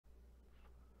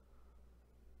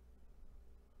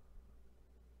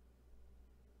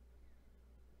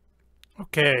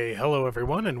Okay, hello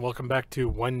everyone, and welcome back to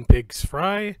One Pig's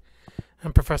Fry.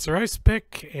 I'm Professor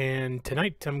Icepick, and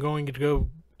tonight I'm going to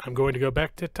go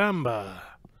back to Tomba.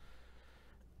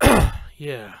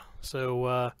 Yeah.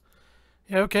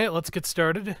 Okay, let's get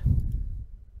started.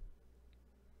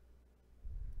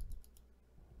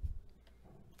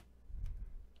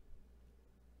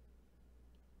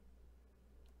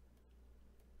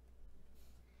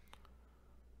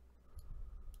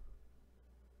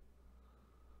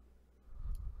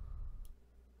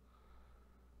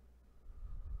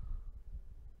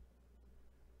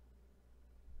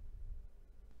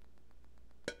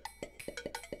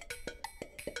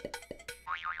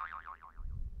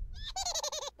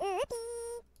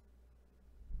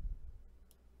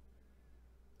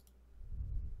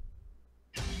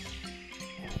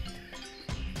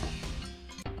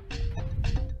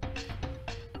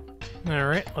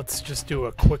 Alright, let's just do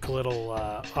a quick little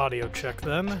audio check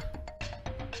then.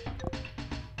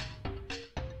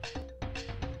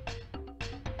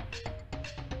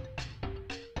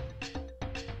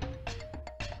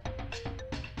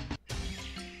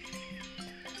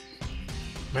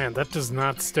 Man, that does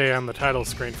not stay on the title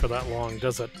screen for that long,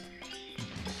 does it?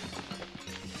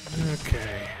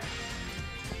 Okay.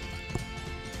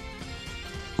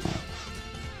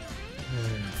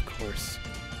 Of course.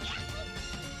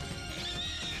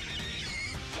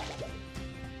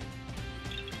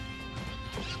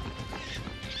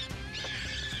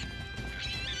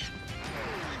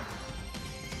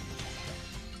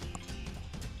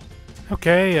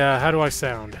 Okay, how do I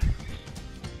sound?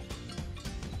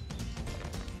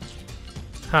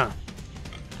 Huh.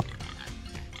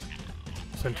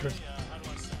 Center.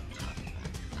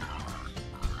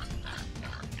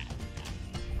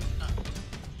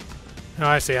 Oh,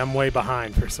 I see. I'm way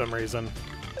behind for some reason.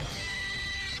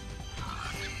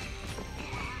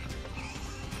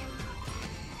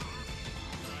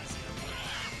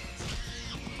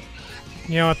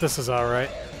 You know what? This is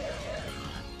alright.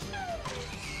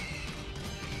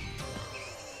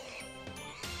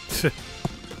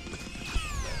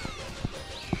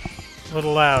 A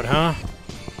little loud, huh?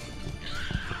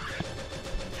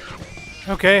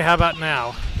 Okay, how about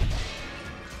now?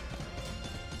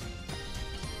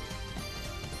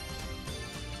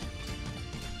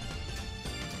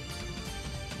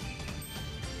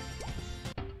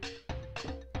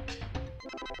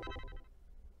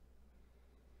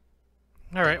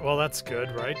 Alright, well that's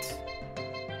good, right?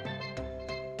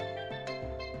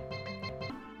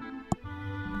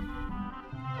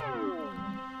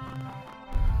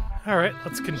 Alright,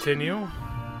 let's continue.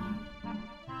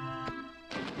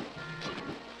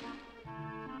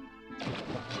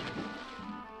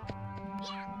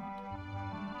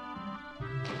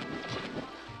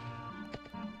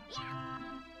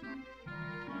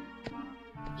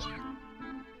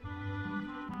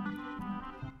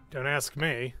 Don't ask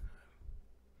me.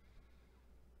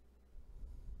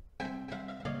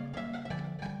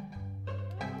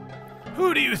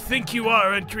 Who do you think you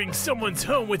are entering someone's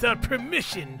home without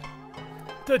permission?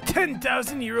 The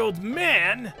 10,000-year-old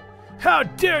man? How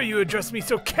dare you address me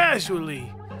so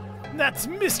casually? That's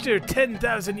Mr.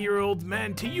 10,000-year-old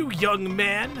man to you, young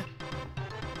man.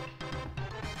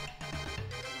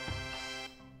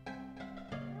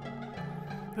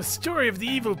 The story of the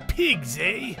evil pigs,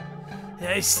 eh?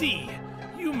 I see.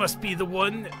 You must be the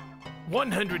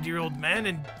 100-year-old man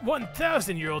and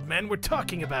 1,000-year-old man we're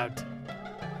talking about.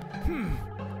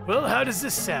 Well, how does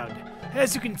this sound?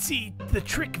 As you can see, the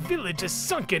trick village is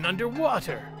sunken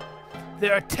underwater.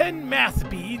 There are 10 math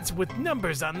beads with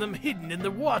numbers on them hidden in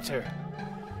the water.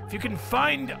 If you can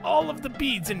find all of the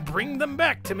beads and bring them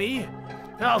back to me,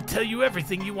 I'll tell you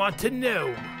everything you want to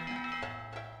know.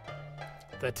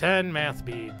 The 10 math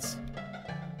beads.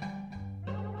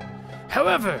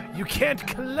 However, you can't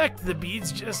collect the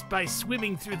beads just by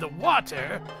swimming through the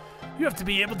water. You have to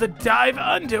be able to dive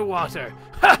underwater.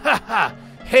 Ha ha ha!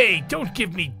 Hey, don't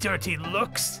give me dirty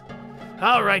looks.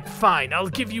 Alright, fine, I'll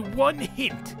give you one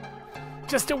hint.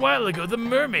 Just a while ago, the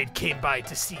mermaid came by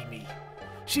to see me.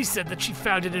 She said that she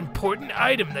found an important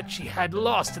item that she had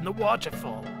lost in the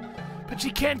waterfall, but she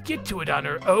can't get to it on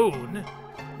her own.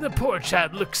 The poor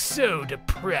child looks so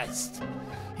depressed.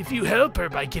 If you help her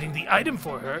by getting the item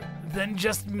for her, then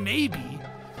just maybe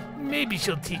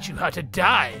she'll teach you how to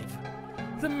dive.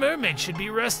 The mermaid should be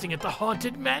resting at the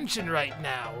haunted mansion right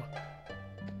now.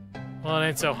 Well, it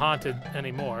ain't so haunted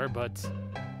anymore, but...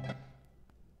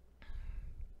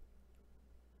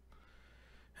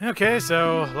 Okay,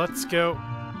 so let's go.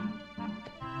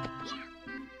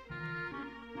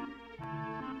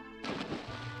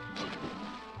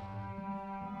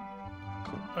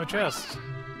 A chest.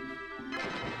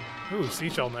 Ooh,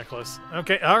 seashell necklace.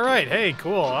 Okay, alright, hey,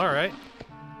 cool, alright.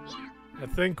 I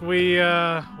think we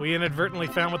inadvertently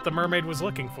found what the mermaid was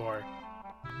looking for.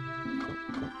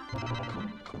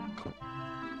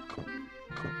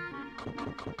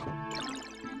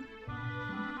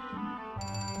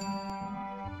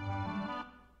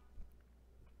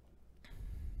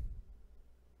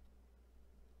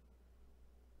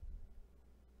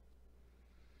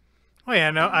 Oh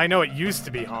yeah, no, I know it used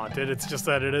to be haunted, it's just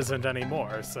that it isn't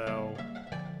anymore, so...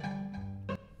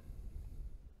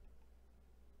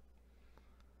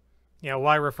 Yeah,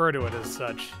 why refer to it as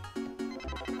such?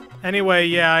 Anyway,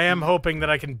 yeah, I am hoping that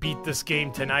I can beat this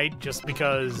game tonight, just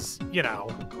because, you know...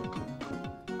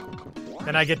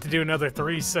 Then I get to do another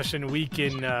 3-session week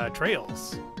in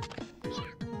Trails.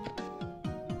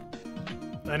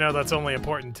 I know that's only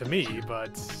important to me,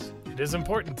 but it is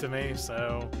important to me,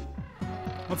 so...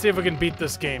 Let's see if we can beat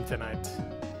this game tonight.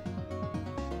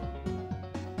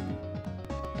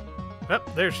 Oh,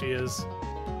 there she is.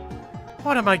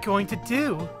 What am I going to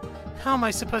do? How am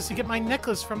I supposed to get my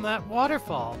necklace from that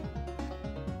waterfall?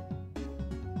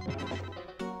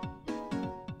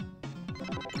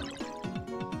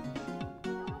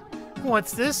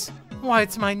 What's this? Why,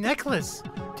 it's my necklace.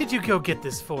 Did you go get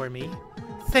this for me?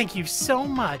 Thank you so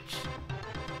much.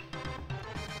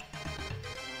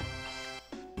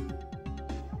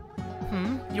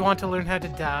 You want to learn how to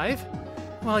dive?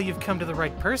 Well, you've come to the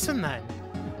right person then.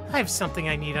 I have something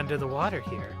I need under the water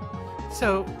here.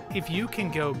 So, if you can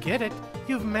go get it,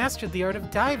 you've mastered the art of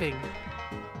diving.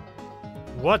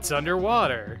 What's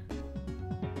underwater?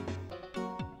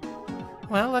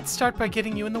 Well, let's start by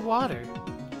getting you in the water.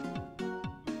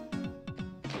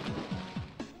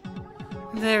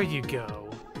 There you go.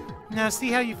 Now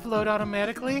see how you float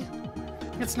automatically?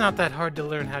 It's not that hard to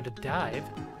learn how to dive.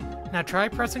 Now try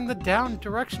pressing the down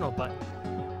directional button.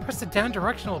 Press the down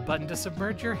directional button to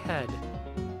submerge your head.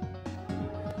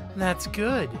 That's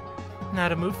good. Now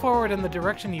to move forward in the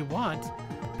direction you want,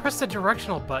 press the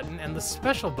directional button and the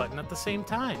special button at the same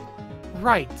time.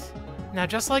 Right. Now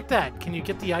just like that, can you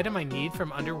get the item I need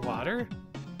from underwater?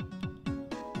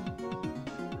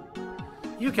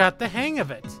 You got the hang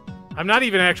of it. I'm not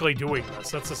even actually doing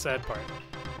this, that's the sad part.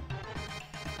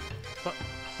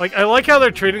 Like, I like how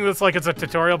they're treating this like it's a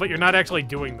tutorial, but you're not actually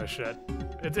doing this shit.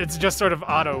 It's just sort of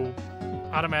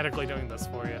automatically doing this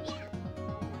for you.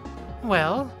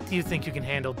 Well, do you think you can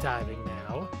handle diving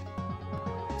now?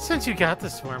 Since you got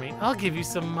this for me, I'll give you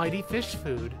some mighty fish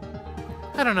food.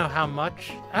 I don't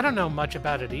know much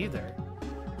about it either.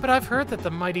 But I've heard that the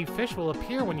mighty fish will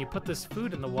appear when you put this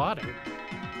food in the water.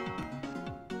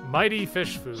 Mighty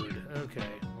fish food, okay.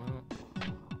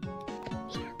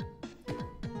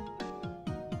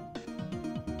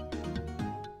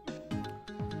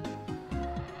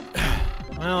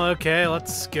 Well, okay,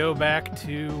 let's go back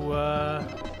to,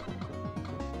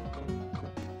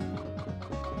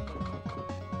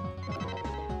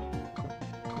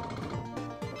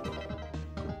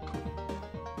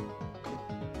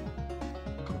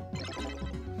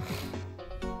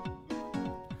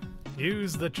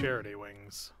 use the charity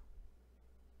wings.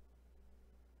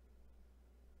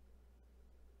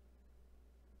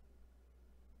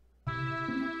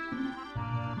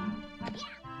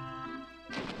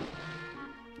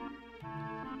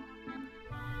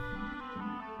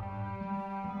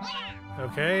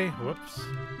 Okay, whoops.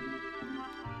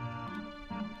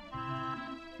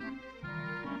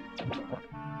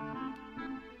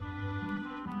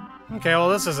 Okay, well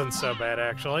this isn't so bad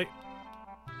actually.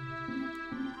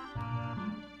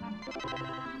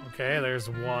 Okay, there's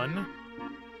one.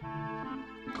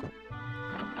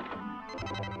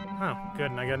 Oh,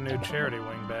 good, and I got a new charity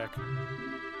wing back.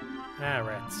 Ah,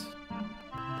 rats.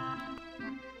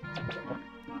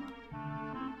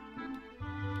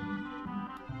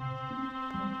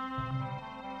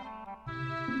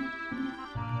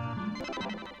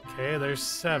 Okay, there's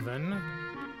 7.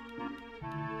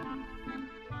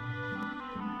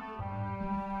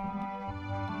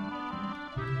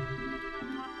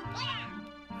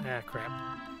 Ah, crap.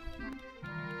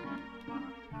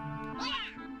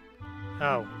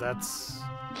 Oh, that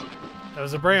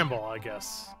was a bramble, I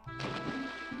guess.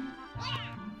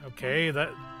 Okay,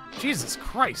 Jesus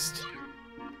Christ!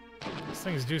 These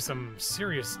things do some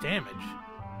serious damage.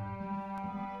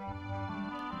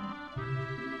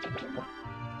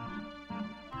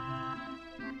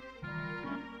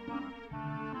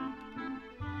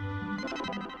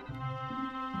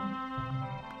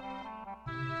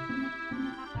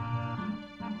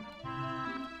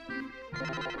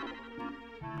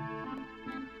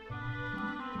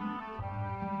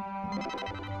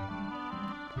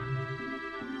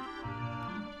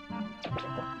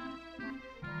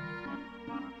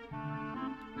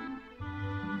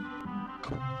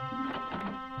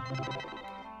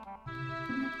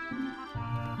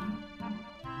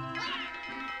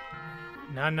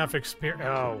 Not enough experience.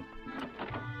 Oh.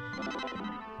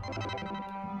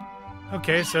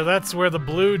 Okay, so that's where the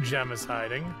blue gem is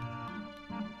hiding.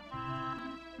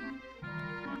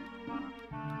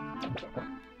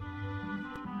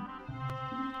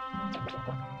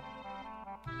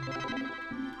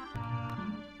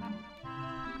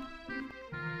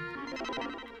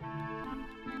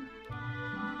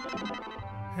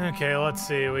 Okay, let's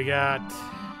see. We got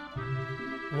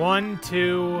 1,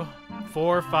 2,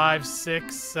 4, 5,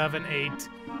 6, 7, 8.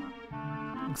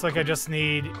 Looks like I just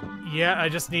need... Yeah, I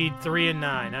just need 3 and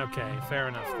 9. Okay, fair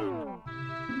enough then.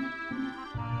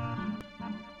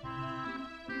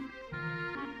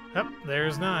 Yep,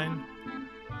 there's 9.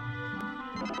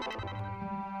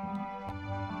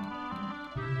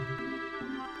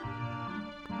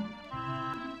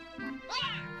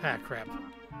 Ah, crap.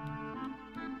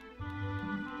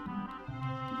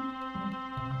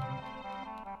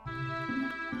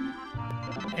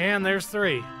 And there's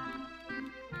 3.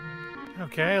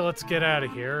 Okay, let's get out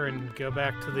of here and go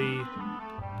back to the...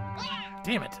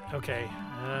 Damn it. Okay.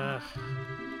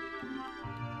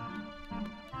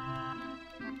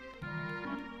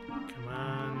 Come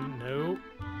on. No.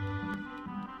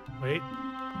 Wait.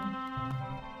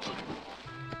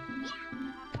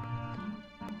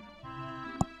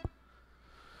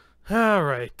 All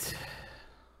right.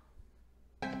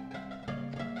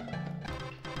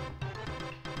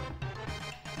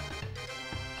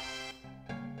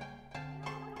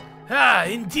 Ah,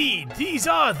 indeed. These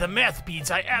are the math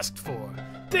beads I asked for.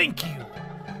 Thank you.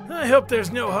 I hope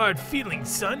there's no hard feelings,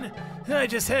 son. I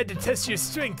just had to test your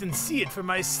strength and see it for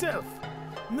myself.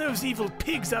 Those evil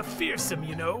pigs are fearsome,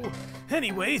 you know.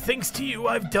 Anyway, thanks to you,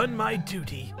 I've done my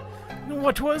duty.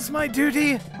 What was my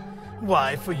duty?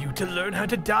 Why, for you to learn how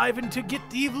to dive and to get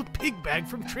the evil pig bag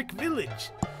from Trick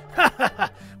Village. Ha ha ha!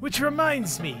 Which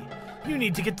reminds me, you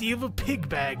need to get the evil pig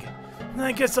bag.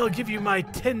 I guess I'll give you my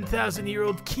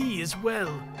 10,000-year-old key as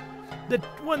well. The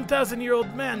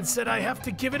 1,000-year-old man said I have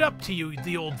to give it up to you,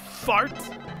 the old fart.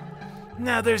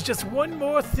 Now there's just one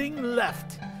more thing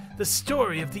left. The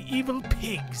story of the evil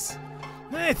pigs.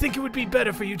 I think it would be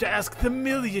better for you to ask the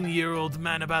 1,000,000-year-old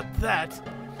man about that.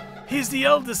 He's the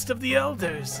eldest of the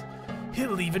elders.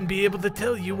 He'll even be able to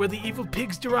tell you where the evil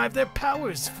pigs derive their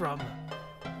powers from.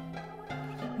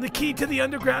 The key to the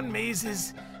underground maze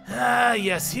is... Ah,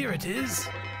 yes, here it is.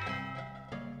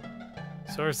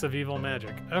 Source of evil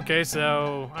magic. Okay,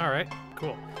 so... Alright,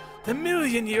 cool. The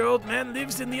 1,000,000-year-old man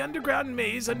lives in the underground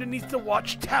maze underneath the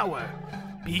watchtower.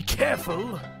 Be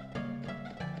careful.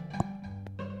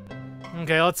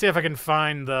 Okay, let's see if I can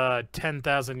find the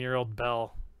 10,000-year-old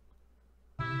bell.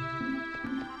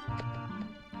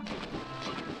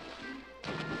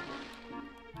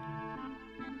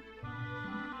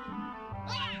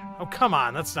 Oh, come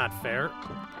on, that's not fair.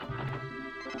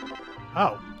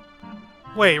 Oh.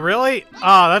 Wait, really?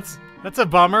 Oh, that's a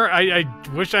bummer. I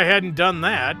wish I hadn't done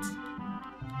that.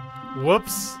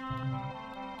 Whoops.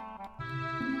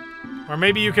 Or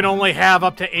maybe you can only have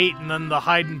up to 8 and then the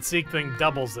hide-and-seek thing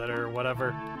doubles it or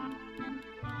whatever.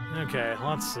 Okay,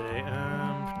 let's see.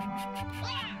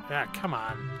 Yeah, come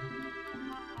on.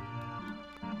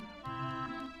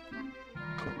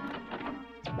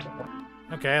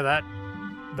 Okay,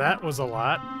 that was a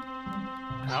lot.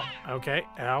 Ow, okay.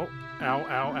 Ow. Ow,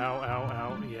 ow, ow,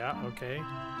 ow, ow. Yeah, okay.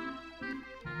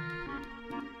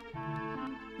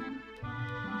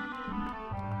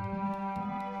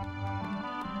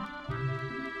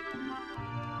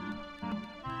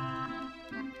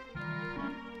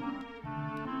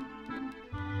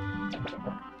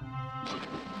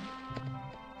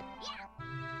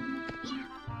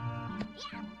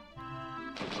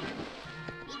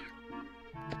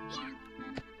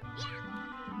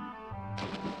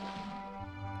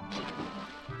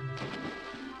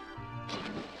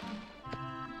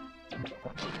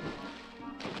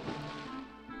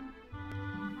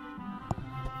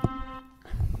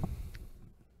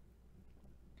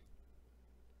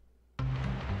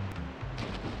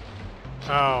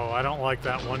 Oh, I don't like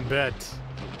that one bit.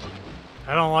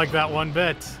 I don't like that one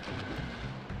bit.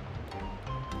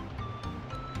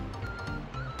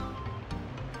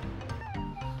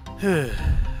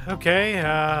 Okay,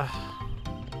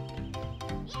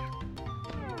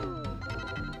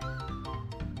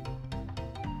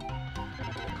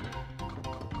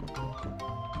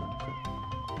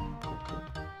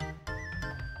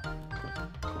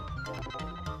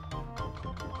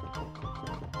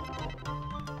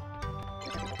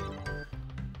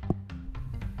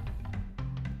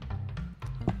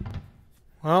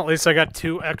 well, at least I got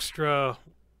 2 extra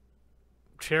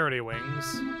charity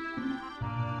wings.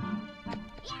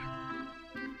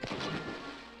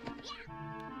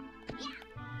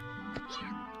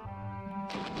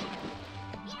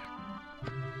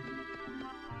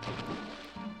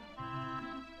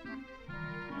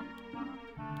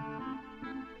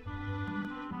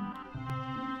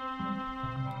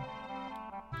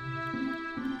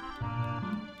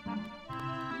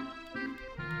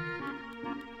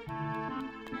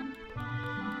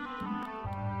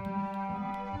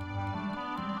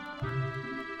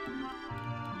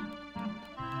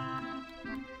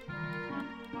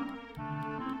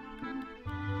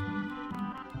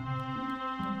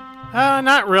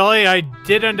 Not really. I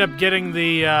did end up getting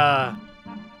the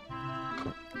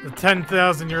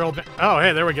 10,000-year-old... Oh,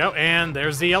 hey, there we go. And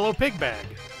there's the yellow pig bag.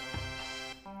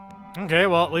 Okay,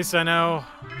 well, at least I know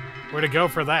where to go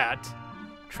for that.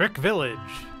 Trick Village.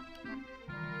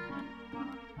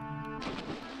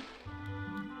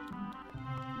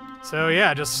 So,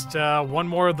 yeah, just one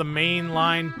more of the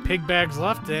mainline pig bags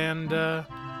left, and,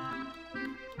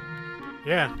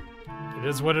 yeah, it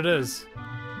is what it is.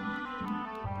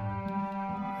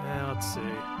 Let's see.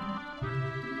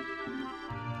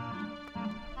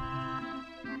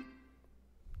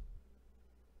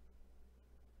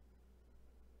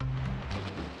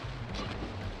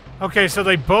 Okay, so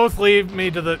they both lead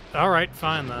me to the... Alright,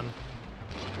 fine then.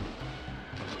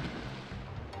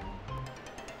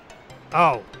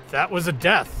 Oh, that was a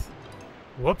death.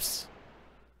 Whoops.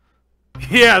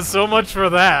 Yeah, so much for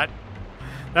that.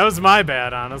 That was my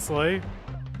bad, honestly.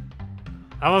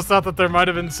 I almost thought that there might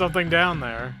have been something down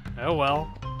there. Oh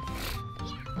well.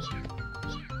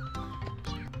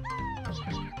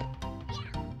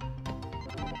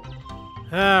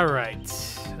 Alright.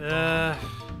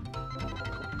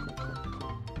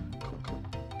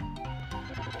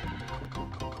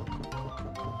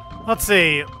 Let's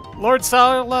see. Lord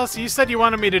Salas, you said you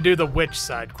wanted me to do the witch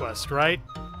side quest, right?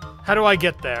 How do I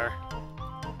get there?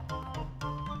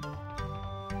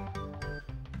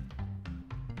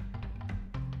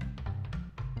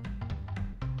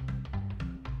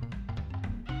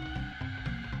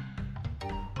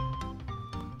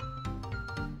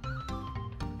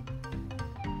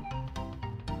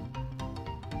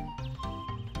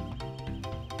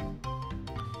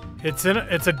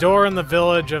 It's a door in the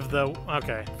village of the...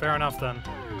 Okay, fair enough then.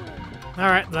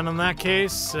 Alright, then in that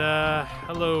case,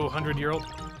 hello, 100-year-old.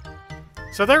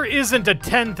 So there isn't a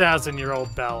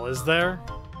 10,000-year-old bell, is there?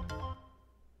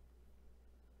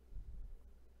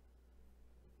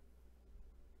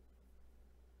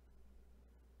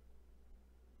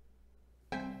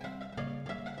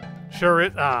 Sure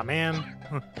it... Ah, man.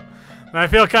 I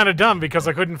feel kind of dumb because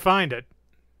I couldn't find it.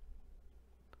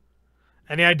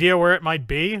 Any idea where it might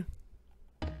be?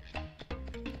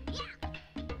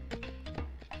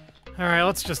 Alright,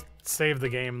 let's just save the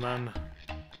game then.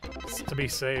 Just to be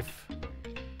safe.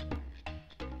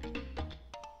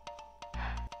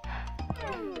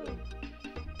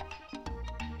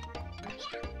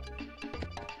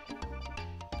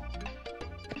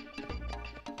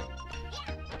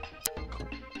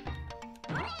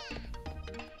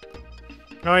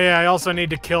 Oh yeah, I also need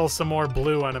to kill some more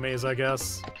blue enemies, I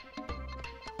guess.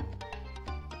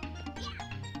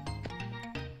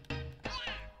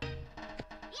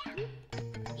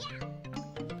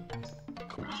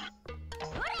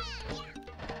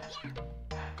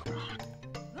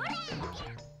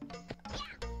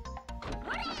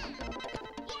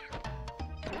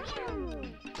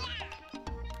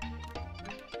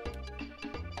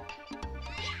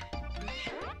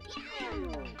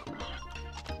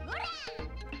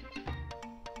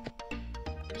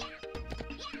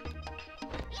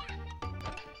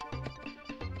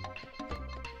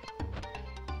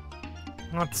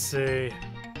 Let's see.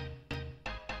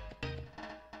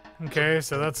 Okay,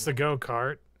 so that's the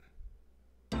go-kart.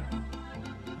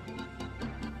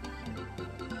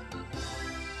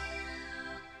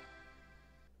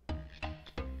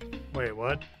 Wait,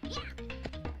 what?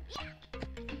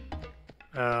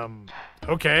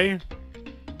 Okay.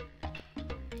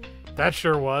 That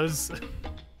sure was.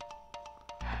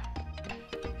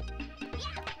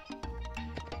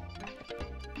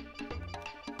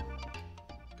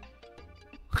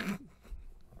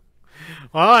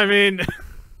 Well, I mean,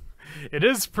 it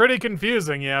is pretty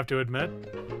confusing, you have to admit.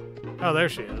 Oh, there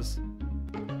she is.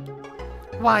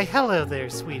 Why, hello there,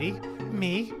 sweetie.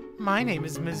 My name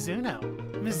is Mizuno.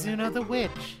 Mizuno the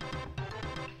Witch.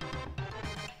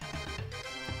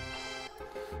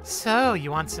 So, you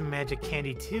want some magic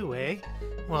candy too, eh?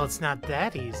 Well, it's not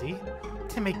that easy.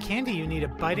 To make candy, you need a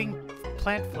biting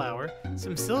plant flower,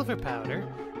 some silver powder,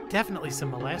 definitely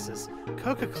some molasses.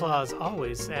 Coca Claws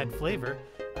always add flavor.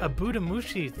 a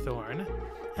Budamushi thorn,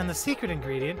 and the secret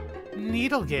ingredient,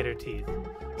 needle gator teeth.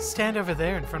 Stand over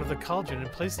there in front of the cauldron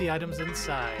and place the items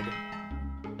inside.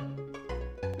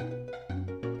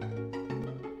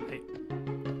 Hey.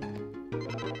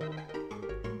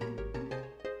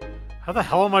 How the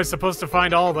hell am I supposed to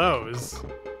find all those?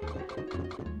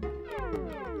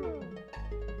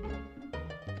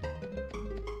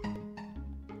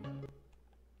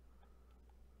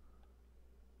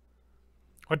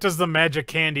 What does the magic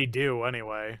candy do,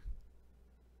 anyway?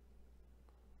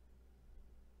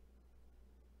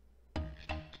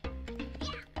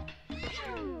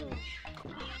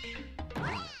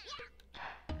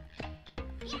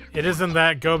 It isn't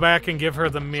that. Go back and give her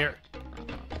the mirror.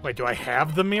 Wait, do I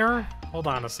have the mirror? Hold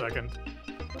on a second.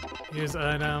 Use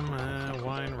item,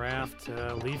 wine raft,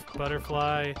 leaf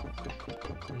butterfly,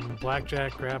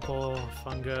 blackjack, grapple,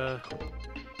 funga,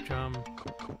 drum.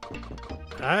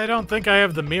 I don't think I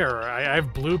have the mirror. I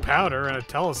have blue powder and a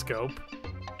telescope.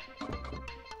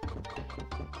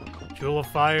 Jewel of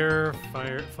fire,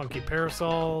 funky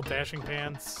parasol, dashing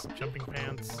pants, jumping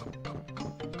pants.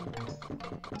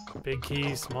 Big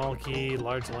key, small key,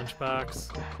 large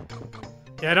lunchbox.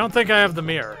 Yeah, I don't think I have the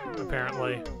mirror,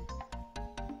 apparently.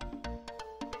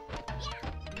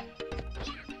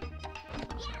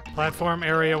 Platform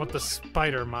area with the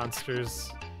spider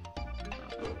monsters.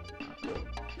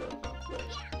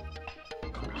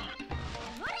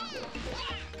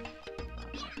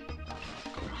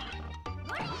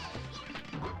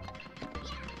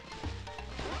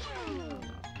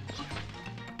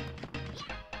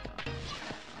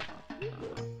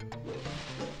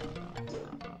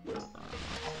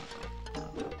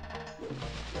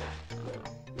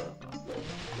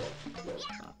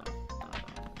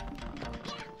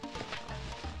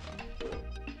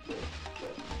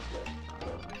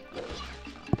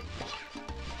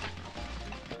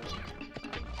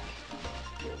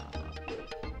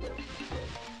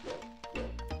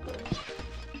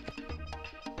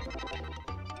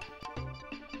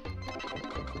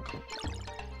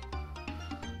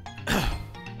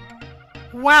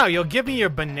 Wow, you'll give me your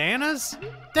bananas?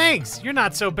 Thanks, you're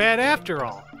not so bad after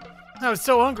all. I was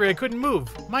so hungry I couldn't move.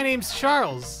 My name's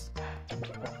Charles.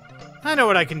 I know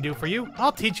what I can do for you.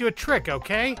 I'll teach you a trick,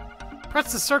 okay?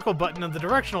 Press the circle button and the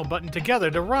directional button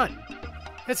together to run.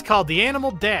 It's called the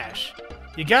animal dash.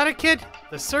 You got it, kid?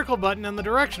 The circle button and the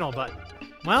directional button.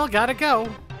 Well, gotta go.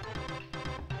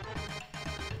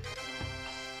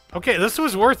 Okay, this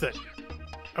was worth it.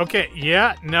 Okay,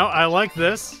 yeah, no, I like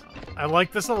this. I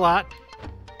like this a lot.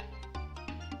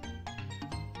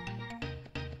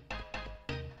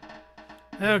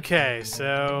 Okay,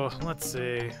 so let's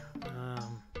see.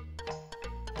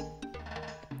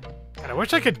 God, I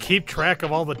wish I could keep track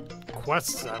of all the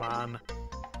quests I'm on.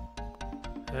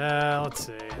 Let's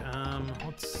see.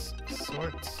 Let's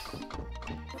sort.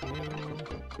 View.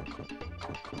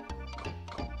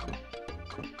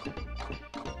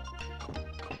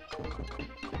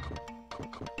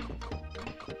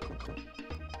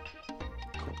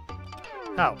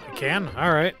 Oh, I can?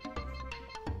 Alright.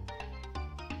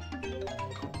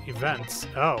 Events.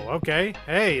 Oh, okay.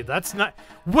 Hey, that's not...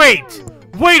 Wait!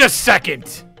 Wait a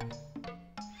second!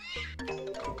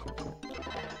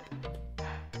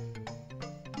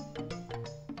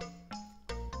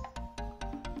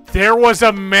 There was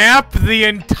a map the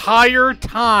entire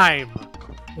time!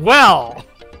 Well...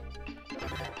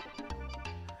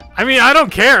 I mean, I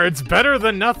don't care. It's better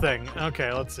than nothing.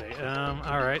 Okay, let's see.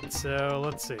 Alright, so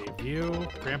let's see. View,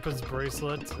 Grandpa's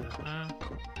bracelet.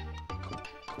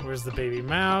 Where's the baby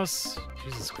mouse?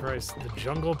 Jesus Christ. The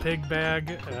jungle pig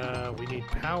bag. We need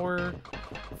power.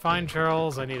 Find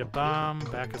Charles. I need a bomb.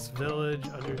 Bacchus Village.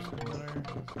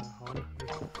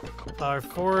 Flower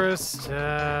Forest.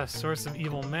 Source of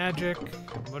evil magic.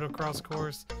 Motocross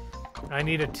course. I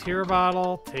need a tear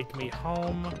bottle. Take me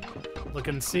home. Look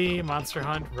and see. Monster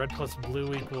hunt. Red plus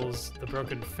blue equals the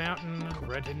broken fountain.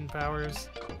 Red hidden powers.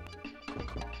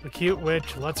 The cute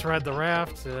witch. Let's ride the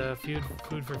raft.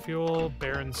 Food for fuel.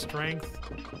 Baron strength.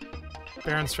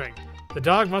 Baron strength. The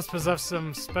dog must possess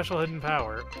some special hidden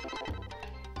power.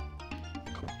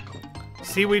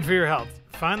 Seaweed for your health.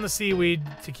 Find the seaweed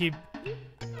to keep...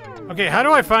 Okay, how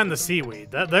do I find the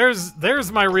seaweed?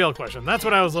 There's my real question. That's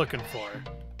what I was looking for.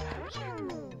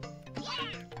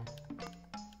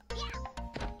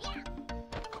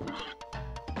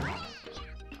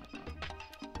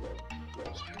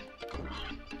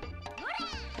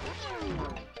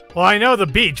 Well, I know the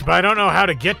beach, but I don't know how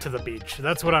to get to the beach.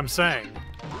 That's what I'm saying.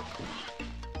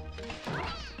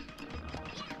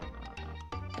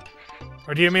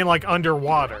 Or do you mean like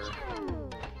underwater?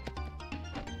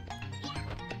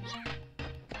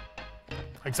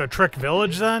 Like, so Trick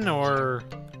Village then, or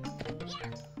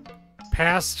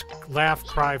past Laugh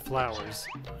Cry Flowers?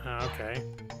 Okay.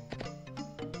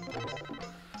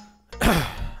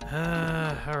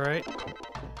 Alright.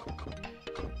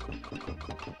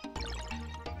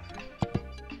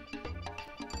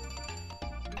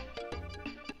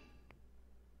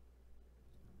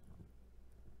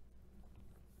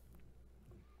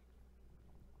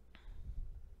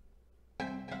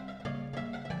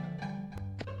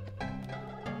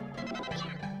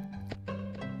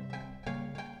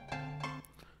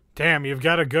 Damn, you've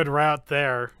got a good route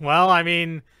there. Well, I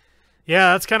mean,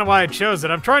 yeah, that's kind of why I chose it.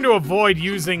 I'm trying to avoid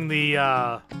using the,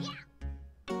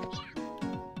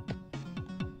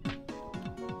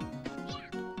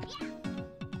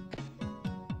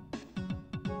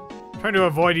 trying to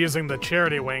avoid using the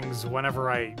charity wings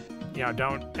whenever I, you know,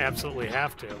 don't absolutely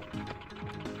have to.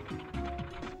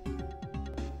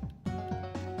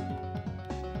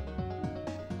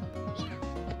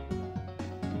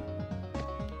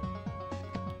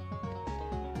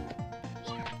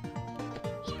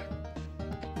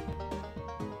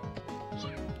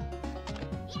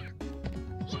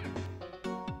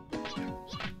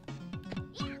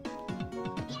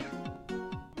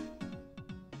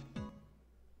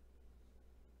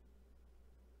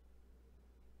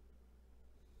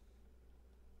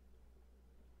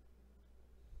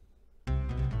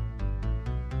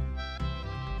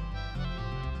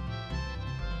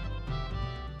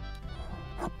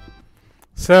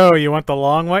 So, you went the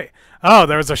long way? Oh,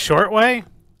 there was a short way?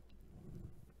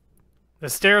 The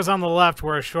stairs on the left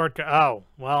were a shortcut. Oh,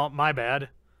 well, my bad.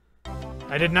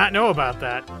 I did not know about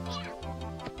that.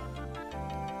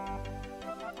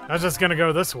 I was just gonna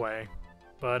go this way.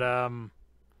 But,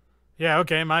 yeah,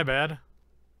 okay, my bad.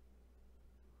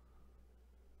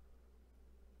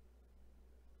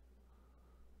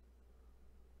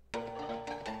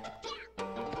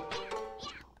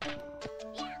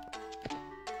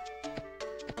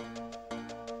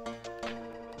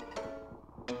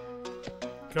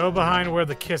 Go behind where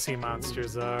the kissy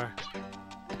monsters are.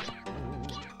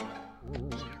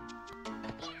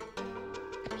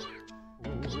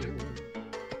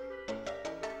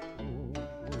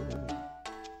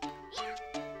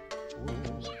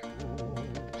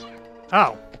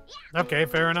 Oh. Okay,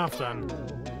 fair enough then.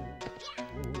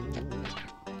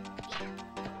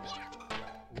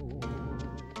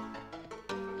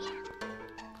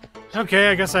 Okay,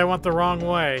 I guess I went the wrong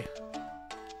way.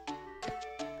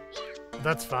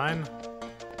 That's fine.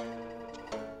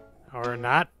 Or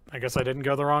not. I guess I didn't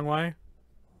go the wrong way.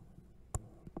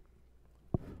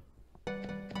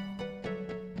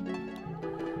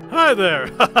 Hi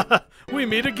there! We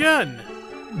meet again!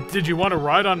 Did you want to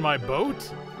ride on my boat?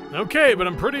 Okay, but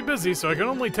I'm pretty busy, so I can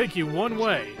only take you one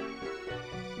way.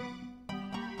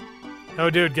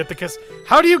 Oh, dude, get the kiss.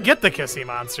 How do you get the kissy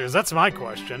monsters? That's my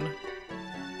question.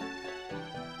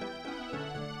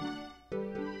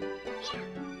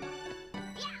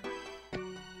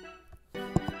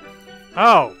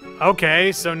 Oh,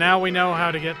 okay, so now we know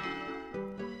how to get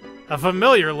a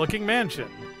familiar-looking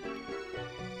mansion.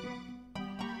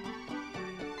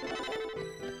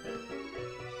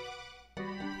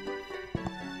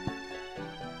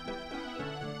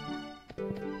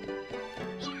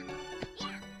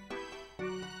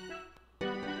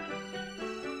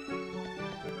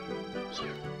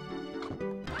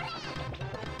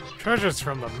 Treasures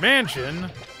from the mansion?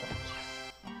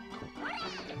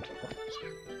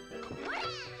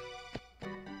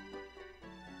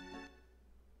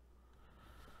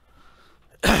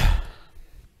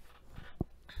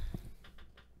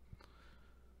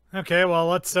 Okay, well,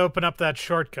 let's open up that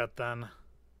shortcut then.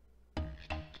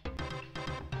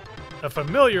 A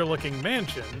familiar-looking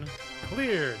mansion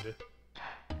cleared.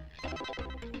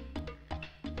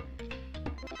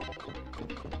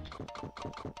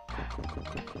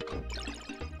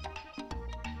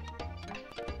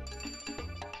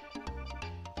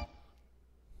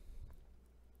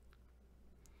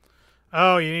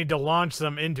 Oh, you need to launch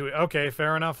them into it. Okay,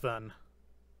 fair enough then.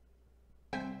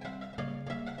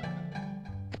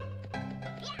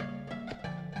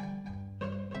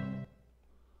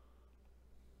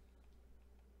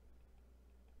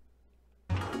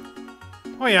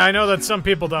 Well, yeah, I know that some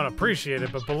people don't appreciate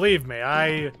it, but believe me,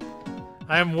 I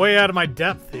am way out of my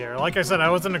depth here. Like I said,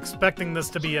 I wasn't expecting this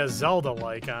to be as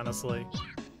Zelda-like, honestly.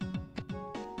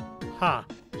 Huh.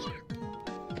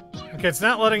 Okay, it's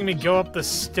not letting me go up the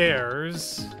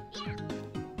stairs.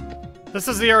 This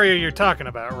is the area you're talking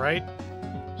about, right?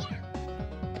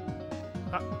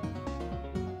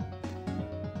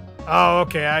 Oh,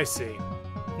 okay, I see.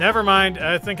 Never mind,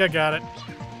 I think I got it.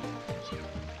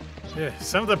 Yeah,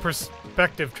 some of the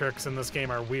perspective tricks in this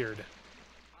game are weird.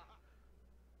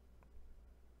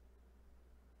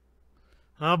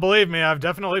 Oh, believe me, I've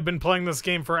definitely been playing this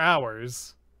game for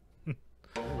hours.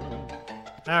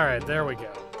 Alright, there we go.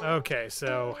 Okay,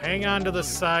 so hang on to the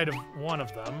side of one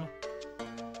of them.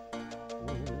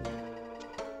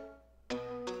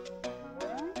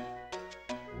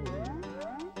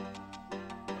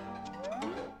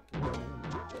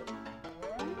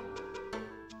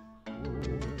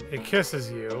 It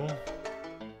kisses you.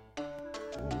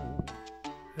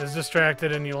 Is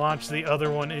distracted and you launch the other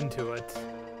one into it.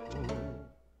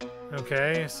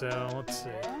 Okay, so let's see.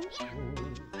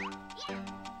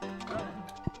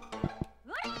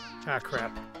 Ah,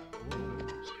 crap.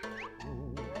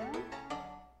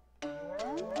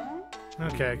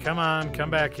 Okay, come on,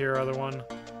 come back here, other one.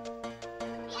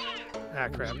 Ah,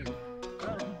 crap.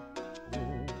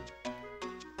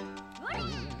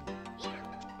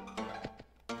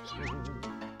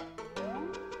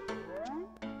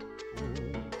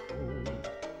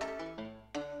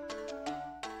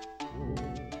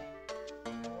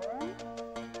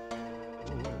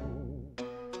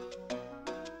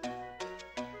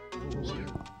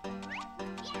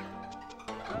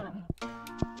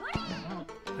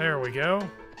 There we go.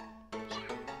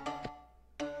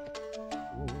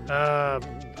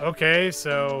 Okay,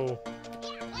 so...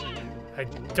 I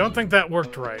don't think that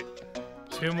worked right.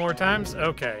 2 more times?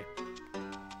 Okay.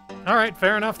 Alright,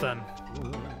 fair enough then.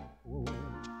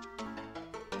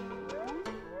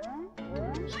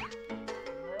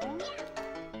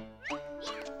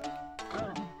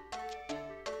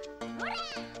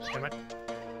 Damn it.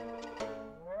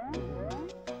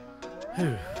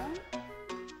 Whew.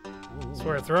 I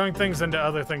swear, throwing things into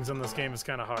other things in this game is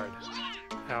kind of hard.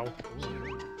 Ow.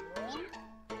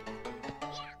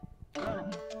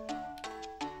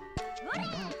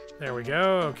 There we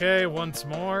go. Okay, once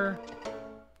more.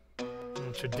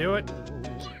 That should do it.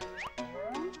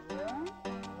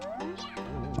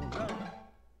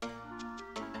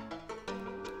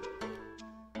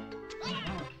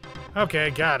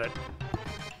 Okay, got it.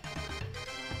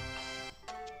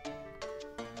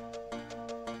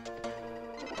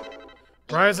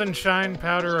 Rise and shine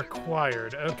powder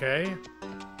acquired. Okay.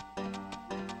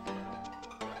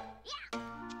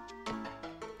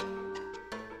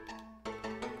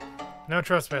 No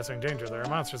trespassing danger. There are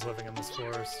monsters living in this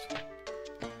forest.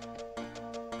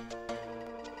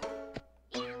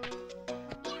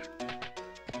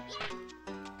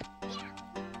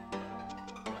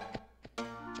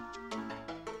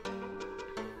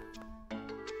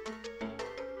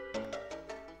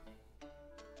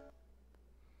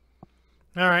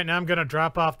 Alright, now I'm gonna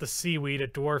drop off the seaweed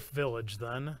at Dwarf Village,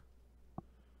 then.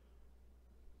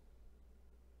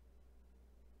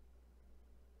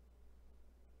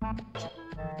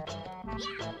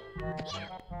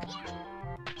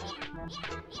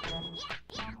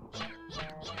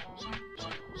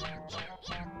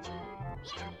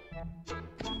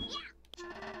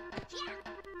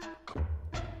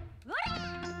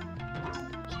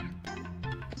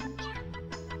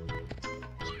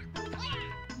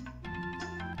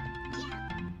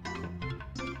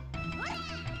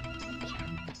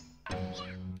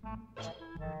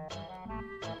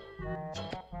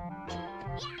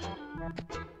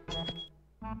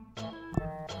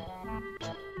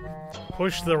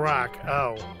 Push the rock.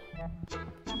 Oh.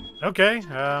 Okay,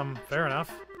 fair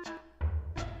enough.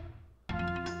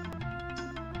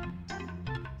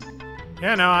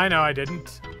 Yeah, no, I know I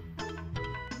didn't.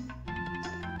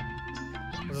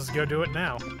 Let's just go do it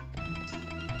now.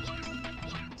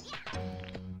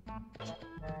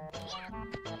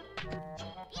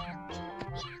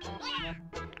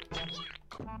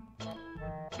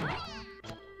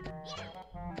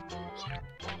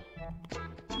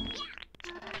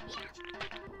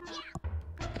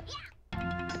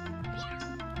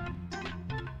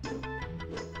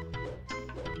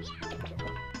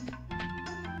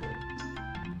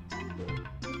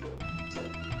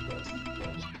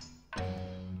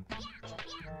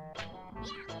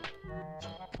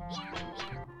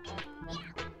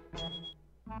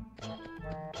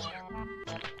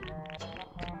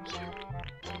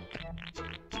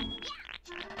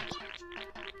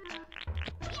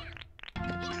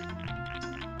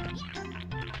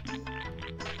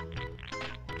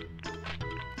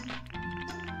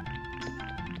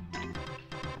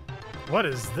 What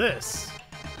is this?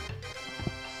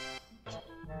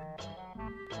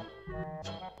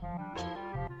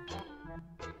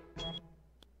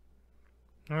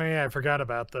 Oh yeah, I forgot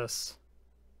about this.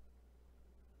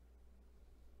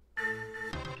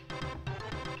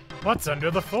 What's under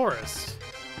the forest?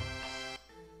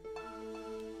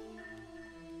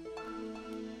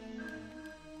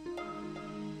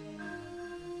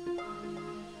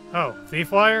 Oh,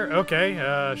 thief wire? Okay,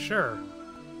 sure.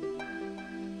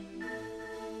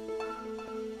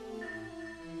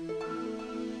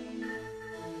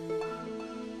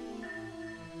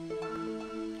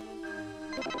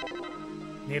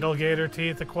 Needle gator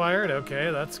teeth acquired. Okay,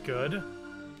 that's good.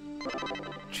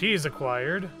 Cheese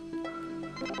acquired.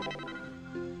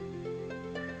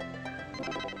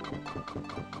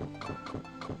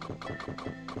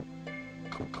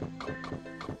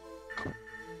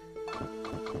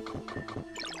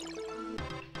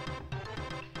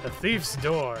 The thief's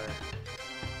door.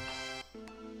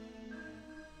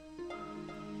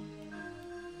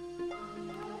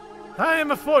 I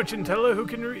am a fortune teller who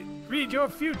can read your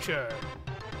future.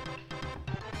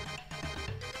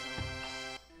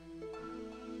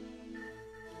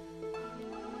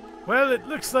 Well, it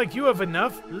looks like you have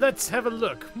enough. Let's have a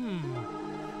look.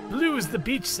 Blue is the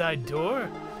beachside door.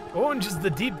 Orange is the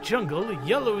deep jungle.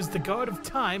 Yellow is the guard of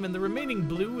time. And the remaining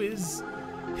blue is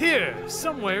here,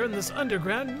 somewhere in this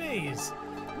underground maze.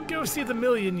 Go see the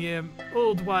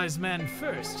million-year-old wise man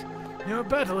first. Your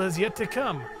battle has yet to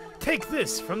come. Take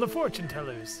this from the fortune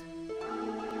tellers.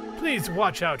 Please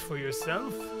watch out for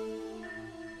yourself.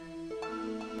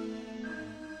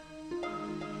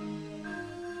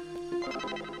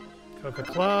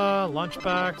 Coca-Cola,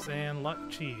 lunchbox, and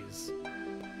cheese.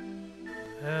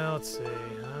 Let's see.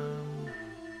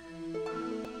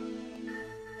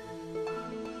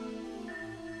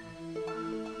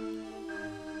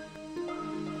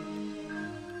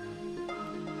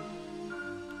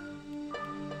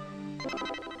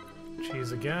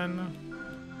 Cheese again.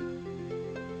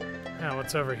 Oh,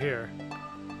 what's over here?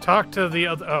 Talk to the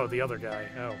other. Oh, the other guy.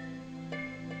 Oh.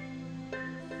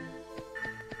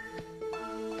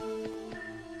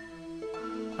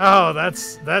 Oh,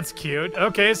 that's cute.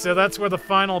 Okay, so that's where the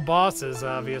final boss is,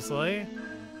 obviously.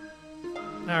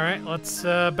 Alright, let's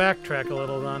backtrack a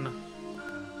little then.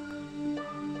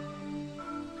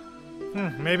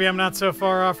 Maybe I'm not so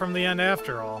far off from the end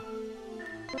after all.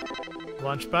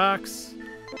 Lunchbox.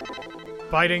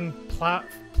 Biting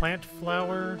plant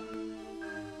flower.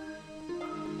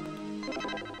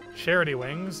 Charity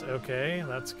wings. Okay,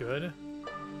 that's good.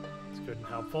 It's good and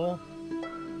helpful.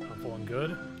 Helpful and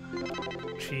good.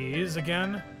 Cheese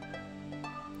again.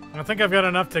 I think I've got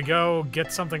enough to go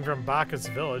get something from Bacchus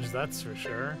Village, that's for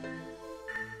sure.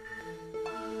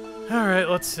 Alright,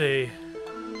 let's see.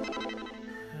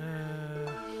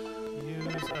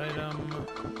 Use item.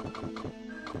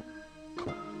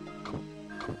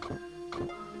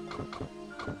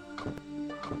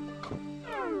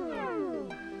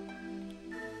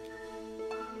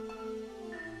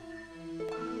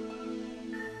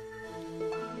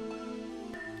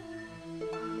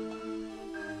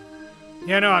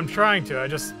 Yeah, no, I'm trying to. I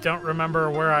just don't remember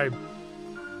where I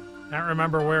don't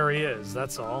remember where he is,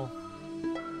 that's all.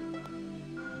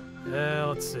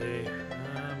 Let's see. Okay.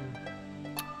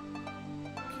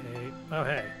 Oh,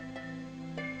 hey.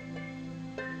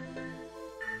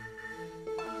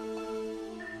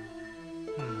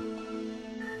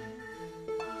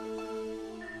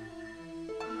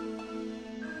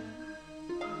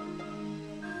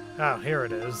 Oh, here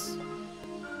it is.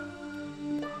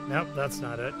 Nope, that's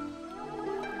not it.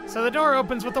 So the door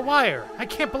opens with a wire. I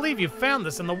can't believe you found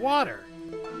this in the water.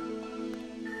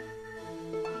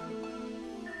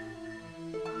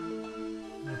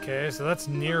 Okay, so that's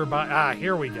nearby. Ah,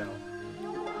 here we go.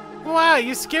 Wow,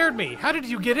 you scared me. How did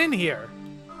you get in here?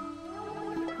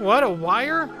 What, a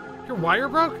wire? Your wire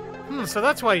broke? So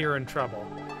that's why you're in trouble.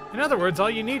 In other words, all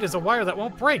you need is a wire that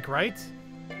won't break, right?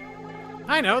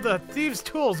 I know, the thieves'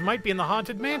 tools might be in the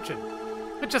Haunted Mansion.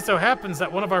 It just so happens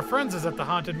that one of our friends is at the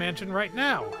Haunted Mansion right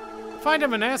now. Find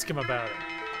him and ask him about it.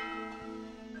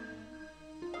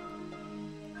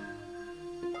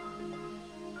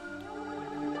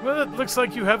 Well, it looks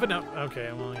like you have enough.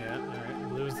 Okay, well, yeah,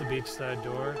 alright. Lose the beachside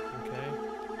door. Okay.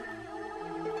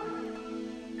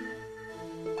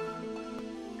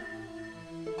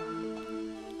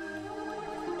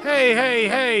 Hey, hey,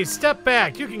 hey! Step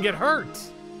back! You can get hurt!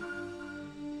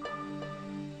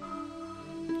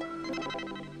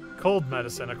 Cold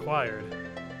medicine acquired.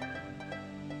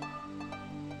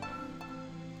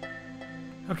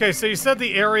 Okay, so you said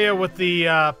the area with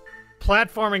the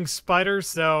platforming spiders,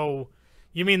 so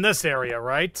you mean this area,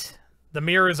 right? The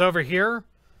mirror is over here?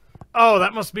 Oh,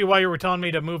 that must be why you were telling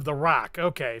me to move the rock.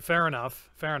 Okay, fair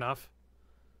enough. Fair enough.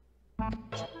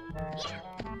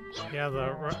 Yeah,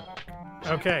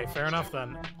 okay, fair enough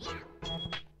then.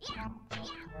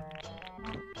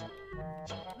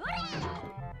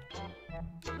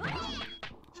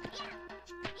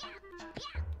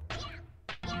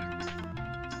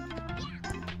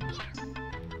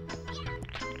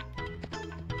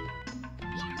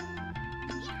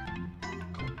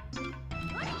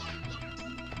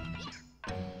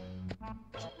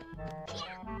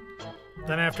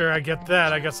 Then after I get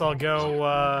that, I guess I'll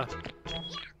go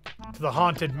to the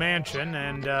haunted mansion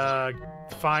and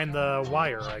find the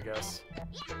wire, I guess.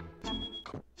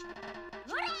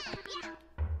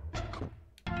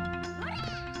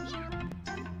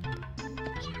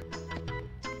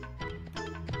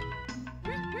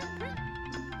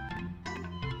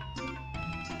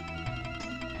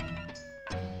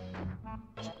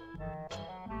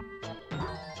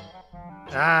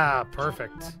 Ah,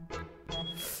 perfect.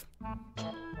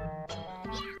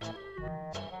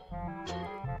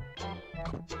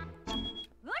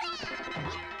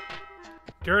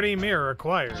 Dirty mirror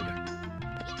acquired.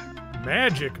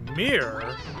 Magic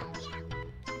mirror?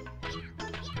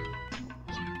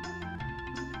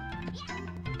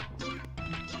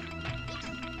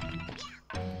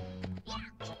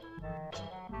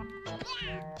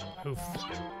 Oof.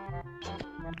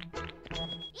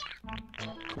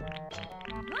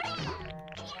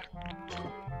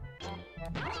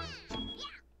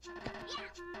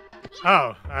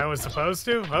 Oh, I was supposed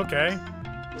to? Okay.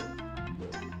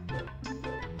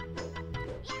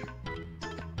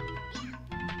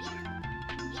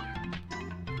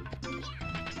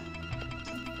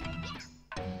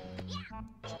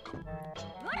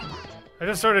 I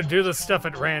just sort of do this stuff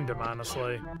at random,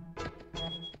 honestly.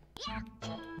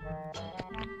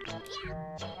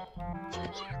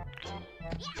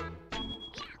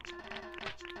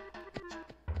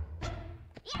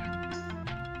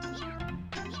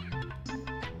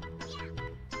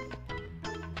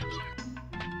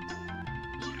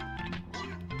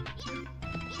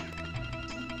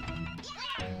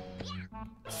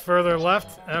 It's further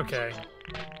left? Okay.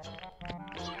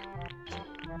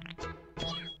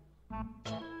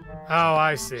 Oh,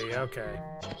 I see. Okay.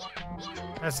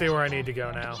 I see where I need to go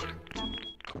now.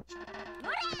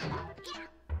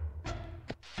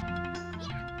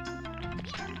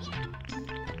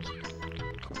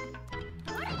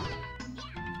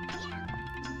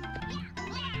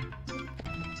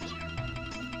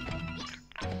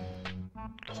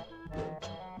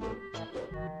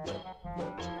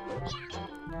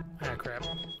 Ah, crap.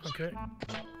 Okay.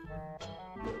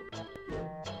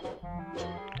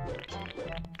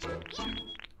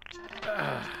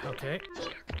 Okay.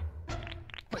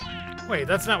 Wait,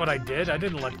 that's not what I did. I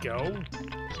didn't let go.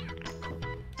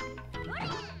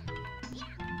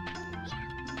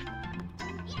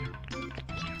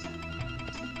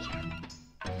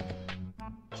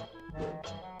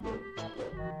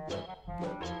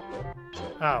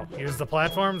 Oh, use the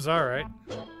platforms? Alright.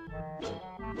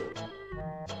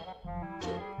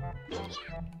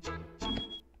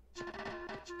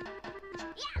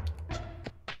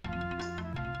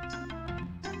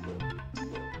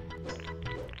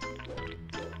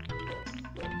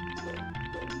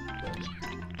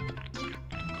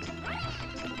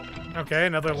 Okay,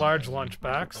 another large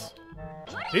lunchbox.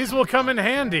 These will come in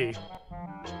handy.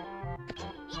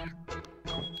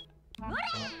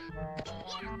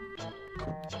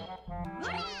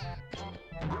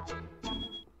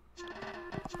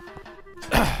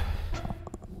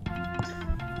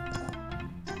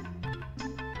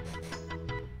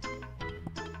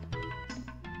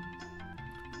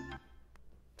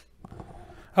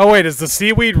 Oh wait, is the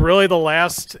seaweed really the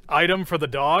last item for the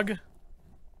dog?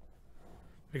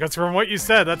 Because from what you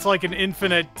said, that's like an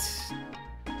infinite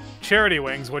charity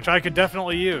wings, which I could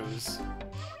definitely use.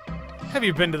 Have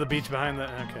you been to the beach behind the...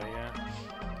 Okay, yeah.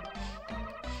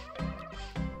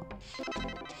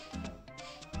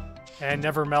 And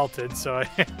never melted, so I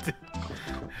had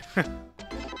to...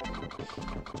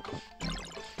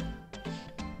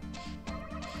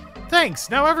 Thanks!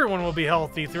 Now everyone will be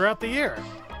healthy throughout the year.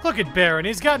 Look at Baron,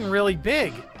 he's gotten really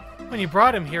big. When you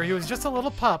brought him here, he was just a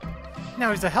little pup. Now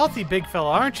he's a healthy big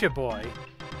fella, aren't you, boy?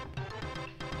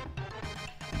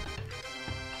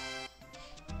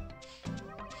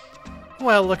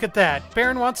 Well, look at that.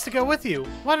 Baron wants to go with you.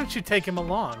 Why don't you take him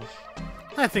along?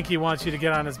 I think he wants you to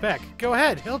get on his back. Go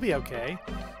ahead, he'll be okay.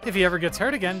 If he ever gets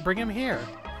hurt again, bring him here.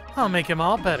 I'll make him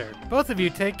all better. Both of you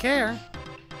take care.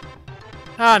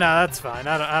 Oh, no, that's fine.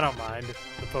 I don't mind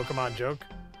the Pokemon joke.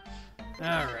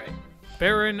 Alright.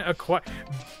 Baron acquired...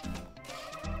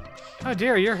 Oh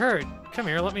dear, you're hurt. Come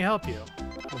here, let me help you.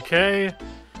 Okay.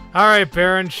 Alright,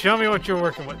 Baron, show me what you're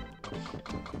working with.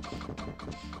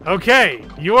 Okay,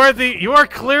 you are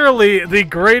clearly the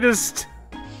greatest...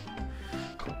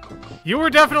 You were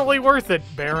definitely worth it,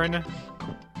 Baron.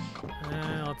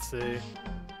 Let's see.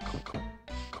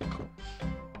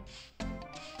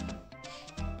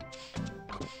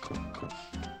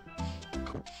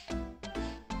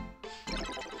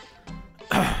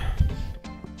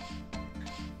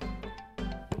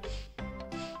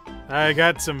 I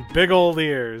got some big old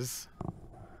ears.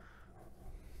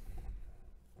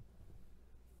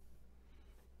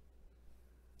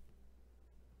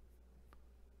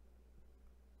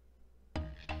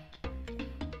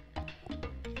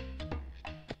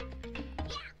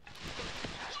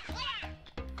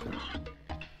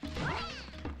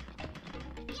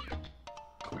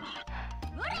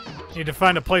 Need to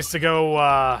find a place to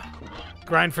go,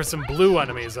 grind for some blue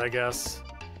enemies, I guess.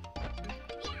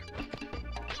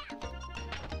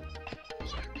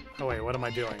 Oh wait, what am I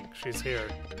doing? She's here.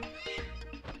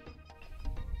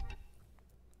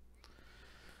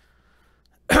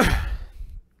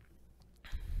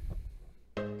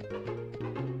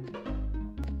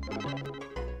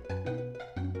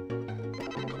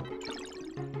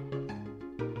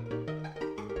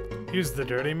 Use the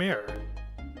dirty mirror.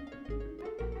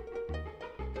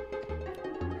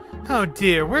 Oh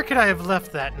dear, where could I have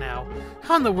left that now?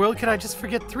 How in the world could I just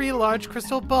forget 3 large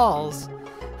crystal balls?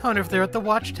 I wonder if they're at the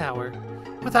watchtower.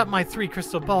 Without my 3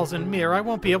 crystal balls and mirror, I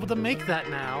won't be able to make that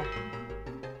now.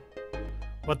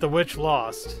 What the witch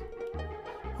lost.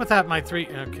 Without my 3...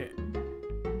 Okay.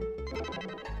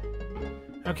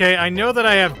 Okay, I know that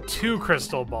I have 2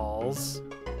 crystal balls,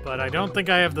 but I don't think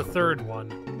I have the 3rd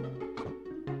one.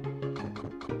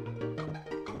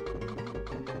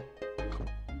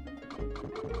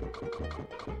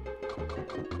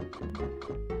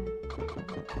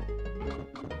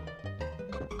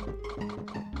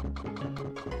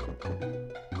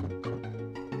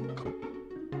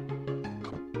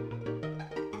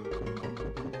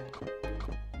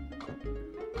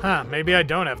 Huh, maybe I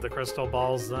don't have the crystal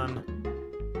balls then.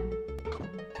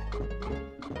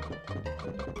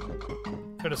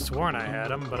 Could have sworn I had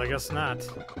them, but I guess not.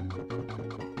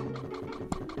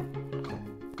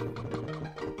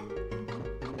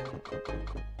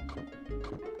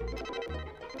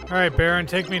 Alright, Baron,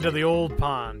 take me to the old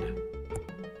pond.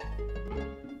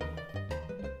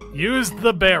 Use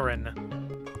the Baron.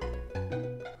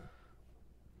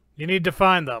 You need to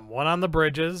find them. One on the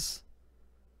bridges.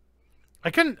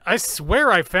 I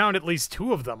swear I found at least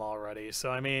 2 of them already,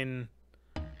 so I mean...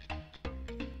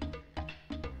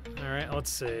 Alright,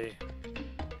 let's see.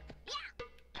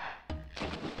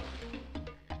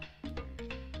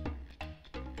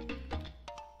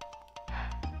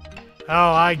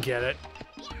 Oh, I get it.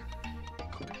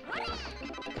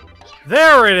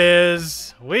 There it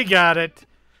is! We got it.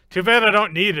 Too bad I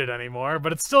don't need it anymore,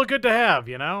 but it's still good to have,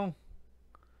 you know?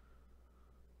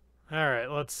 Alright,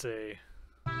 let's see.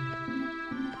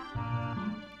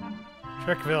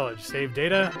 Trek Village. Save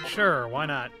data? Sure, why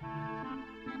not?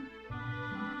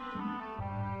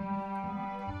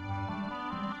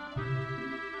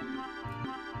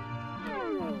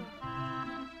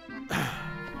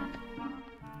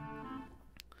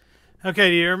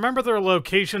 Okay, do you remember the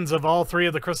locations of all 3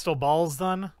 of the crystal balls,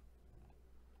 then?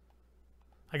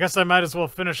 I guess I might as well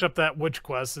finish up that witch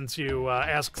quest since you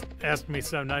asked me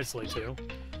so nicely to.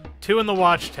 2 in the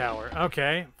watchtower.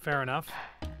 Okay, fair enough.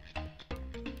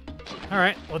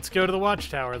 Alright, let's go to the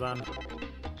watchtower, then.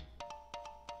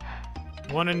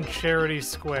 1 in Charity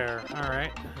Square.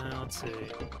 Alright, let's see.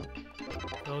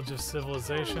 Village of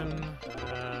Civilization.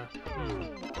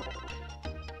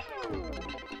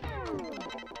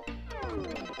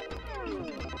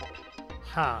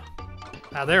 Huh.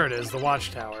 Ah, there it is, the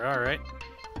watchtower. Alright.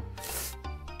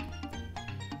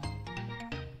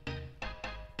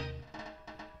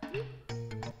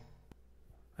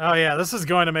 Oh yeah, this is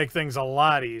going to make things a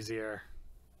lot easier.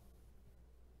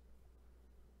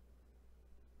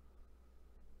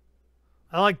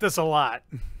 I like this a lot,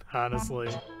 honestly.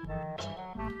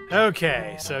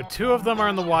 Okay, so 2 of them are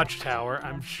in the watchtower.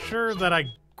 I'm sure that I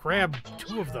grabbed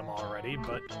 2 of them already,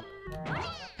 but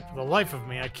for the life of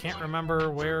me, I can't remember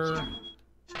where...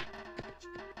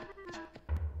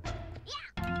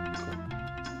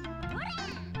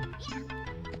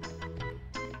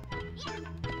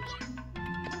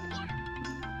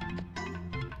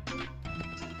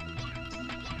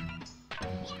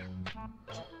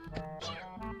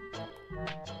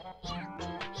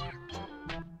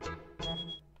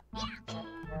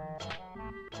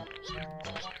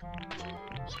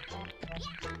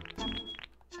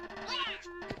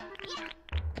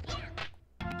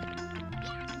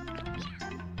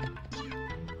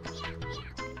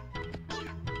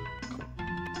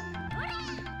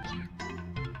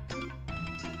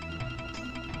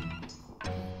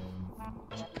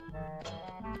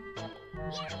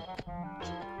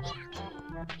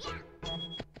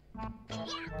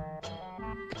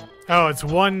 Oh, it's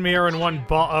 1 mirror and 1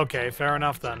 ball. Okay, fair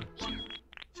enough then.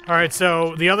 Alright,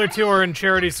 so the other 2 are in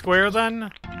Charity Square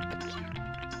then?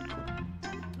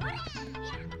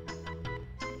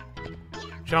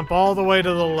 Jump all the way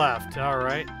to the left.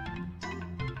 Alright.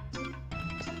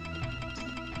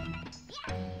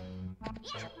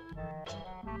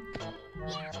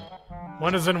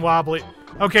 One is in Wobbly...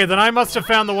 Okay, then I must have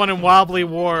found the one in Wobbly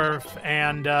Wharf,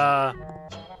 and,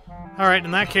 Alright,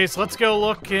 in that case, let's go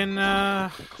look in,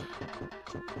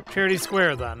 Charity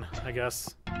Square, then, I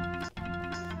guess.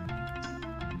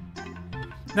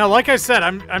 Now, like I said,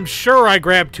 I'm sure I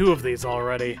grabbed 2 of these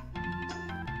already.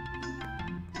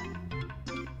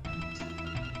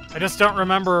 I just don't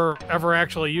remember ever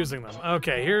actually using them.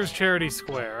 Okay, here's Charity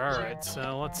Square. Alright,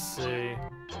 so let's see.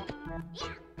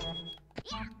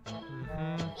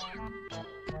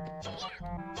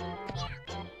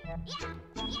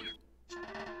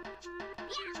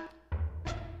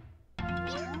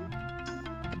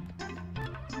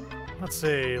 Let's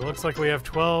see, looks like we have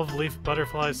 12 leaf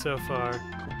butterflies so far.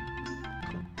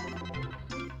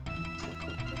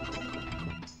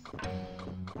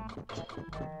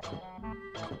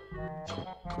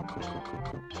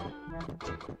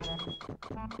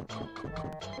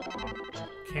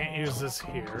 Can't use this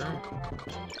here.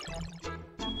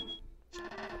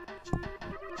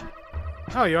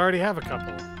 Oh, you already have a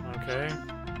couple. Okay.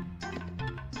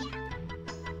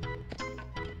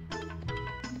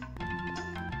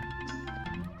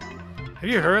 Have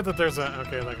you heard that there's a...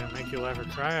 Okay, like a Make You Laugh or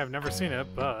Cry? I've never seen it,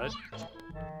 but...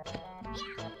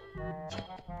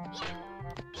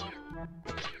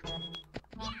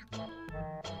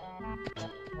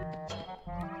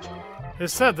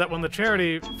 It's said that when the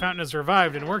charity fountain is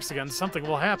revived and works again, something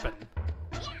will happen.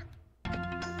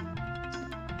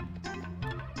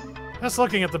 Just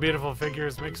looking at the beautiful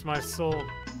figures makes my soul...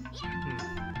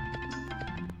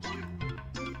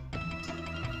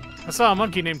 I saw a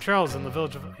monkey named Charles in the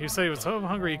village of... He said he was so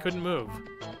hungry he couldn't move.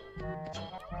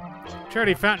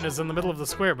 Charity Fountain is in the middle of the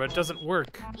square, but it doesn't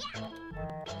work.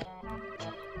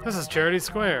 This is Charity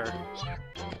Square.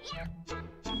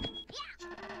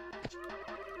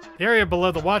 The area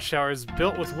below the watchtower is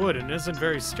built with wood and isn't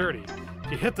very sturdy.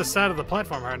 If you hit the side of the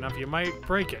platform hard enough, you might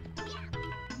break it.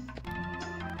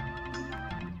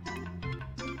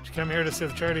 Did you come here to see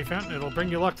the Charity Fountain? It'll bring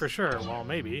you luck for sure. Well,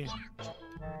 maybe.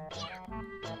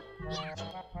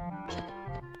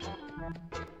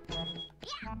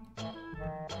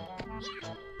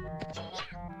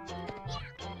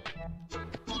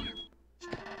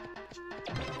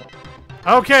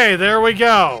 Okay, there we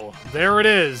go. There it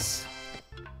is.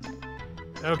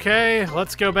 Okay,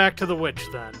 let's go back to the witch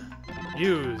then.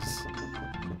 Use.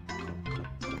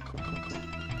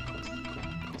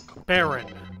 Baron.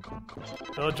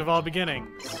 Village of All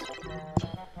Beginnings.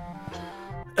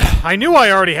 I knew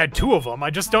I already had 2 of them. I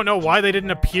just don't know why they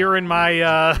didn't appear in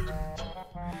my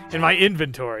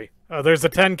inventory. Oh, there's a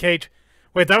 10k...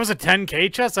 Wait, that was a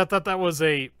 10k chest? I thought that was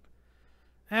a...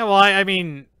 Yeah, well, I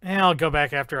mean... I'll go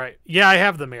back after I... Yeah, I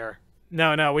have the mirror.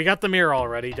 No, we got the mirror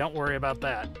already. Don't worry about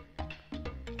that.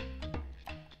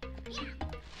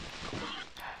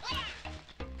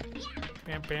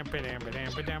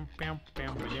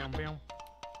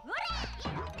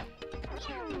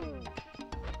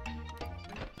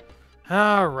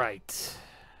 Alright.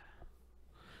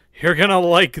 You're gonna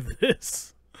like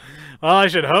this. Well, I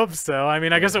should hope so. I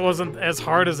mean, I guess it wasn't as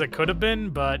hard as it could have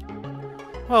been, but...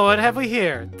 Well, what have we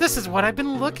here? This is what I've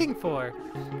been looking for.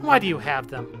 Why do you have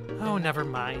them? Oh, never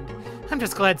mind. I'm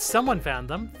just glad someone found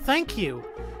them. Thank you.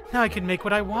 Now I can make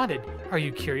what I wanted. Are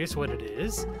you curious what it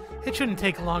is? It shouldn't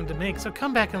take long to make, so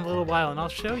come back in a little while and I'll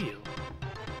show you.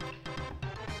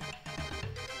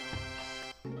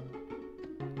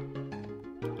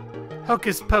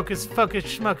 Hocus pocus focus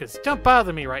schmocus. Don't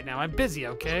bother me right now. I'm busy,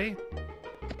 okay?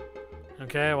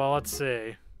 Okay, well, let's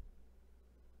see.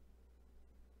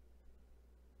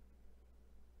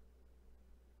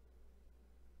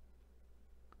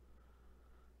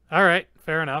 Alright,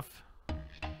 fair enough.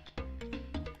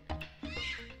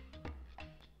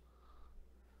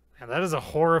 And that is a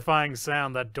horrifying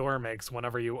sound that door makes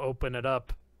whenever you open it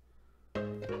up.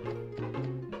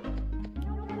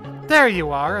 There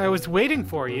you are. I was waiting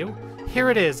for you. Here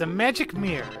it is, a magic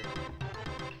mirror.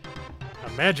 A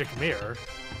magic mirror?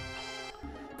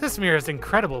 This mirror has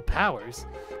incredible powers.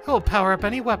 It will power up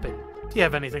any weapon. Do you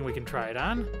have anything we can try it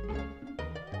on?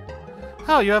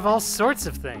 Oh, you have all sorts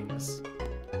of things.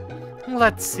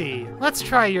 Let's see. Let's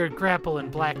try your grapple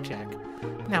and blackjack.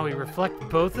 Now we reflect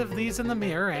both of these in the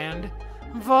mirror and...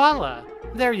 voila!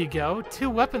 There you go. 2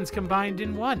 weapons combined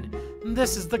in one.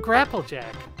 This is the grapple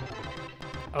jack.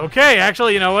 Okay,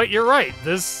 actually, you know what? You're right.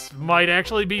 This might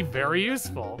actually be very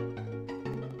useful.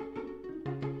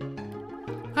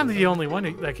 I'm the only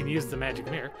one that can use the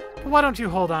magic mirror, but why don't you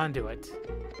hold on to it?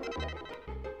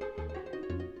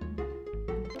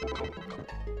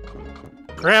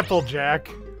 Grapple jack.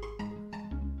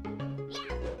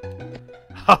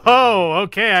 Oh,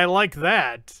 okay, I like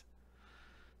that.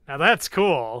 Now that's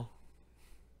cool.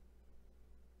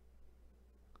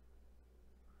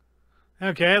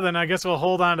 Okay, then I guess we'll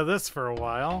hold on to this for a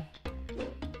while.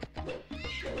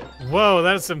 Whoa,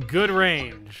 that is some good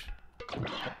range.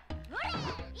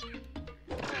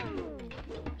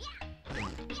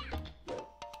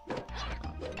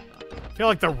 feel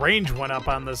like the range went up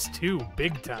on this too,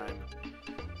 big time.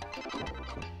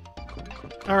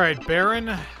 Alright,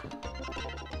 Baron.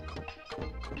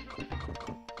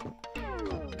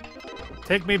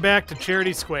 Take me back to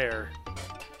Charity Square.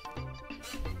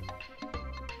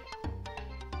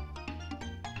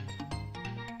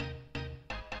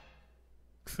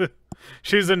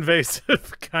 She's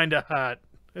invasive, kinda hot.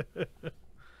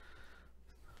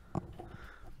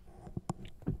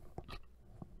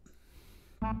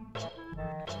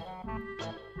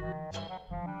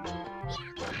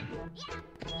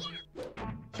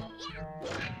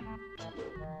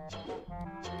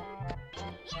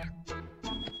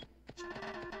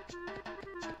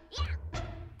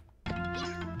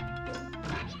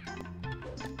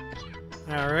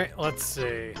 Alright, let's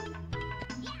see.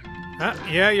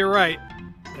 Yeah, you're right.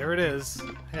 There it is.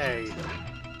 Hey.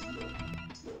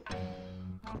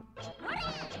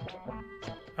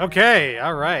 Okay,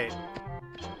 alright.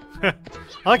 I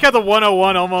like how the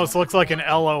 101 almost looks like an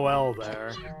LOL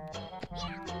there.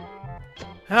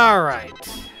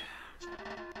 Alright.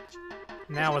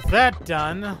 Now with that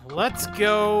done, let's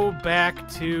go back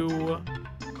to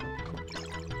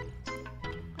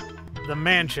the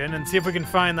mansion and see if we can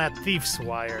find that thief's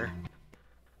wire.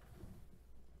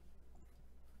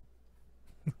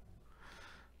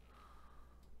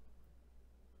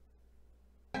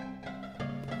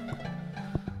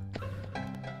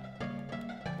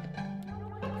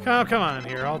 Oh, come on in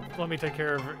here. Let me take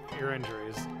care of your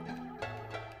injuries.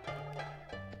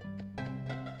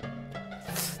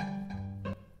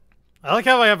 I like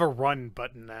how I have a run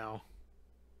button now.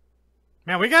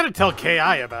 Man, we gotta tell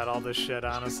KI about all this shit,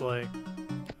 honestly.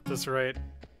 At this rate.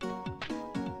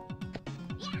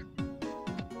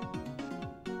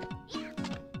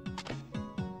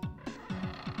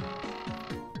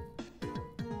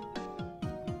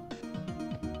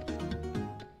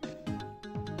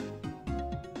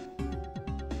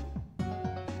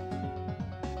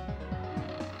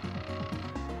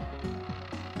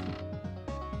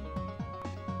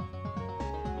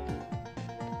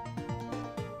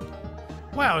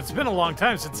 Wow, it's been a long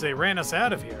time since they ran us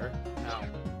out of here. No.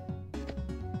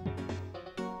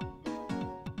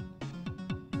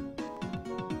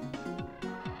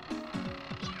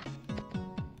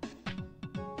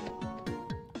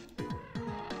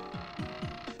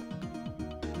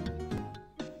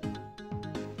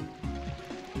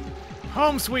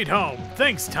 Home sweet home.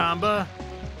 Thanks, Tomba.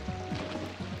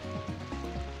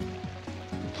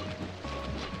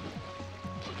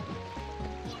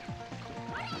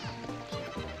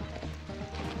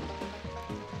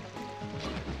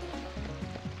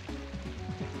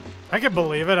 I can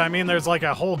believe it. I mean, there's like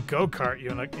a whole go-kart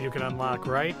you can unlock,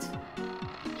 right?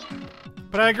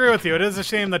 But I agree with you. It is a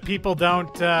shame that people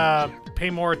don't pay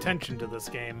more attention to this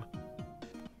game.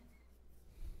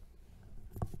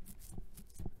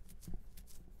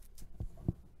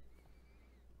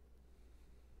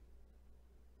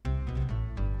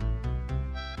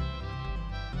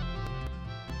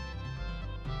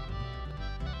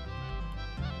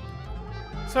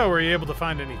 So, were you able to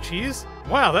find any cheese?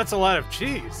 Wow, that's a lot of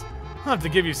cheese. I'll have to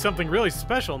give you something really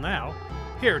special now.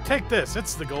 Here, take this.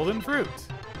 It's the golden fruit.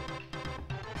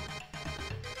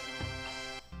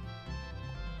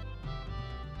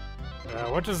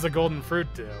 What does the golden fruit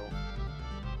do?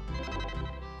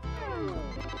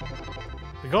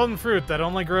 The golden fruit that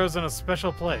only grows in a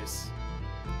special place.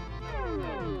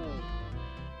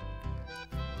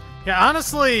 Yeah,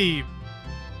 honestly,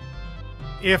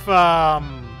 if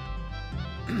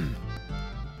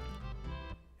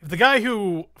the guy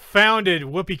who founded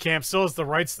Whoopee Camp still has the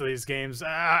rights to these games,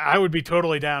 I would be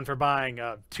totally down for buying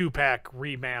a 2-pack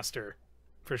remaster.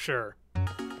 For sure.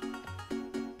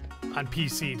 On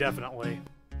PC, definitely.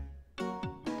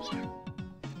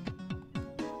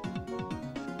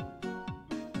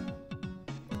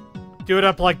 Do it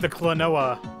up like the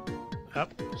Klonoa.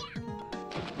 Up.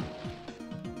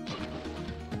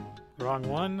 Wrong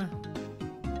one.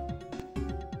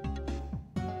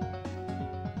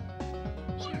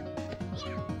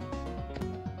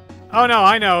 Oh no,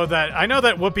 I know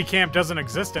that Whoopee Camp doesn't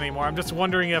exist anymore. I'm just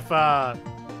wondering if God,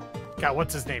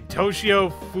 what's his name?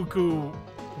 Toshio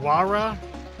Fukuwara?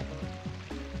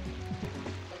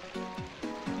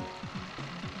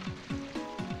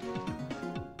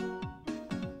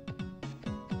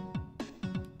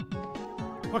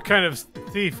 What kind of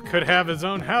thief could have his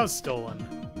own house stolen?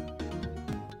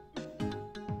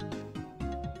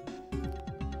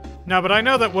 No, but I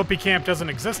know that Whoopee Camp doesn't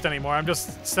exist anymore. I'm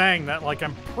just saying that, like,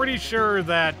 I'm pretty sure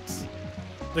that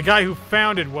the guy who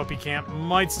founded Whoopee Camp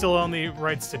might still own the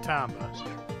rights to Tomba.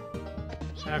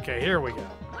 Okay, here we go.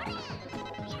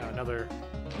 Oh, another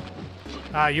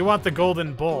Ah, you want the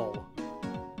golden bull.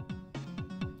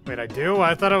 Wait, I do?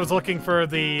 I thought I was looking for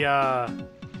the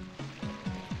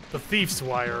thief's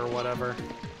wire or whatever.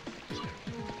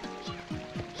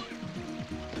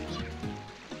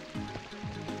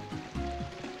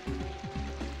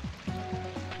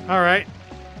 Alright.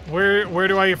 Where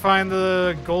do I find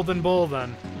the golden bull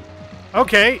then?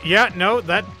 Okay, yeah, no,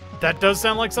 that does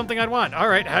sound like something I'd want.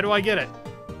 Alright, how do I get it?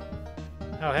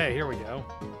 Oh, hey, here we go.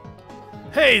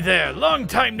 Hey there, long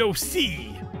time no see.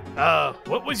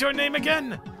 What was your name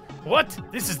again? What?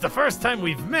 This is the first time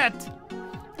we've met?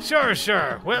 Sure,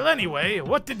 sure. Well, anyway,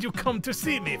 what did you come to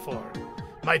see me for?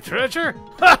 My treasure?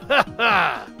 Ha ha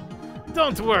ha!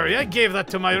 Don't worry, I gave that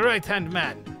to my right-hand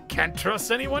man. Can't trust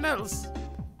anyone else.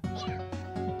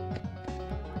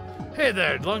 Hey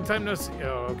there, long time no see.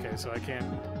 Oh, okay, so I can't.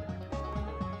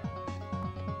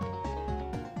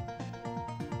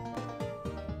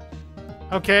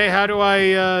 Okay, how do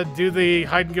I do the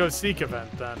hide-and-go-seek event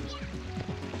then?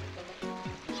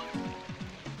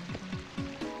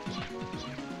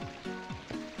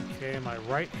 Okay, my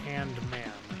right-hand man.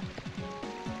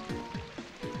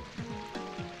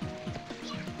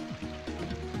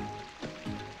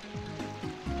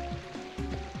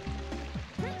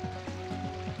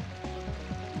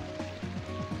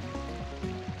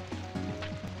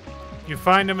 You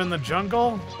find him in the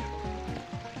jungle?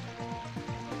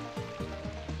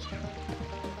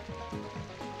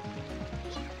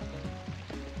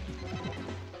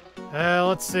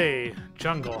 Let's see.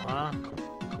 Jungle, huh?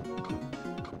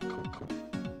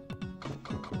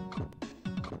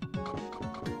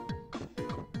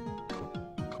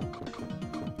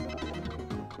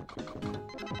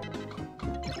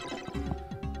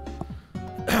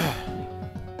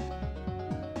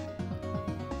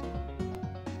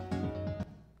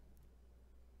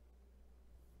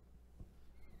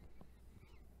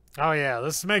 Oh yeah,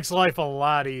 this makes life a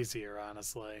lot easier,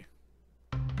 honestly.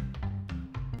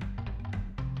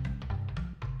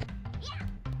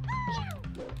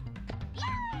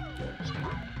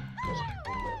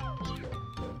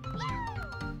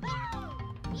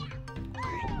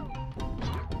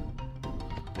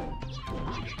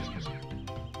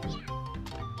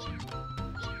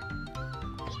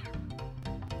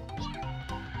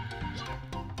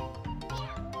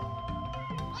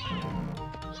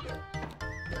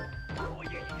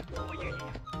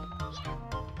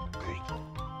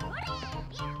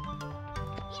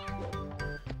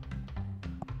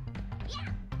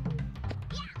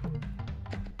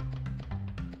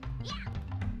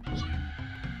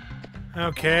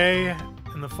 Okay,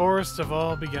 in the forest of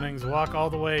all beginnings, walk all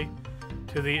the way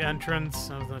to the entrance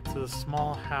to the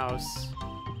small house.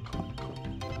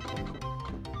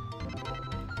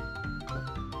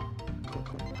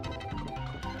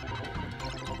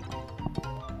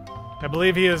 I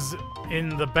believe he is in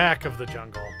the back of the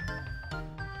jungle.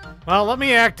 Well, let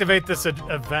me activate this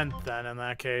event then, in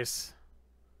that case.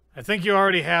 I think you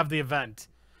already have the event.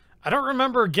 I don't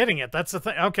remember getting it, that's the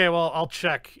thing. Okay, well, I'll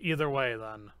check either way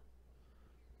then.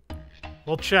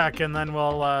 We'll check, and then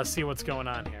we'll see what's going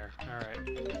on here. Alright.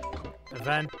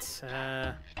 Event,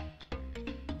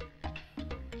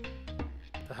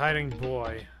 the hiding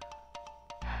boy.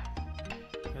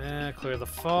 Clear the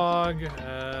fog.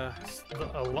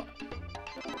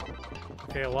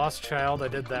 Okay, a lost child, I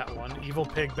did that one. Evil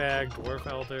pig bag, dwarf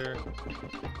elder.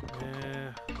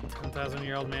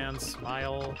 10,000-year-old man,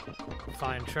 smile.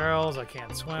 Find Charles, I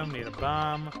can't swim, need a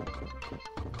bomb.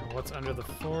 What's under the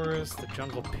forest? The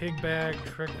jungle pig bag,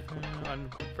 trick,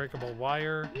 unbreakable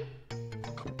wire.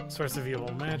 Source of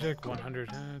evil magic, 100.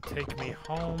 Take me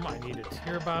home, I need a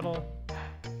tear bottle.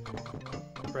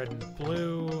 Red and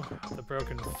blue, the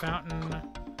broken fountain.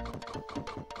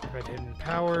 Red hidden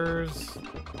powers.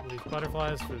 Leaf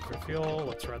butterflies, food for fuel.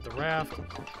 Let's ride the raft.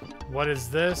 What is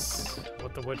this?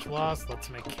 What the witch lost. Let's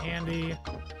make candy.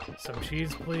 Some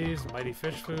cheese, please. Mighty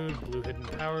fish food. Blue hidden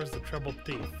powers. The troubled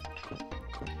thief.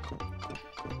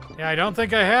 Yeah, I don't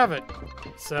think I have it.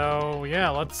 So yeah,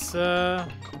 let's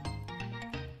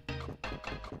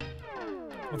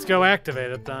go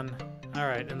activate it then. All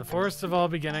right, in the forest of all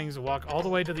beginnings, walk all the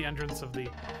way to the entrance of the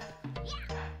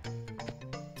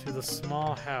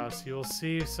small house. You will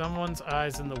see someone's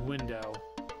eyes in the window.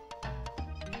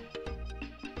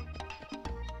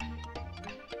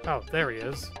 Oh, there he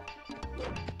is.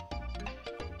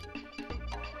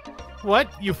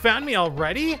 What? You found me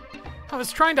already? I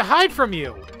was trying to hide from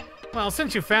you. Well,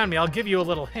 since you found me, I'll give you a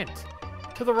little hint.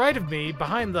 To the right of me,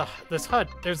 behind this hut,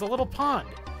 there's a little pond.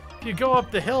 If you go up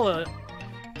the hill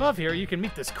above here, you can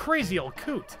meet this crazy old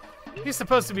coot. He's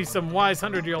supposed to be some wise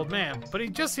 100-year-old man, but he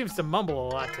just seems to mumble a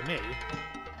lot to me.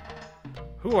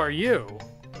 Who are you?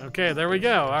 Okay, there we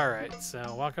go. Alright,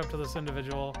 so walk up to this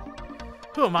individual.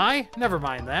 Who am I? Never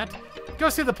mind that. Go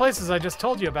see the places I just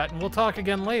told you about, and we'll talk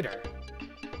again later.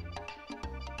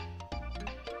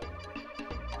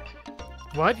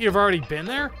 What? You've already been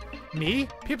there? Me?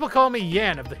 People call me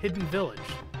Yan of the Hidden Village.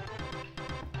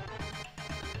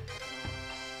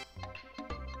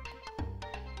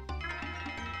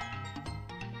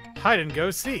 Hide and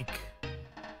go seek.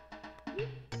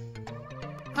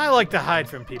 I like to hide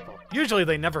from people. Usually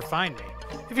they never find me.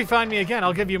 If you find me again,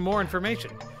 I'll give you more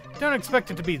information. Don't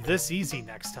expect it to be this easy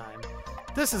next time.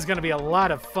 This is going to be a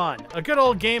lot of fun. A good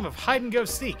old game of hide and go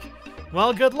seek.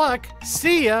 Well, good luck.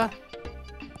 See ya!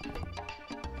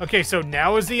 Okay, so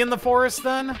now is he in the forest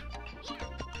then?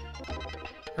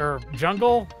 Or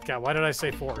jungle? God, why did I say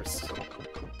forest?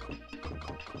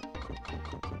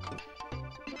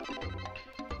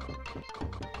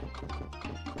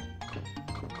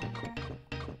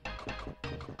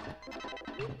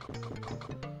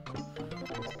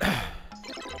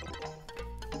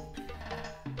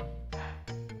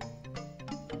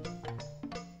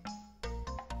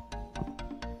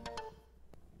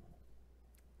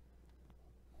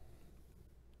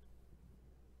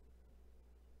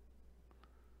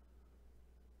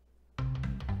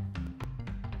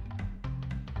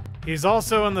 He's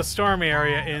also in the stormy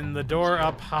area in the door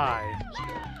up high.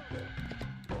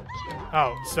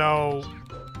 Oh, so...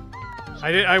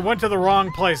 I went to the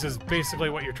wrong place is basically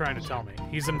what you're trying to tell me.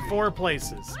 He's in 4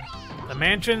 places. The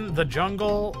mansion, the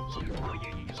jungle,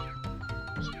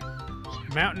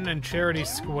 mountain, and Charity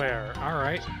Square.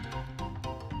 Alright.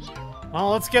 Well,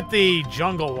 let's get the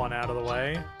jungle one out of the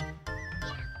way.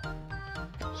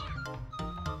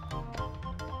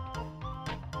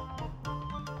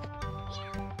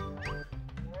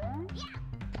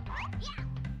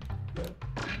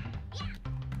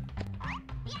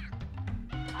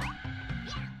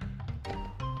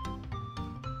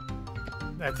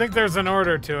 I think there's an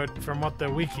order to it from what the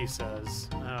wiki says.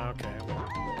 Oh, okay.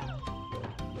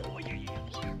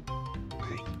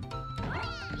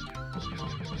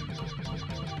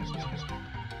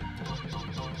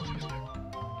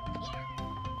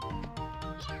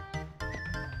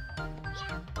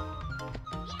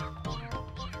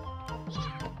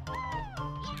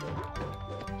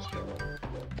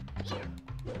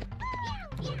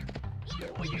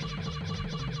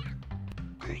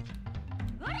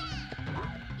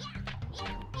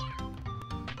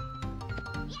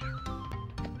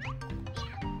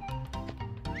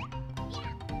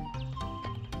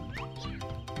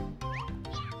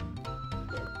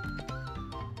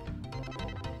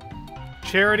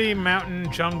 Charity Mountain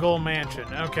Jungle Mansion.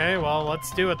 Okay, well,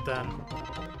 let's do it then.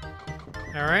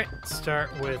 Alright,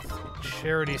 start with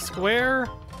Charity Square.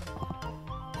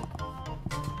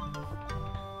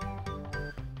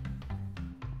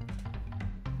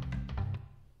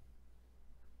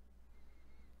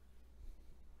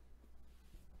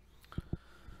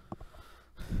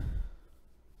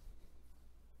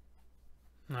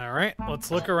 Alright, let's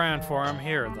look around for him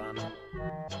here then.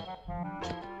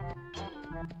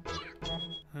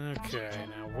 Okay,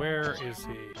 now where is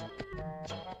he?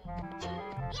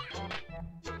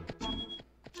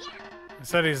 I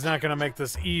said he's not gonna make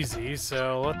this easy,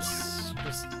 so let's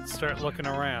just start looking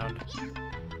around.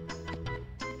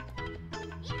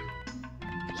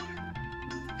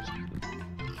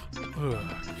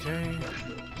 Okay.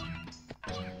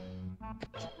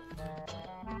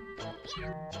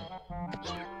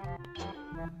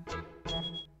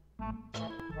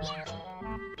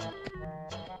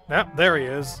 Yep, there he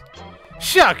is.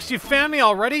 Shucks, you found me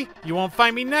already? You won't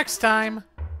find me next time.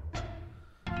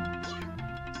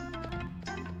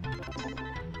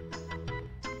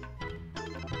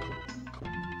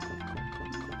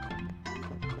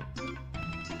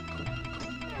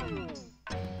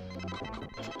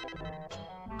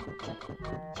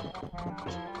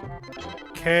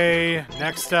 Okay,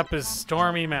 next up is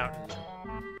Stormy Mountain.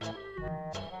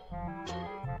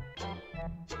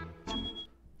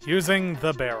 Using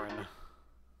the Baron.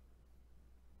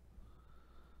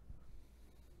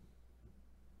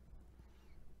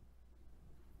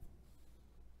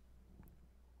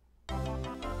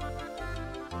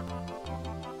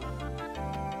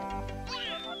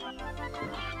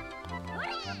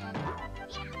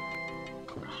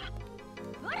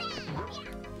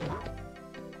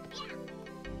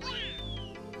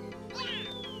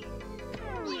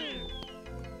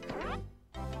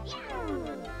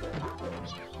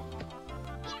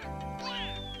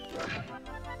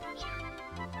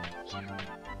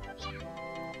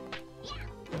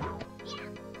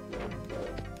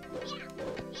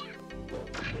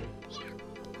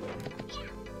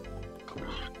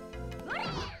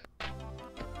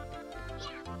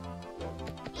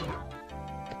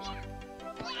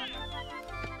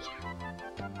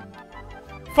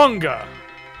 Funga.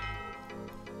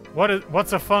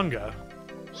 What's a funga?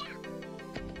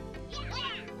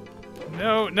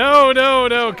 No, no, no,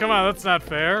 no, come on, that's not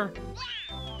fair.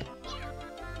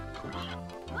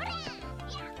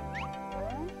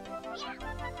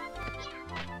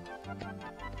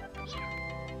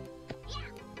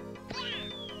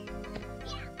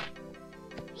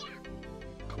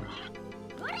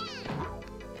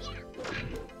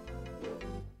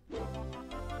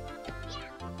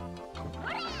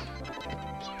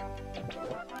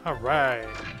 All right.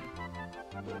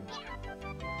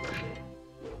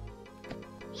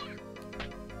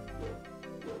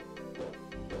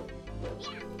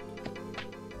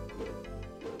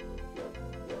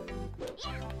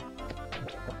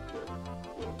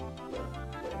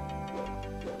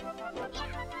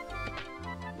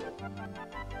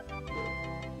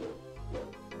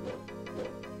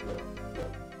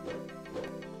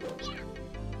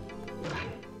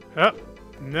 Oh,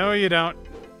 no you don't.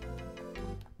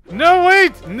 No,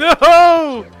 wait!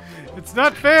 No! It's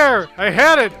not fair! I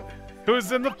had it! It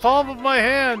was in the palm of my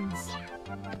hands!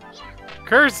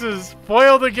 Curses!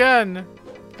 Foiled again!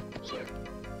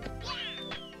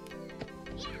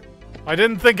 I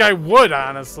didn't think I would,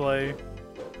 honestly.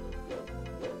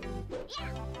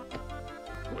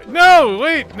 No!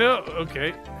 Wait! No!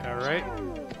 Okay. Alright.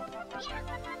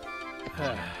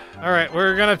 Alright,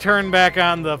 we're gonna turn back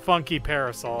on the funky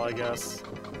parasol, I guess.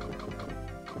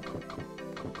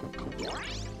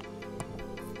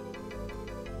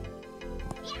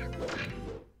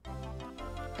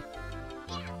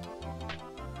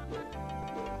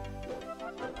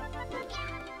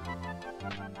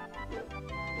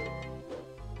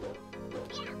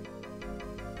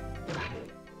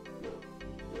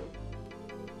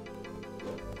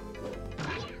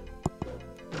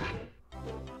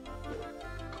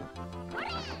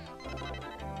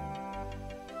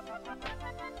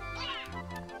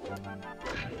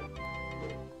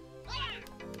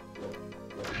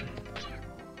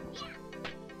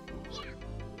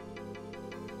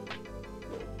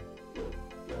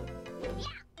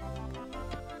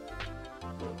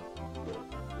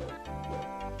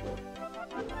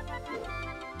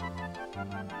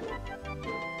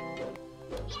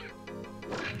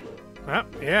 Well,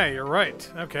 yeah, you're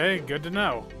right. Okay, good to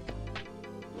know.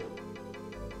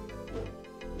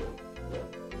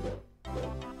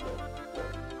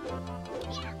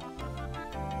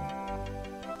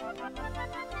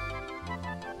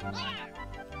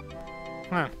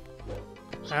 Huh.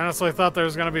 I honestly thought there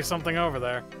was gonna be something over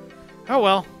there. Oh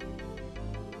well.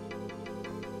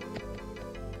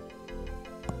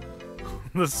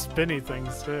 The spinny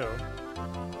things, too.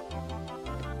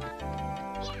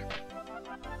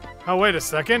 Oh, wait a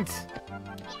second.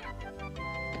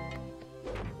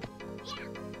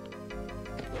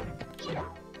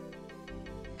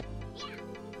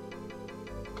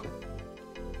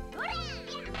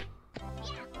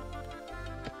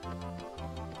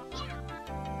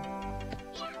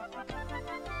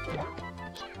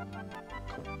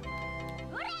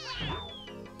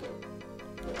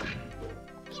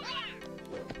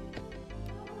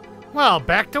 Well,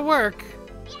 back to work.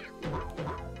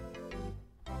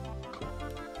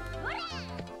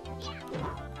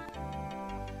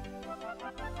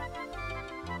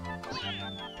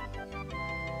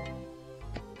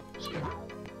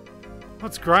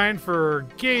 Let's grind for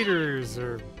gators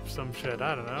or some shit,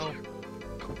 I don't know.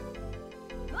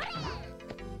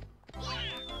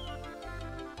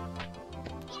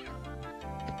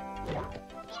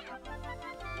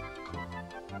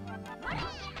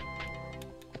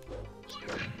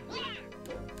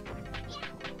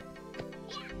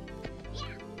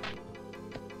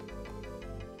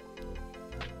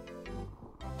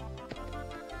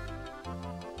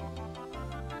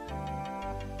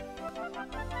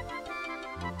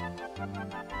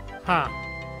 Huh.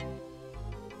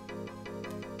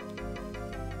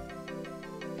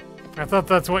 I thought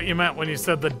that's what you meant when you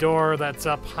said the door that's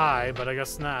up high, but I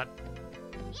guess not.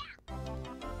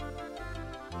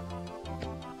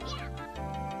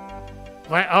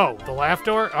 Oh, the laugh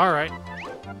door? Alright.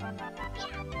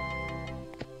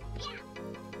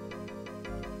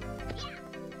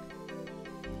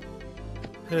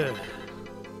 Ugh.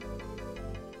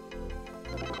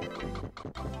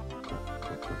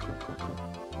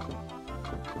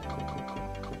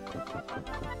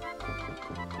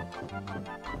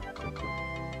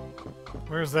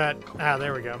 Where's that? Ah,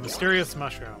 there we go. Mysterious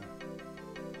mushroom.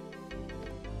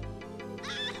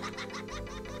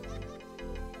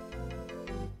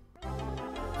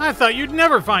 I thought you'd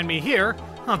never find me here.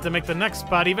 I'll have to make the next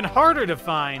spot even harder to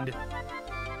find.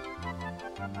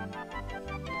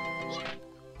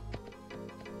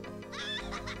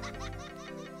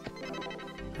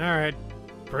 Alright.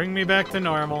 Bring me back to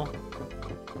normal.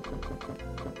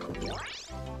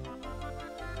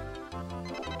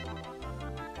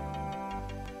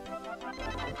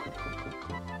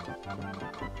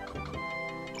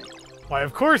 Why,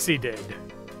 of course he did.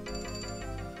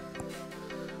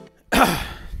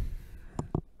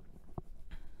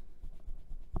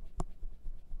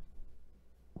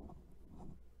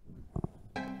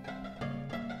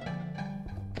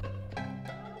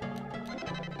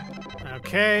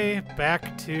 Okay,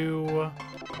 back to...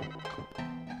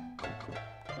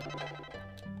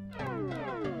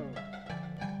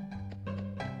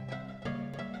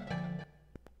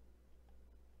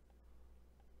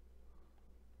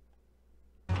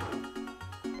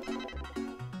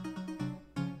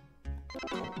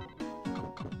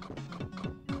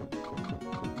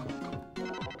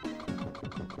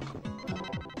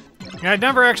 Yeah, I'd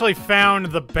never actually found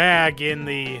the bag in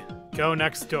the go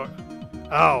next door.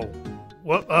 Oh.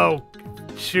 What? Oh,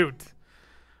 shoot.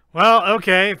 Well,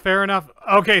 okay, fair enough.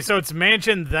 Okay, so it's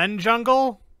mansion then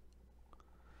jungle?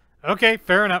 Okay,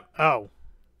 fair enough. Oh.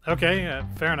 Okay,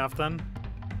 fair enough then.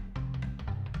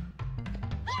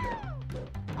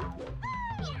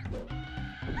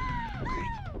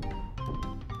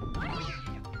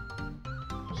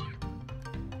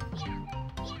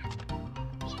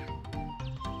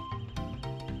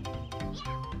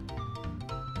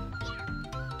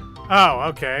 Oh,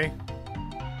 okay.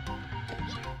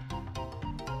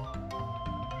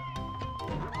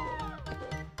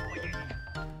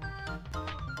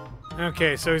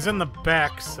 Okay, so he's in the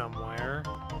back somewhere.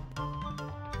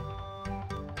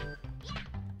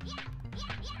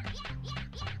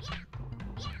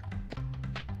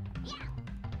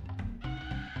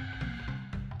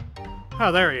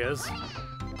 Oh, there he is.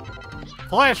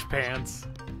 Flash pants.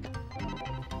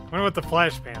 Wonder what the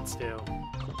flash pants do.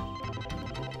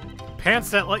 Pants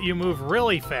that let you move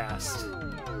really fast.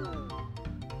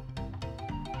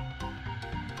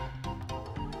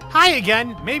 Hi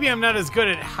again! Maybe I'm not as good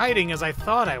at hiding as I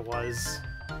thought I was.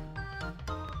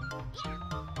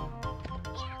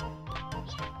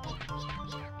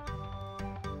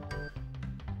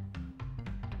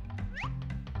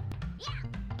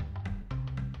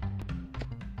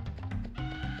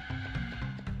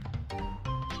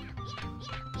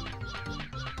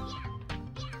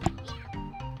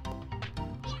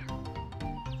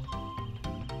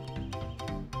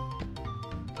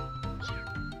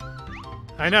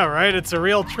 I know, right? It's a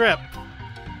real trip.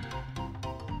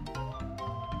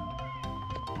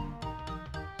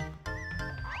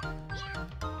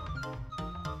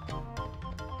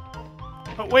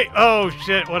 Oh, wait. Oh,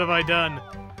 shit. What have I done?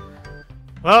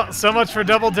 Well, so much for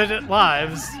double-digit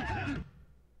lives.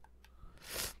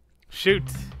 Shoot.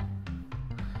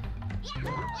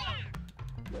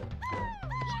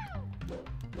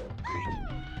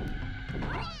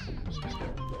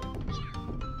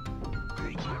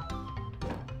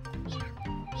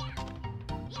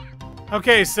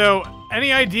 Okay, so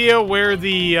any idea where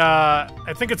the,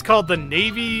 I think it's called the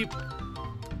Navy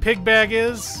pig bag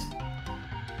is?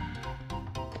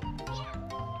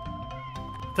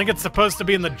 I think it's supposed to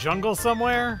be in the jungle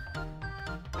somewhere.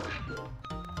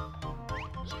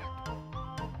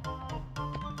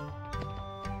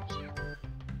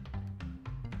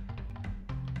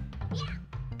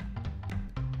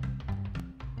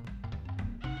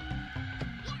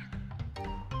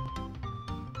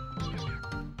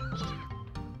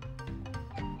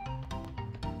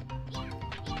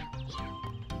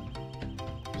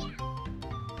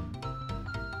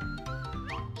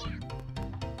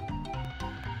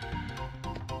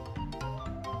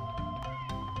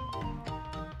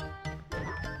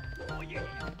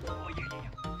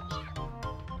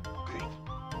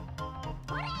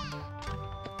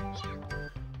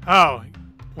 Oh,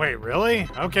 wait, really?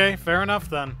 Okay, fair enough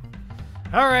then.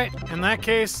 Alright, in that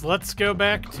case, let's go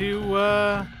back to,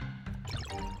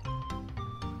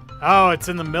 Oh, it's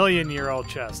in the million-year-old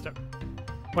chest.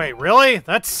 Wait, really?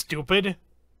 That's stupid.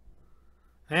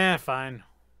 Eh, fine.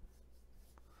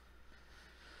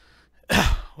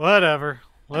 Whatever.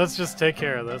 Let's just take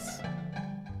care of this.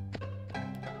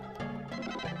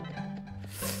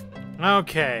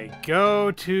 Okay,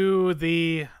 go to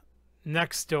the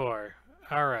next door.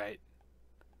 Alright.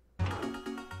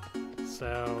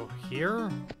 So, here?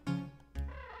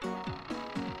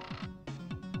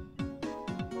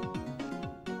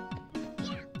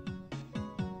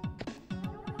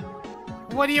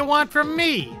 What do you want from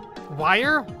me?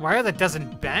 Wire? Wire that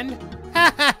doesn't bend?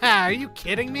 Ha ha ha! Are you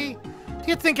kidding me? Do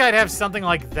you think I'd have something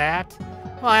like that?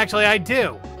 Well, actually, I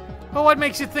do. But what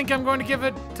makes you think I'm going to give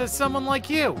it to someone like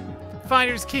you?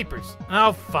 Finders keepers.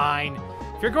 Oh, fine.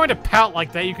 If you're going to pout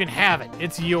like that, you can have it.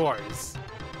 It's yours.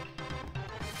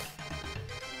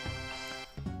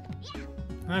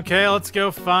 Okay, let's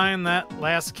go find that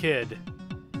last kid.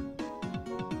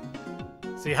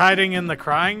 Is he hiding in the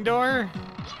crying door?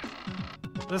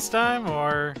 This time,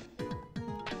 or...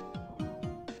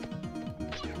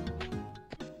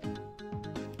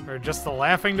 Or just the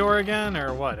laughing door again,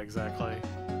 or what exactly?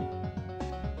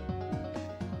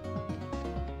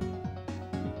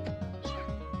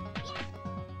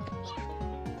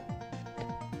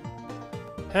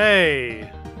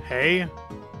 Hey! Hay?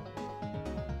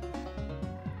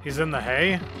 He's in the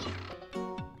hay?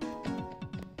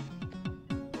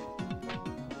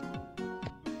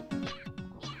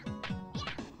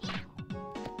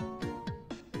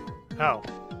 Oh.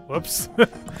 Whoops.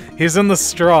 He's in the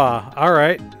straw.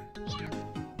 Alright.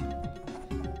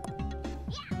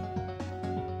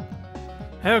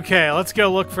 Okay, let's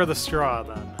go look for the straw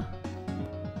then.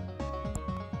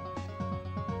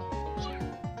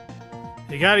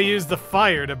 You gotta use the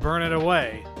fire to burn it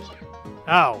away.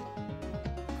 Oh.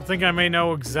 I think I may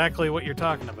know exactly what you're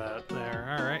talking about there.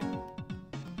 Alright.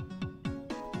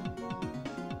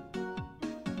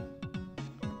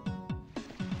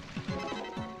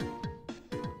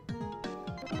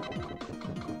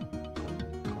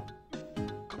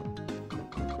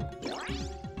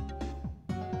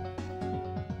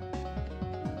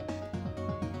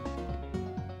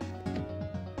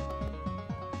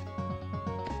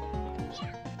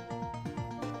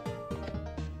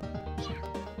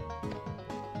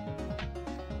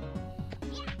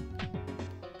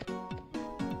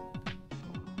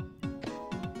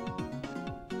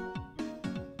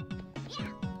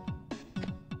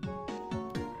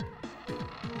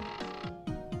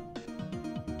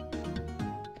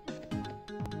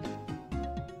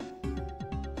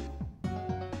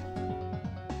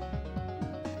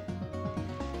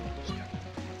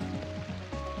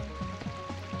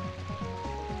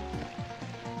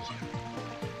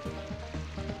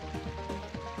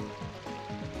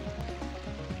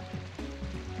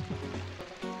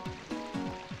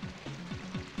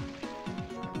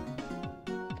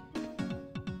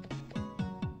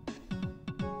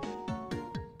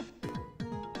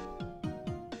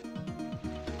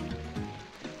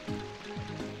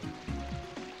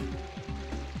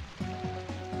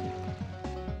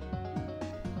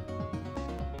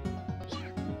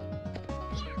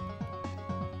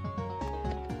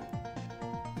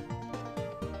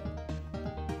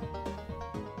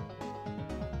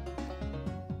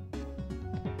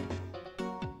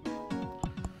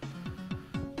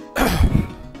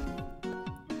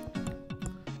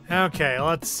 Okay,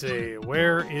 let's see.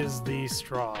 Where is the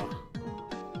straw?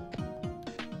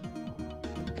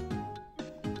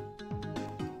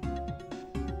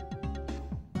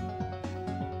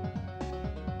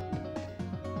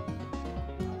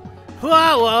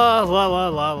 La la la la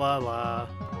la la la.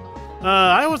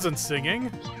 I wasn't singing.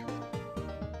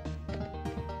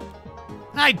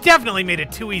 I definitely made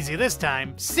it too easy this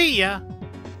time. See ya!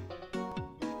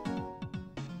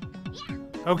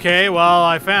 Okay, well,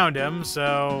 I found him,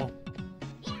 so...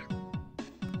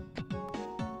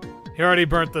 He already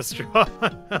burnt the straw.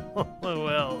 Oh,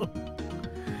 well.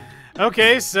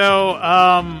 Okay, so,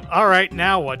 alright,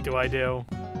 now what do I do?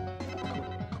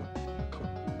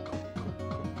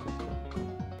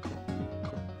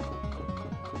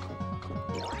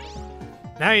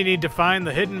 Now you need to find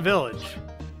the hidden village.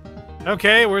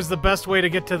 Okay, where's the best way to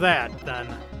get to that,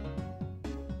 then?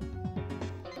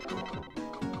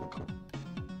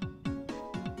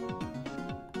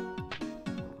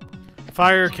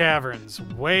 Fire Caverns,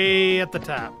 way at the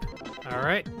top.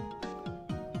 Alright.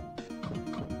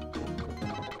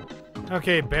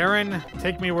 Okay, Baron,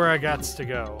 take me where I gots to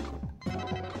go.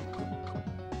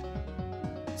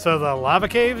 So the lava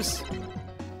caves?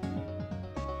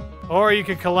 Or you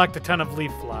could collect a ton of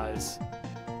leaf flies.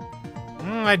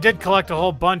 I did collect a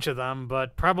whole bunch of them,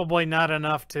 but probably not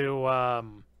enough to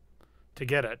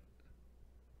get it.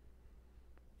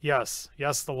 Yes,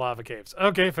 the lava caves.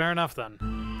 Okay, fair enough then.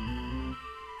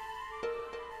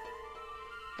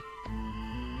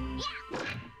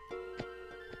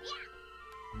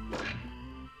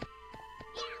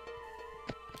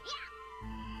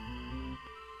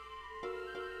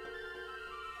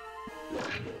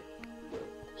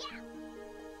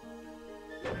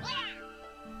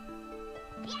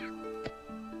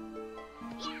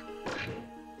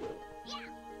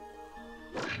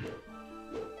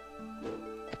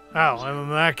 Oh, and in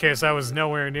that case, I was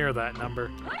nowhere near that number.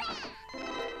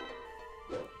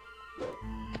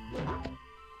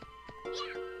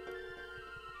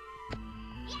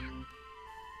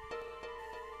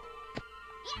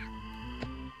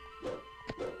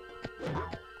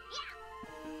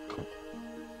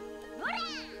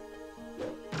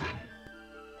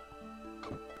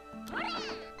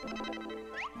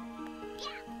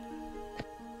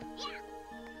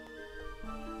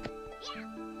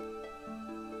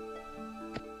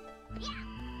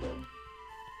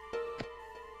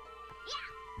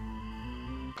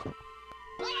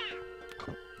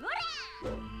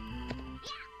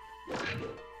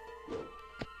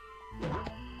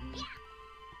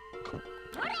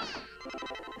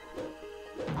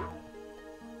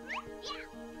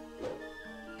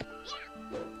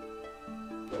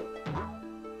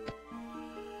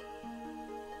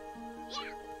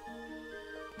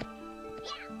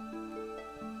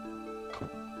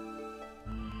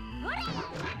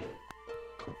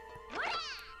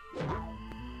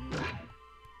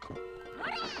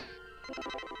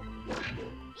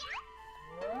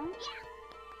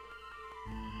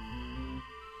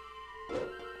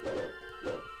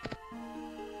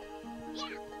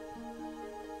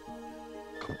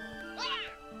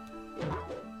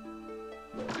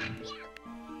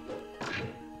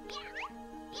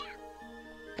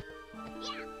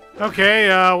 Okay,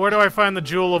 where do I find the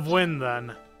Jewel of Wind,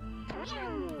 then?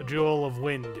 The Jewel of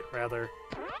Wind, rather.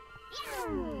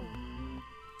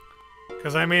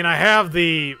 Because, I mean, I have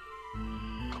the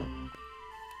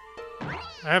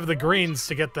greens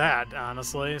to get that,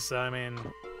 honestly, so, I mean...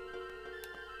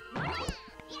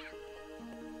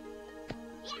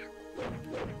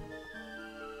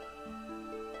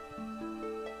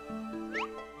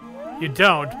 You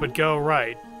don't, but go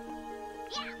right.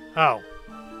 Oh.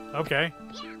 Okay.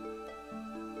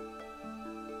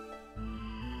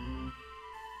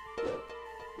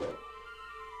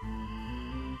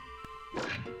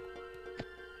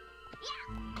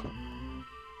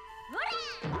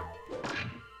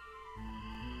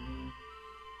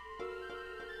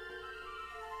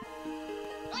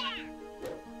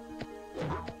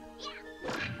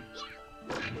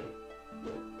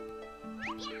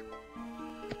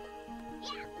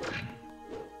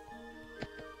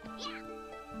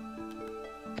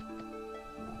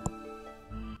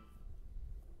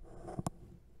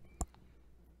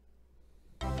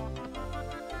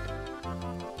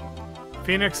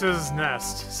 Phoenix's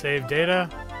Nest. Save data.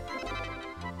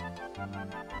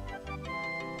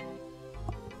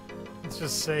 Let's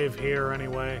just save here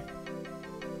anyway.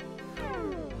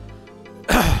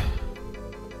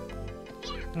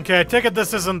 Okay, I take it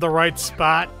this isn't the right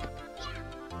spot.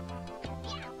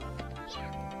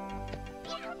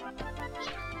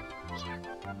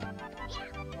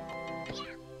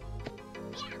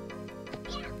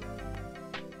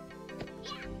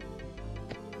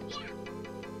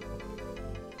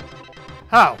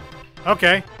 Oh,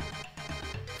 okay.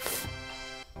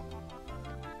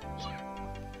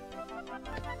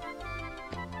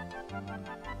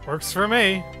 Works for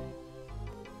me.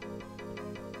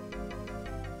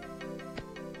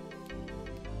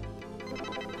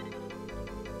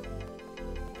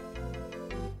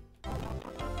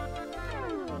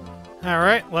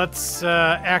 Alright, let's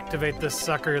activate this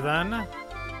sucker then.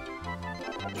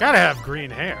 Gotta have green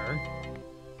hair.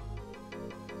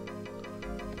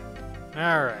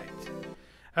 Alright.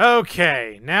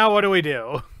 Okay, now what do we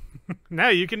do? Now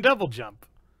you can double jump.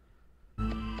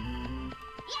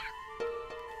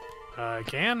 I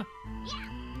can?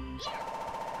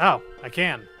 Oh, I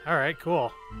can. Alright,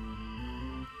 cool.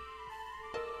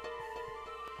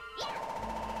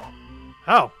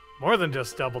 Oh, more than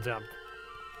just double jump.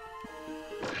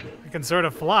 I can sort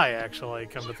of fly, actually,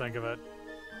 come to think of it.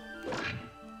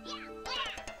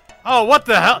 Oh, what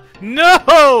the hell?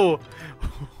 No!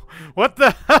 What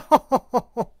the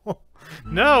hell?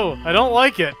 No, I don't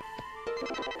like it.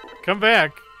 Come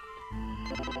back.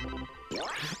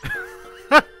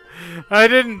 I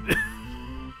didn't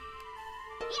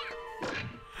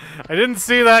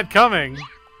see that coming.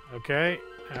 Okay.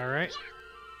 All right.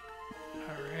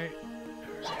 All right.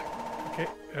 Okay.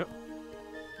 Oh.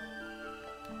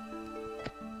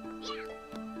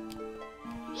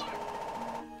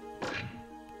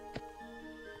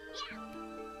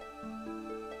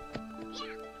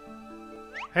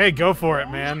 Hey, go for it,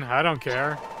 man. I don't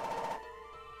care.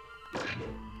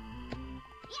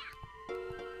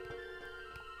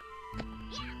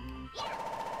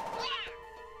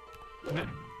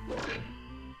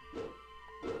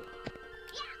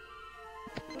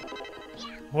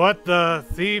 What the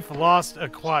thief lost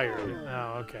acquired.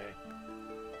 Oh, okay.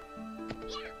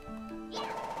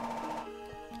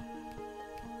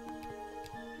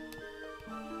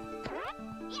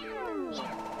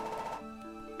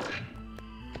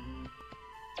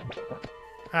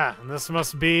 Ah, and this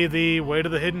must be the way to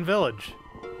the hidden village.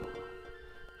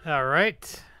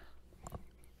 Alright.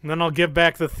 And then I'll give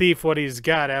back the thief what he's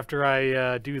got after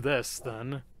I do this,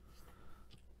 then.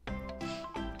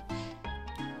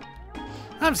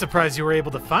 I'm surprised you were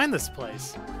able to find this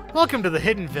place. Welcome to the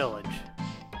hidden village.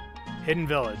 Hidden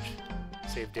village.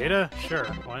 Save data? Sure,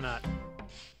 why not?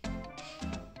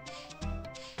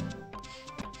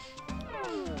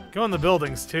 Go in the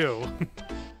buildings, too.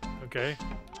 Okay.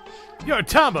 You're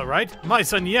Tomba, right? My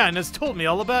son Yan has told me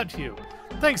all about you.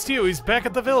 Thanks to you, he's back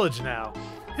at the village now.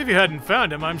 If you hadn't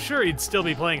found him, I'm sure he'd still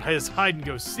be playing his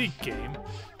hide-and-go-seek game.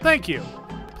 Thank you.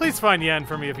 Please find Yan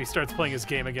for me if he starts playing his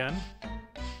game again.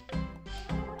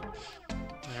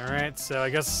 Alright, so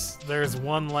I guess there's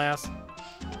one last...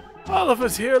 All of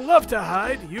us here love to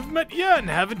hide. You've met Yen,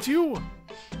 haven't you?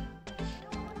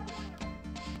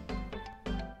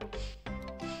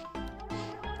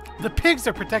 The pigs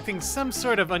are protecting some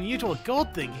sort of unusual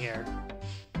gold thing here.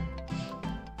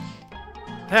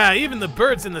 Ah, even the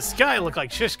birds in the sky look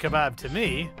like shish kebab to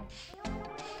me.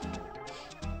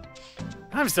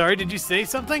 I'm sorry, did you say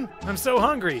something? I'm so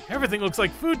hungry. Everything looks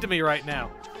like food to me right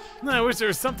now. I wish there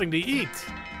was something to eat.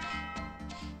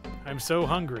 I'm so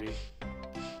hungry.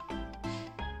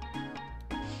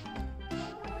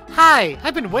 Hi,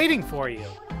 I've been waiting for you.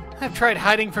 I've tried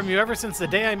hiding from you ever since the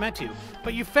day I met you,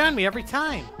 but you found me every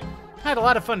time. I had a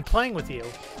lot of fun playing with you.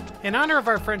 In honor of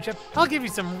our friendship, I'll give you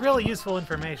some really useful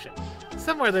information.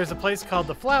 Somewhere there's a place called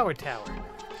the Flower Tower.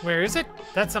 Where is it?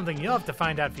 That's something you'll have to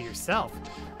find out for yourself.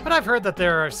 But I've heard that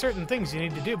there are certain things you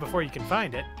need to do before you can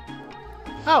find it.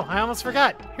 Oh, I almost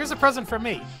forgot. Here's a present from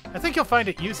me. I think you'll find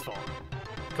it useful.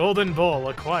 Golden Bowl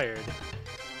acquired.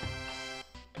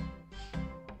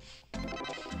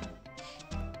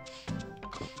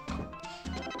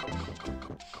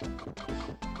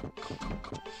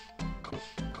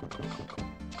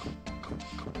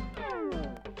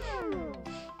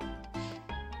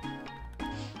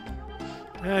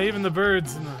 Even the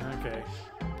birds. Okay.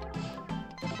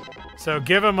 So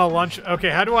give him a lunch. Okay,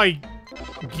 how do I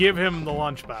give him the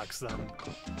lunchbox then?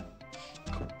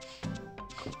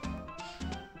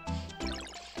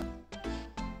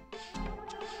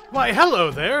 Why,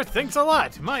 hello there. Thanks a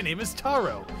lot. My name is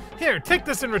Taro. Here, take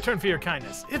this in return for your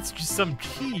kindness. It's just some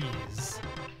cheese.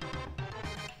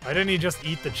 Why didn't he just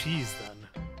eat the cheese then?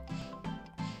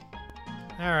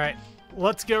 Alright,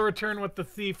 let's go return what the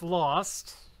thief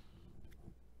lost.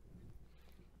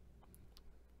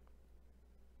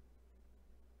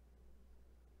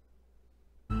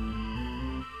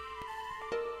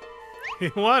 He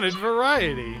wanted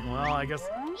variety. Well, I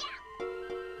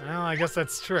guess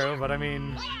that's true, but I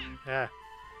mean, yeah.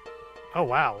 Oh,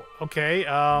 wow. Okay,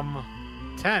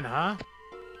 10, huh?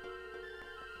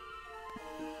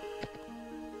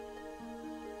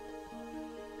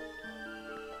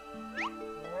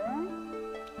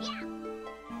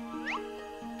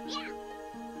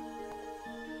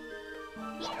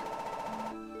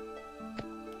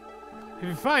 If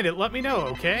you find it, let me know,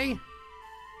 okay?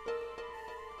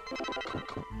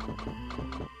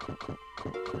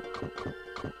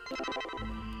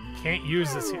 Can't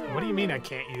use this here. What do you mean I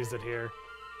can't use it here?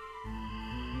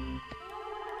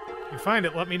 If you find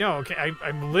it, let me know, okay?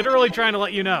 I'm literally trying to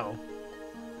let you know.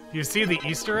 Do you see the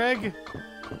Easter egg?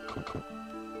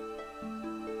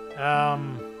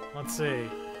 Let's see.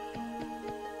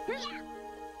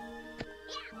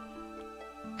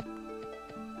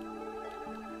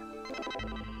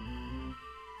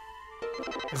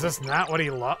 Is this not what he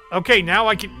lost? Okay, now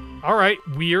I can... Alright,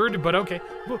 weird, but okay.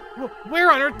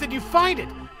 Where on earth did you find it?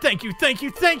 Thank you, thank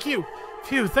you, thank you!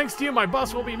 Phew, thanks to you, my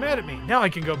boss won't be mad at me. Now I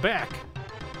can go back.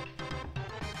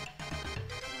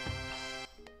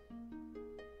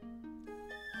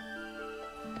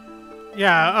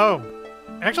 Yeah, oh.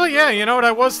 Actually, yeah, you know what?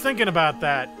 I was thinking about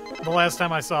that the last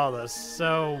time I saw this.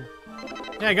 So,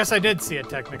 yeah, I guess I did see it,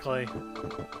 technically.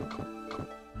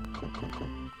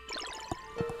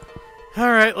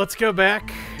 Alright, let's go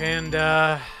back and,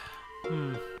 I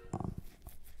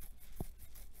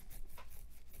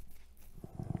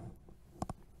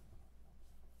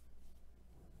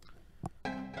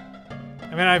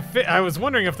mean, I was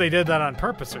wondering if they did that on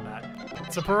purpose or not.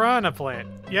 It's a piranha plant.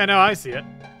 Yeah, no, I see it.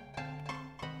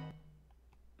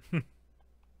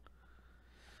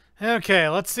 Okay,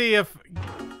 let's see if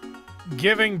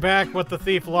giving back what the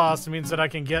thief lost means that I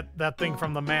can get that thing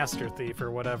from the master thief or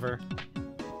whatever.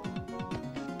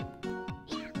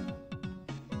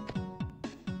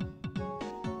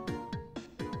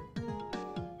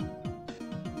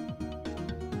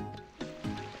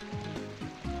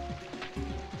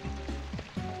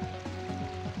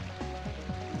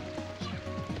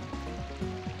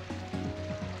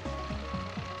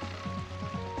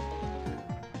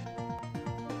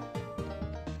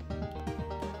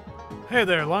 Hey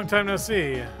there, long time no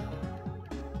see.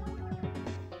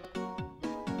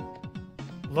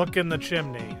 Look in the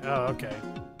chimney. Oh, okay.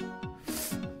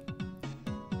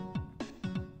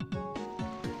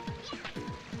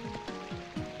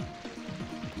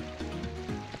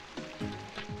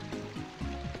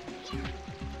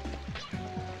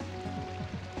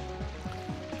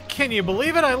 Can you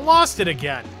believe it? I lost it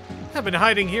again. I've been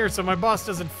hiding here so my boss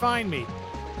doesn't find me.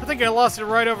 I think I lost it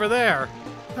right over there.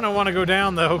 I don't want to go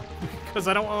down, though, because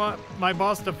I don't want my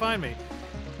boss to find me.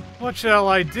 What shall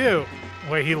I do?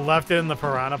 Wait, he left it in the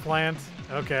piranha plant?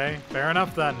 Okay, fair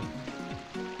enough then.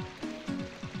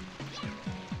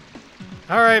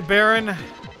 Alright, Baron.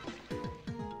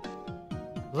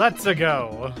 Let's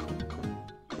go.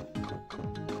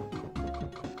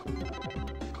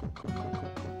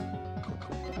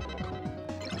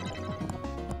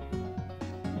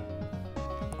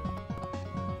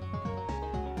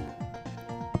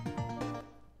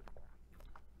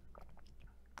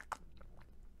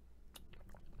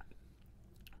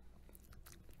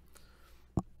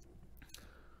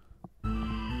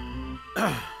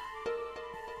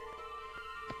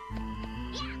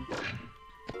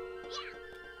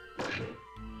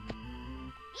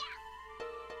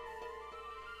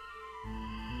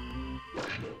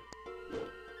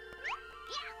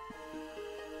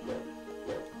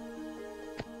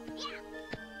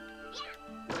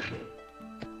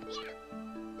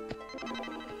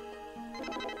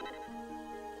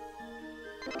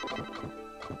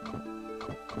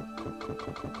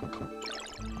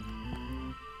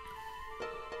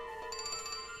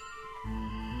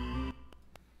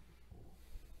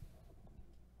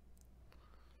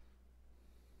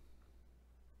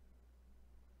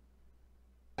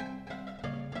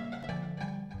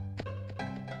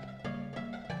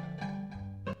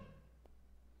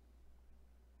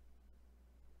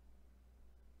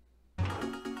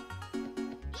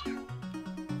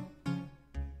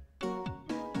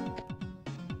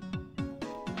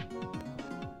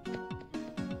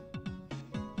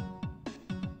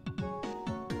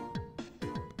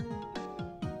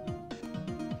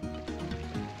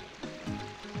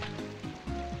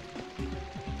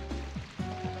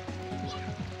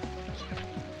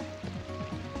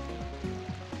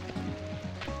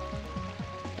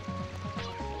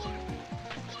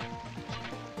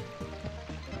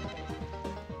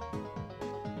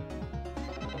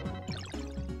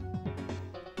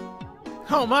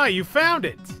 Oh my, you found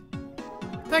it!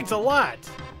 Thanks a lot!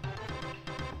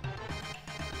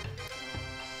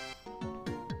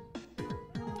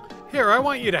 Here, I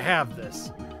want you to have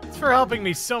this. It's for helping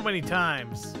me so many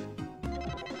times.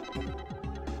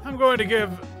 I'm going to give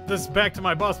this back to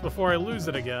my boss before I lose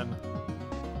it again.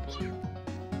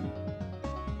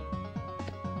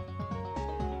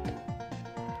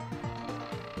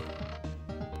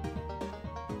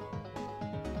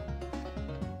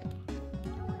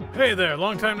 Hey there,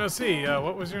 long time no see.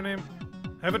 What was your name?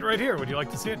 I have it right here. Would you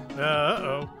like to see it?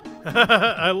 Uh-oh.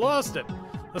 I lost it.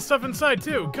 The stuff inside,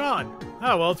 too. Gone.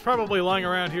 Oh, well, it's probably lying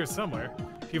around here somewhere.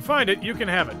 If you find it, you can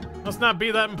have it. Must not be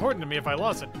that important to me if I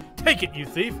lost it. Take it, you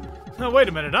thief. No, wait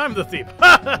a minute. I'm the thief.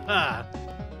 Ha ha ha!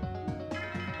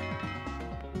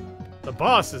 The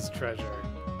boss's treasure.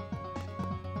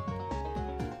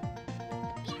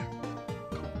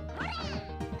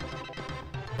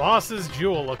 Boss's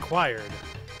jewel acquired.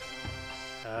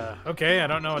 Okay, I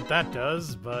don't know what that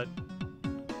does, but...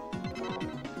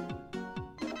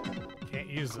 Can't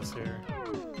use this here.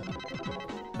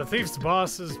 The thief's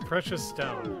boss's precious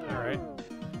stone. Alright.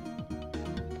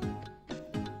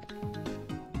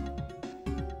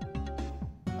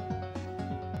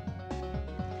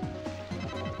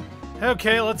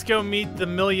 Okay, let's go meet the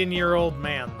million-year-old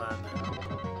man, then.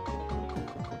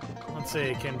 Let's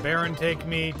see, can Baron take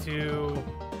me to...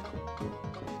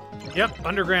 Yep,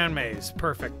 underground maze.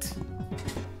 Perfect.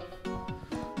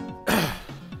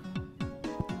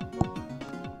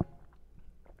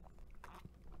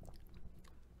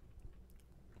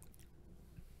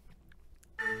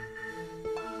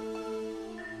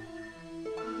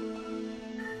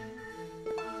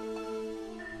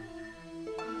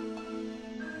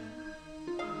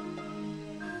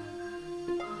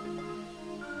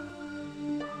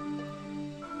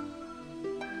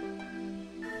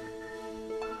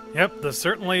 Yep, this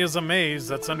certainly is a maze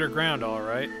that's underground,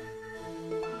 alright.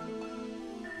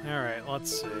 Alright,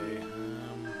 let's see.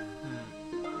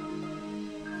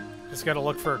 Just gotta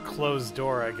look for a closed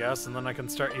door, I guess, and then I can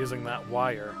start using that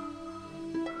wire.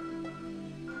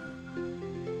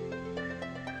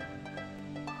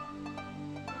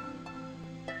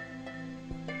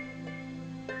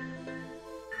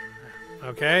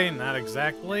 Okay, not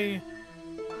exactly.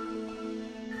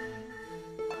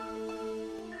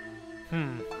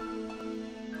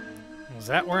 Is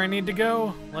that where I need to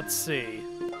go? Let's see.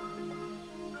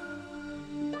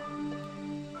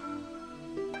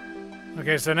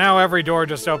 Okay, so now every door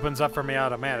just opens up for me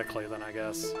automatically, then, I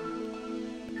guess.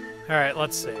 Alright,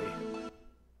 let's see.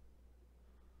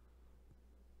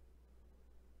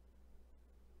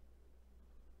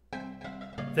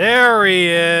 There he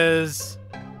is!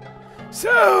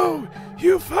 So,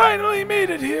 you finally made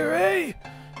it here, eh?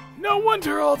 No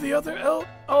wonder all of the other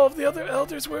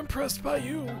elders were impressed by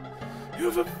you. You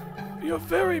have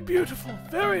very beautiful,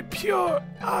 very pure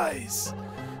eyes.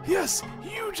 Yes,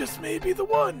 you just may be the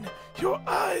one. Your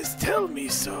eyes tell me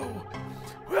so.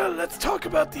 Well, let's talk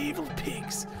about the evil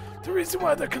pigs. The reason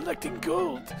why they're collecting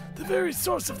gold, the very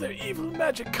source of their evil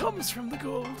magic comes from the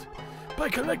gold. By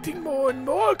collecting more and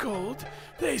more gold,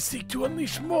 they seek to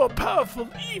unleash more powerful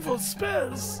evil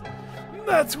spells.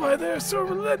 That's why they're so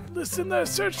relentless in their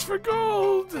search for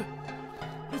gold.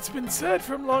 It's been said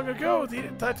from long ago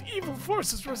that evil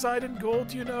forces reside in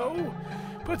gold, you know.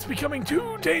 But it's becoming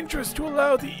too dangerous to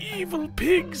allow the evil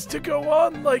pigs to go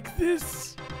on like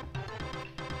this.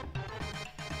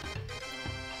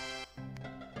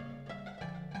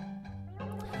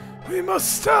 We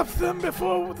must stop them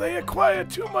before they acquire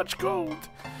too much gold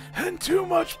and too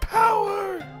much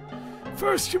power.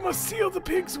 First, you must seal the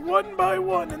pigs one by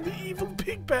one in the evil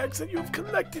pig bags that you have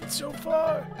collected so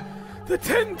far. The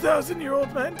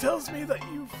 10,000-year-old man tells me that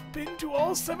you've been to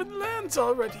all 7 lands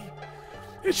already.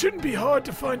 It shouldn't be hard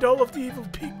to find all of the evil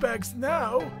pig bags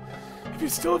now. If you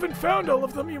still haven't found all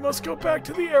of them, you must go back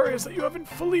to the areas that you haven't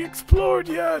fully explored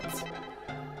yet.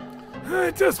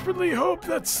 I desperately hope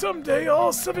that someday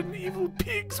all 7 evil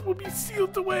pigs will be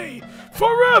sealed away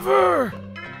forever!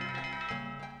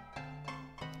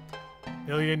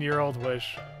 Million-year-old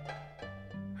wish.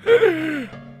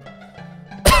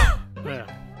 Yeah.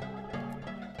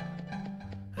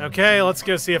 Okay, let's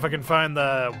go see if I can find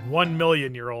the 1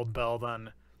 million-year-old bell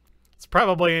then. It's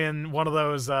probably in one of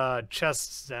those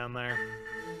chests down there.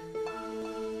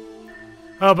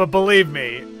 Oh, but believe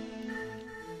me.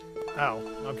 Oh,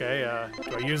 okay,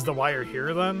 do I use the wire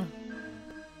here then?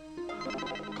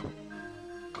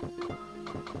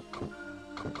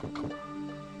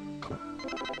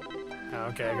 Oh,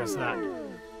 okay, I guess not.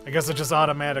 I guess it just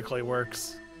automatically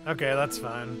works. Okay, that's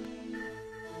fine.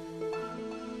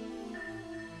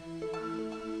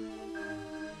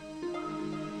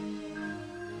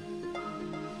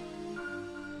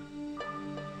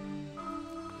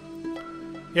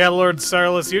 Yeah, Lord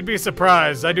Sarlis, you'd be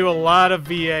surprised. I do a lot of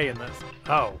VA in this.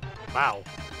 Oh, wow.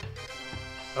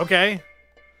 Okay.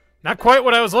 Not quite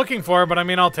what I was looking for, but I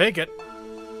mean, I'll take it.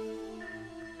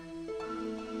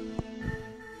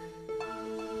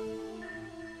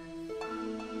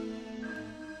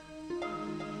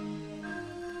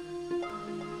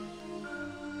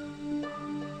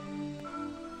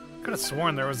 Could have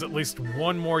sworn there was at least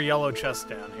one more yellow chest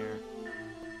down here.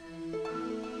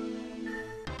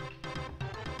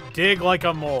 Dig like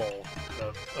a mole.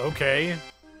 Okay.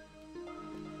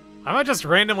 I'm not just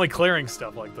randomly clearing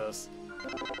stuff like this.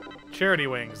 Charity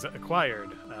wings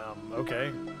acquired.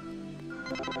 Okay.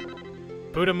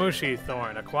 Budamushi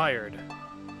thorn acquired.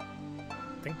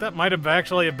 I think that might have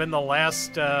actually been the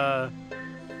last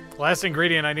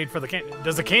ingredient I need for the candy.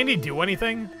 Does the candy do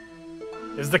anything?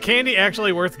 Is the candy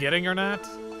actually worth getting or not?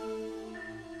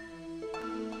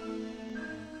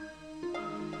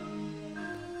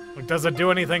 Like, does it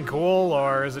do anything cool,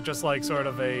 or is it just like sort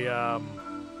of a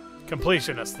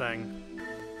completionist thing?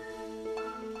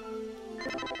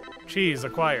 Cheese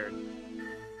acquired.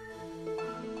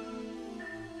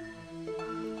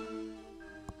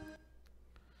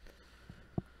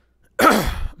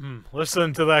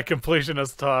 Listen to that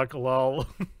completionist talk, lol.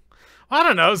 I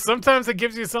don't know, sometimes it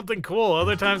gives you something cool,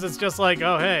 other times it's just like,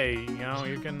 oh hey, you know,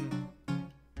 you can...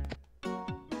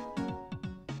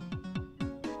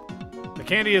 The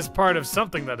candy is part of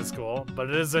something that is cool, but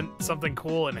it isn't something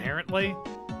cool inherently.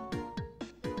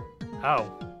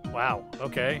 Oh, wow,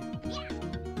 okay.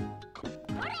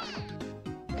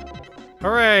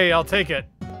 Hooray, I'll take it.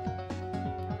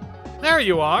 There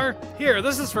you are! Here,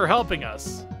 this is for helping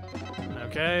us.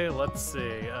 Okay, let's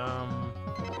see,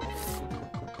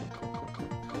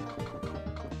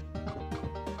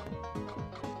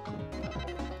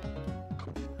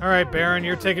 Alright, Baron,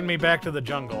 you're taking me back to the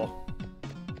jungle.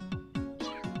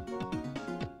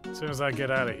 As soon as I get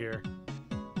out of here.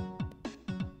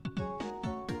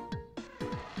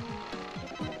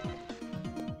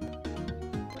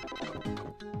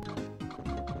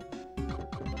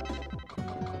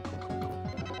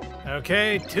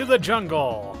 Okay, to the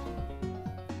jungle.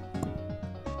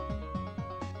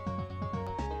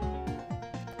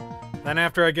 Then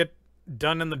after I get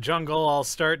done in the jungle, I'll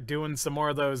start doing some more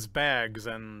of those bags,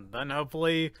 and then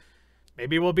hopefully,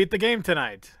 maybe we'll beat the game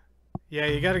tonight. Yeah,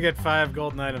 you gotta get 5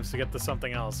 golden items to get to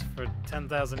something else for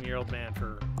 10,000-year-old man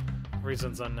for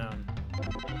reasons unknown.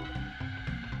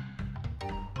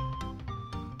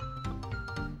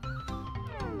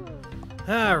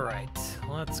 Alright,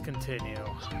 let's continue.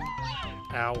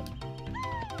 Ow.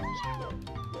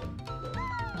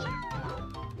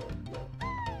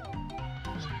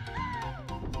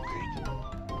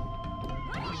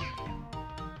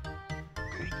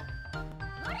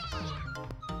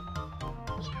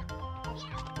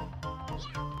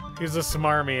 He's a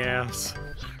smarmy ass.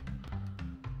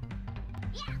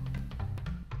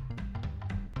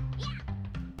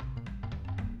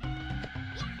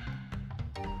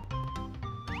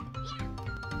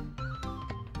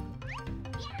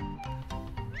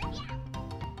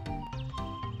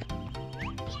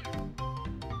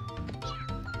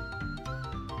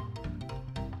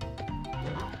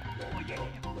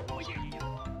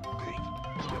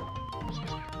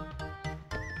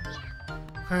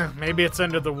 Maybe it's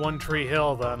under the One Tree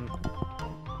Hill, then.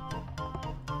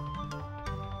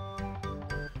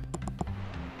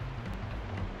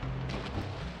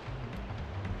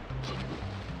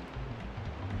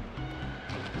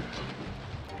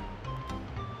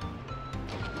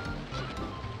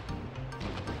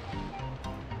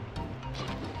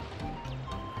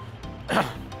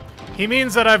 He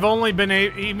means that I've only been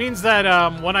he means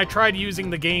that when I tried using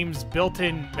the game's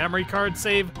built-in memory card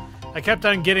save, I kept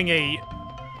on getting a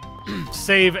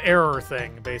save error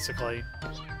thing, basically.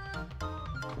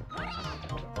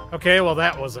 Okay, well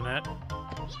that wasn't it.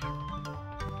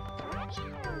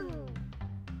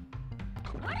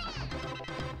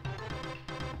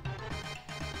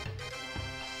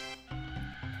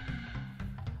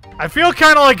 I feel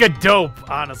kind of like a dope,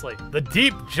 honestly. The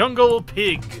Deep Jungle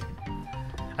Pig.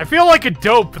 I feel like a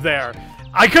dope there.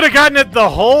 I could have gotten it the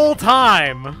whole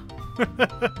time.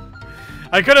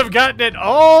 I could have gotten it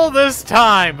all this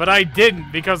time, but I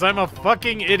didn't because I'm a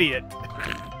fucking idiot.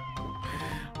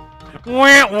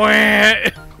 Wah, wah.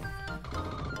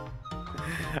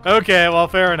 Okay, well,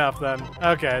 fair enough then.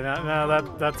 Okay,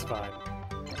 no, that's fine.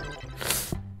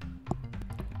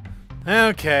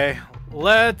 Okay,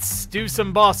 let's do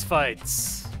some boss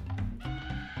fights.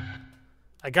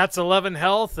 I got 11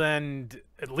 health and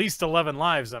at least 11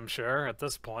 lives, I'm sure, at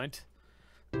this point.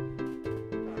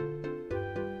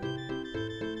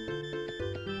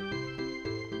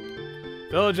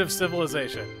 Village of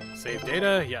Civilization. Save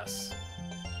data? Yes.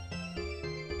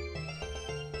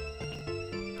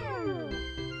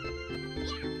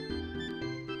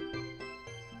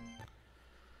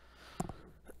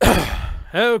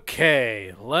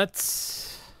 Okay,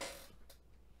 let's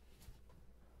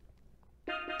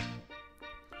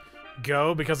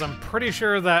go, because I'm pretty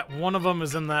sure that one of them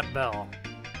is in that bell.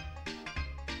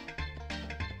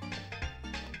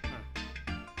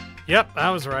 Yep,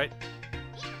 I was right.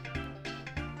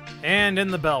 And in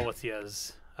the bell with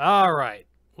yous. Alright,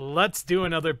 let's do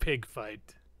another pig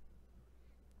fight.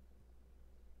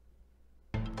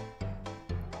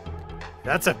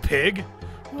 That's a pig?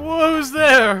 Who's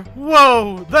there?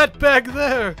 Whoa, that bag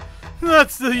there!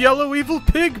 That's the yellow evil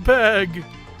pig bag!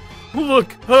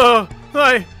 Look,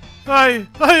 I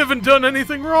haven't done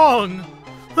anything wrong!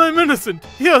 I'm innocent!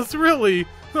 Yes, really!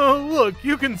 Oh, look,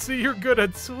 you can see you're good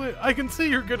at I can see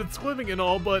you're good at swimming and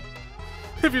all, but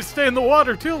if you stay in the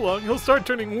water too long, you'll start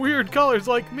turning weird colors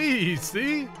like me,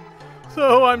 see?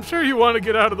 So I'm sure you want to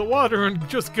get out of the water and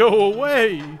just go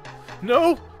away.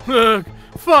 No?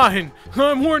 Fine.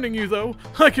 I'm warning you, though.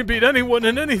 I can beat anyone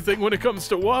and anything when it comes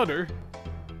to water.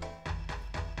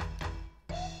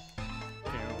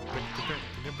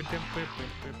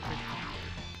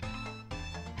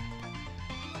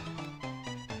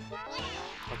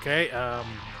 Okay, do I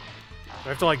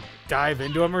have to, like, dive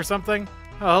into him or something?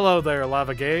 Oh, hello there,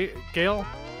 Lava Gale.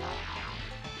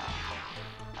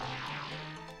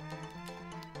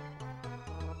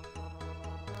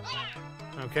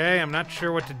 Okay, I'm not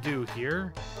sure what to do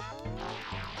here.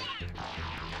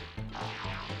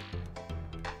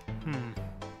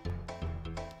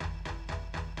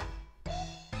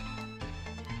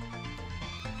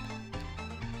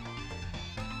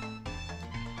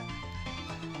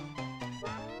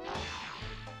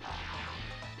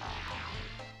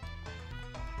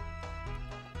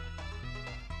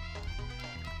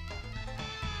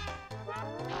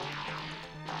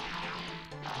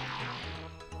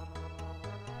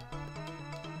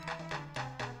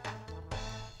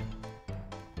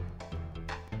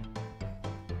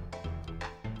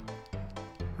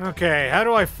 Okay, how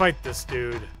do I fight this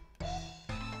dude?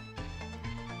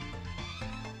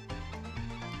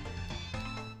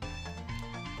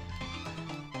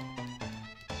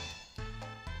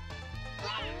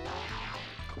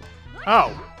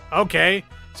 Oh, okay.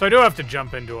 So I do have to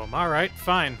jump into him. Alright,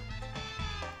 fine.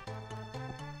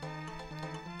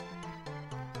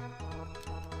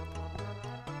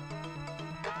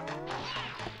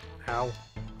 Ow.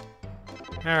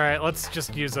 Alright, let's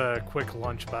just use a quick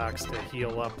lunchbox to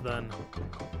heal up then.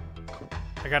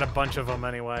 I got a bunch of them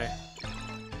anyway.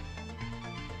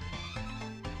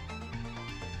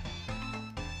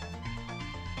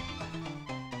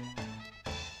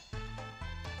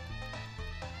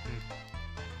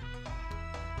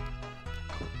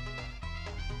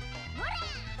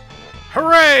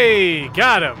 Hooray!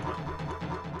 Got him!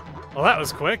 Well, that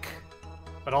was quick,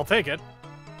 but I'll take it.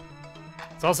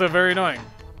 It's also very annoying.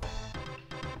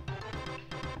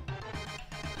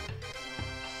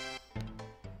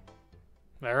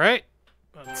 Alright,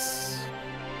 let's...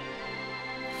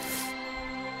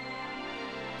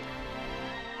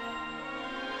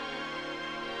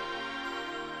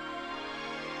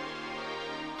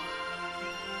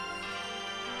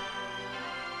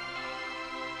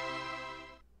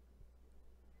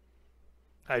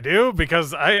 I do,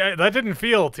 because I that didn't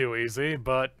feel too easy,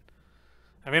 but...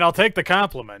 I mean, I'll take the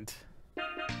compliment.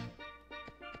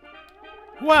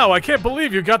 Wow, I can't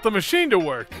believe you got the machine to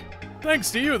work!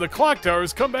 Thanks to you, the clock tower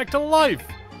has come back to life!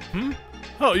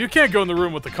 Oh, you can't go in the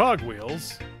room with the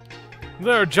cogwheels.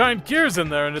 There are giant gears in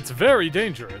there, and it's very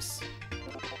dangerous.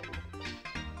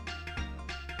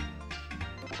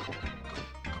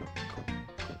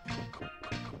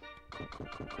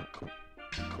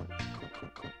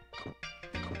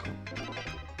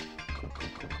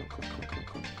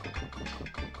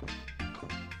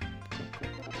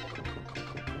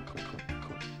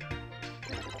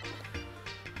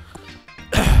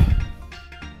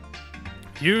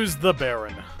 Use the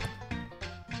Baron.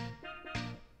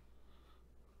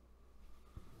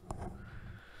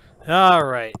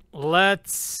 Alright,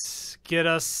 let's get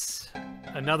us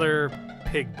another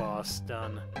pig boss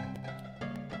done.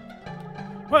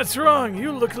 What's wrong?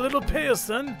 You look a little pale,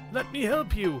 son. Let me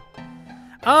help you.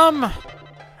 I'm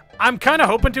kind of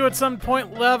hoping to at some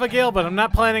point, Lavagale, but I'm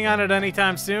not planning on it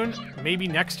anytime soon. Maybe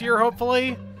next year,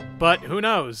 hopefully, but who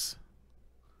knows.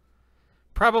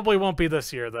 Probably won't be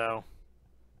this year, though.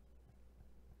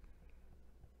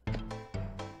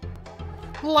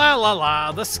 La la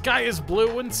la, the sky is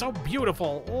blue and so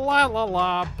beautiful. La la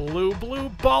la, blue, blue,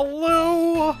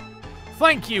 baloo.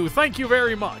 Thank you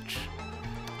very much.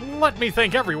 Let me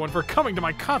thank everyone for coming to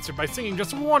my concert by singing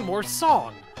just one more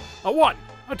song. A 1,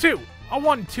 a 2, a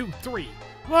 1, 2, 3.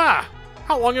 Ah,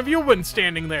 how long have you been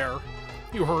standing there?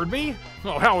 You heard me?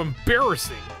 Oh, how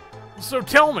embarrassing. So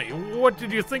tell me, what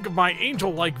did you think of my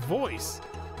angel-like voice?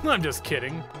 I'm just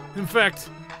kidding. In fact,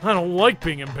 I don't like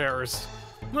being embarrassed.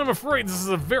 I'm afraid this is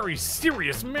a very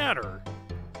serious matter.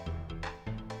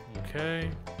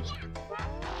 Okay.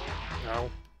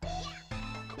 No.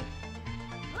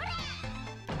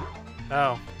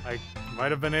 Oh, I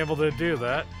might have been able to do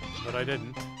that, but I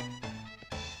didn't.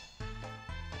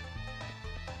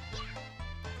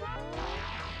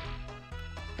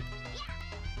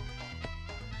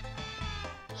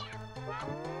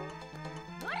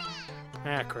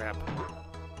 Ah, crap.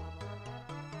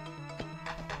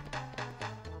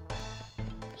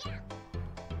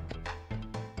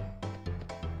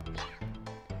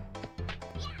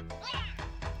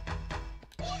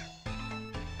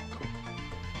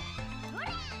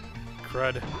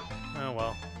 Crud. Oh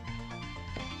well.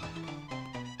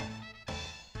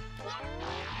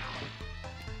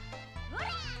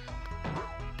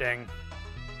 Dang.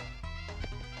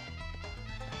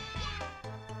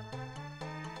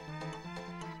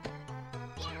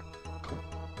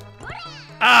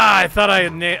 Ah, I thought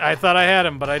I had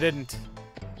him, but I didn't.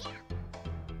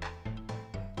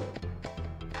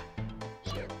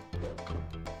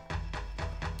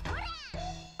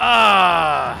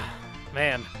 Ah,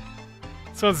 man.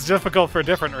 This one's difficult for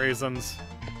different reasons.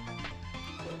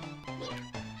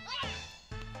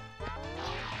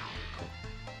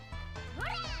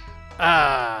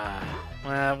 Ah,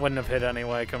 well, it wouldn't have hit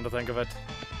anyway, come to think of it.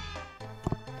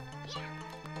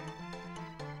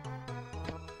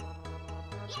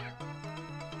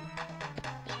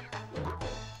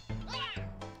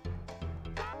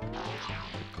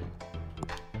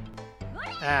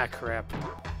 Ah, crap.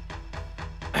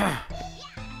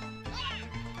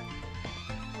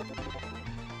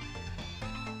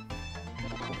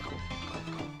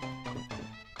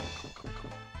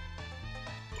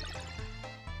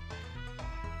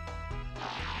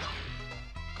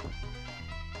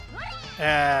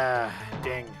 Ah,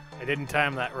 dang. I didn't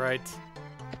time that right.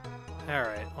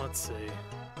 Alright, let's see.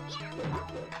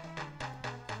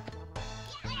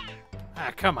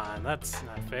 Ah, come on. That's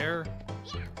not fair.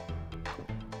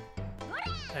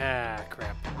 Ah,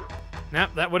 crap.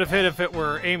 Nope, that would have hit if it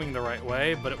were aiming the right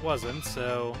way, but it wasn't,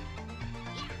 so...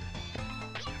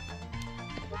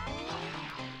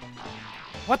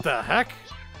 What the heck?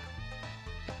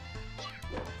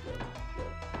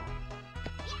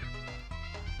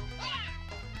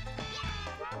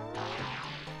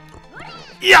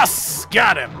 Yes!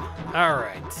 Got him!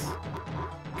 Alright.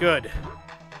 Good.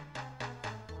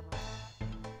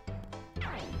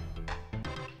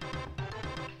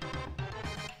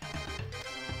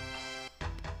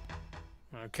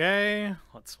 Okay,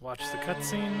 let's watch the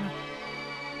cutscene.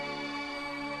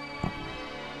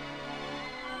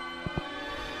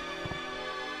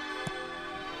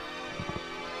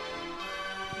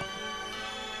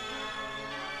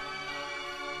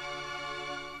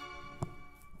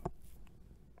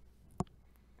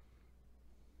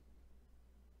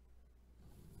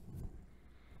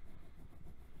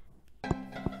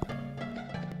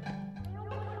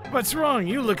 What's wrong?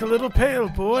 You look a little pale,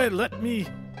 boy. Let me...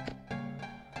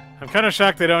 I'm kind of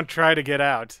shocked they don't try to get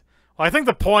out. Well, I think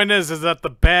the point is that the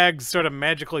bags sort of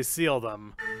magically seal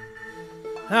them.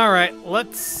 Alright,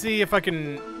 let's see if I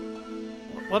can...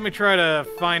 Let me try to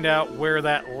find out where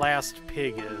that last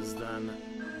pig is, then.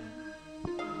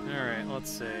 Alright, let's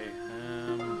see.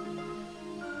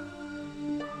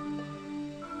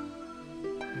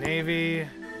 Navy...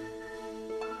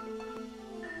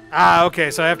 Ah,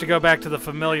 okay, so I have to go back to the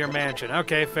familiar mansion.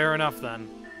 Okay, fair enough, then.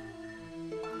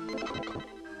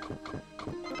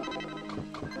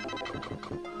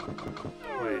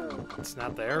 Wait, it's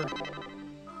not there?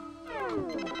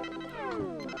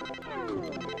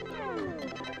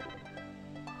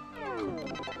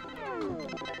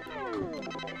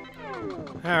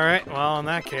 Alright, well, in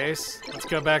that case, let's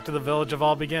go back to the Village of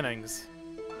All Beginnings.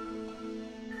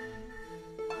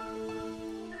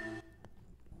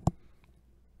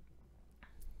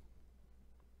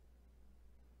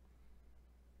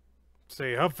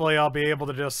 See, hopefully I'll be able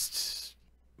to just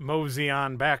mosey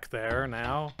on back there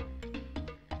now.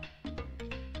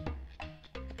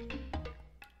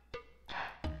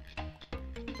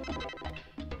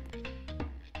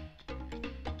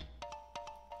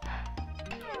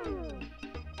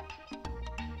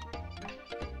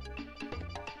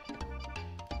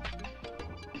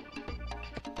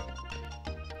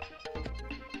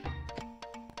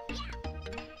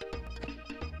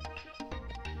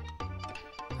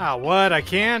 Ah, what? I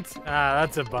can't? Ah,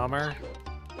 that's a bummer.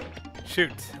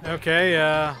 Shoot. Okay,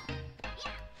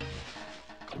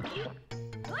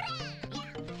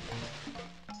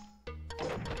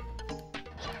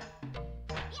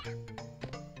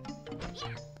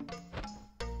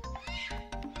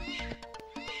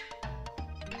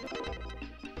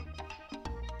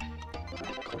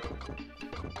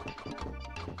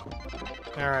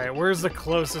 Alright, where's the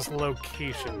closest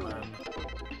location, then?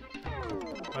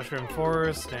 Mushroom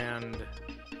Forest and...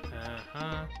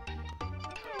 I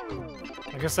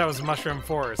guess that was Mushroom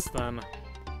Forest, then.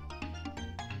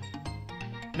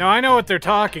 No, I know what they're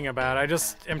talking about. I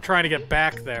just am trying to get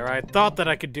back there. I thought that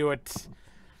I could do it,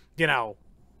 you know,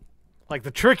 like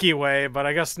the tricky way, but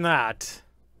I guess not.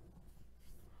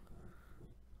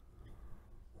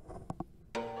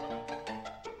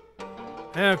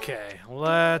 Okay,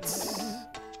 let's...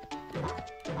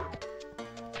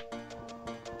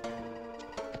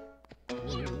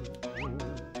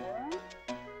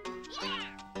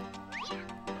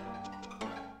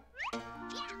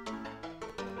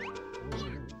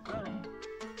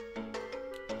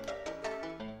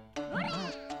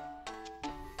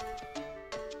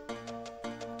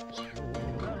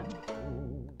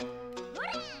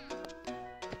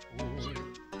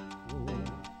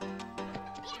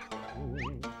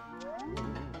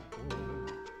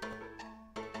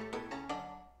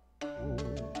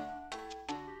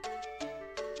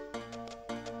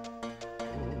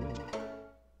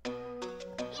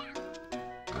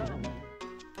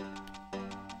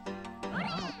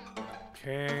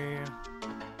 Okay.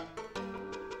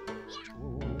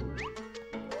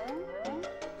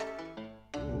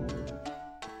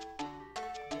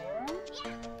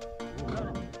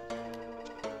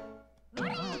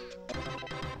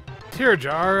 Tear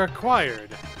jar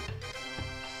acquired.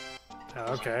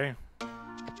 Oh, okay.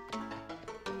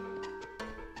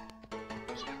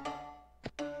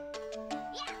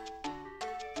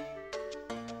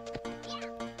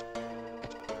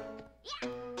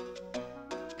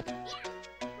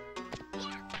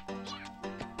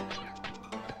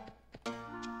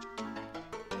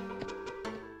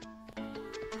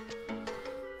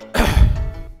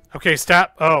 Okay,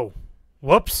 stop. Oh.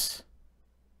 Whoops.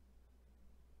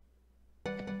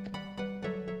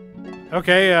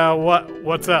 Okay,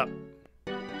 what's up?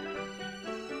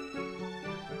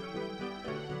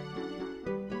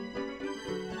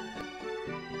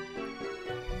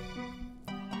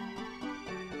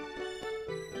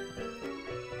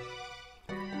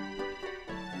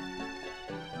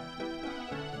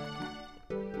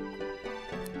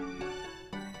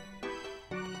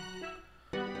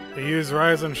 They use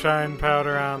Rise and Shine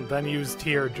powder on, then use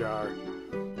Tear Jar.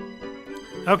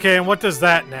 Okay, and what does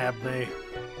that nab me?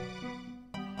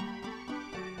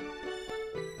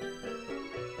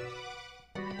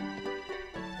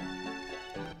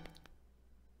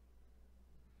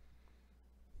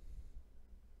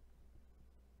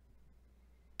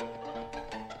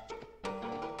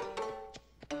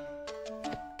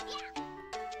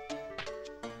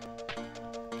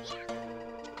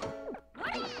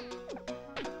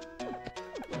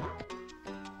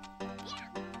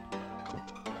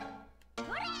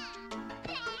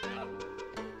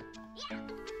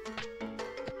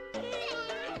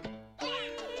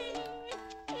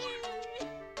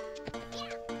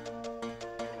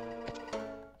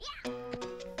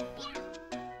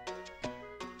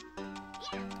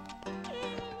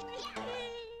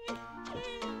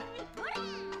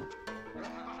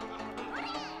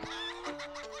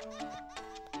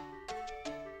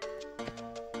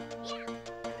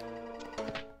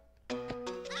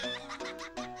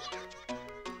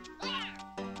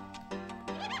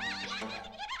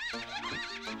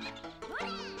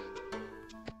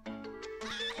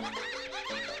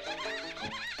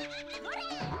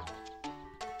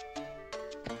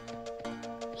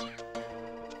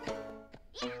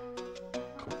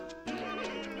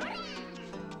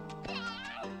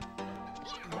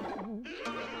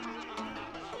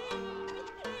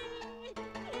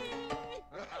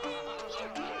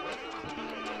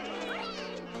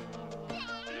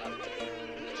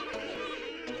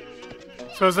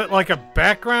 So is it like a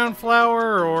background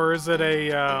flower, or is it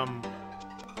a,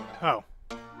 oh.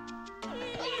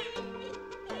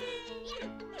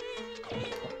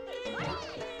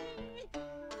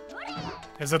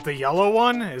 Is it the yellow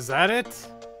one? Is that it?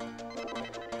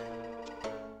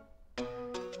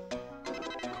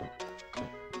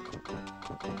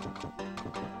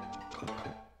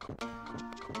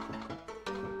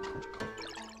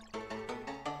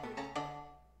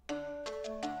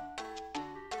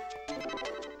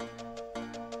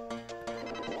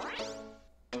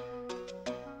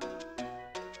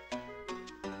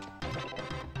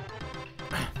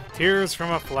 Tears from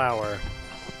a flower.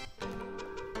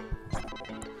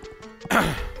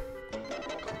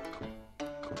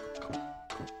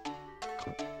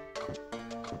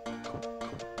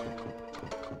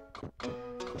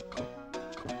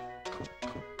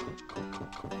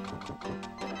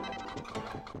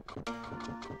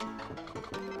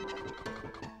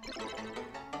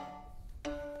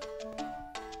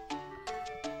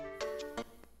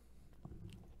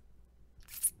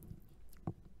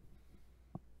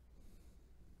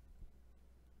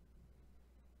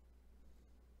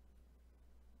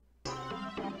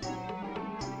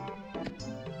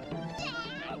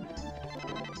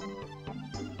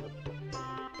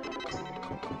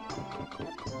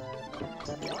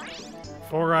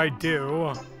 Before I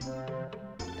do,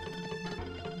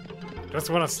 just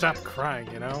want to stop crying,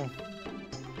 you know?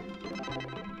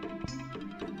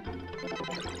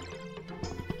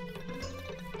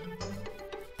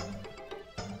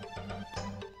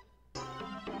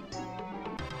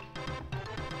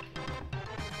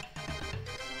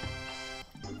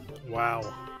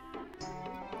 Wow.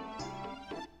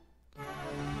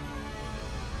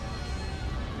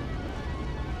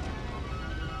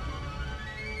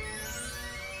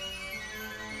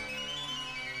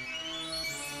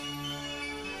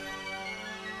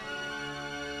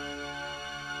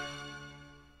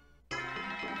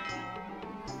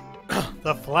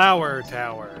 The Flower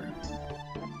Tower.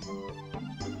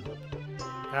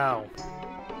 Ow.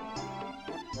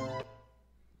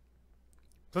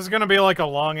 This is gonna be like a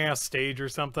long-ass stage or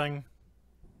something.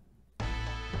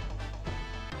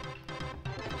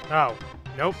 Oh,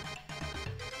 nope.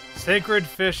 Sacred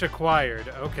fish acquired.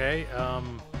 Okay,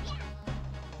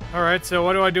 alright, so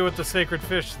what do I do with the sacred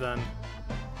fish, then?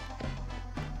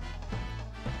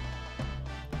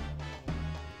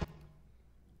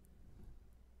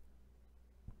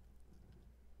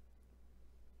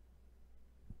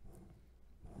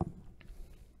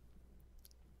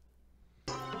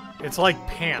 It's like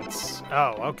pants.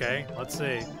 Oh, okay. Let's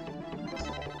see.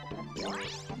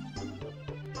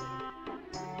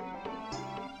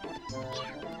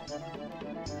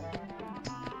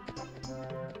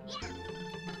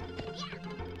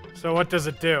 So what does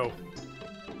it do?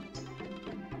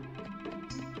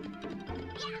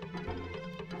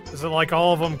 Is it like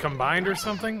all of them combined or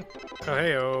something? Oh,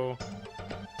 hey-oh.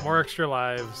 More extra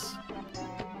lives.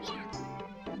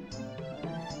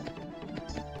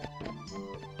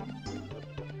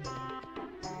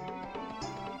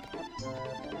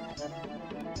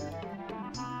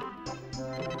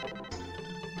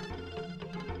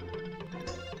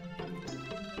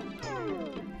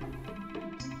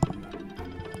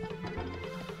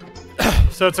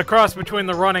 So it's a cross between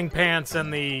the running pants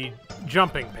and the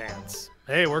jumping pants.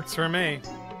 Hey, works for me.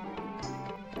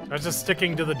 I was just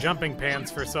sticking to the jumping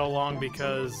pants for so long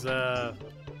because, well,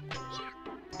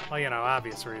 you know,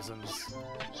 obvious reasons.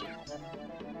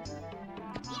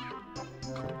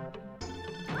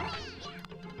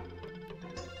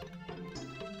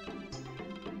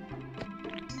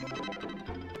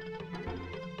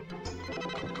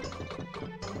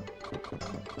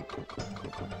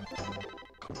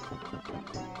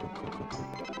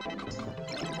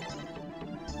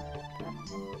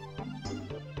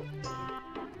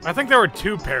 I think there were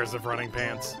 2 pairs of running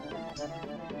pants.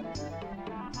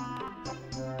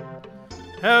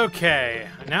 Okay,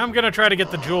 now I'm gonna try to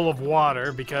get the Jewel of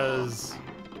Water, because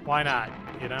why not,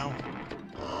 you know?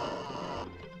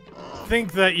 I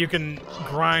think that you can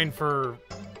grind for...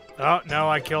 Oh, no,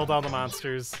 I killed all the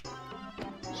monsters.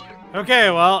 Okay,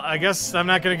 well, I guess I'm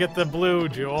not gonna get the blue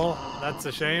jewel. That's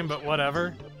a shame, but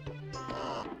whatever.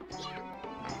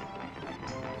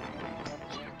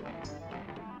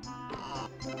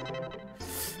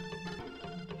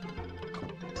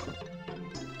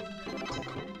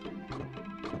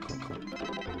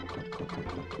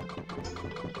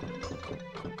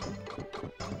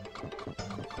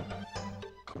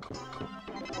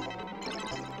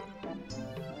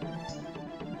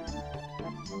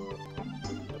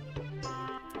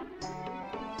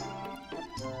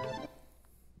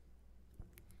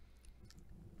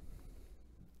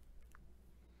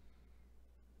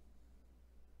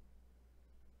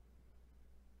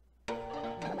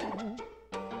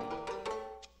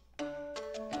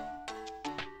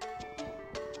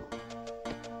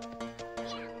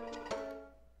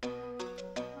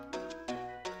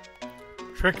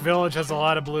 Trick Village has a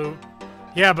lot of blue.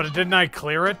 Yeah, but didn't I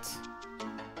clear it?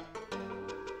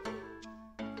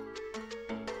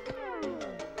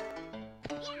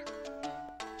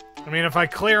 I mean, if I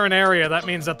clear an area, that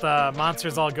means that the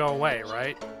monsters all go away,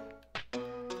 right?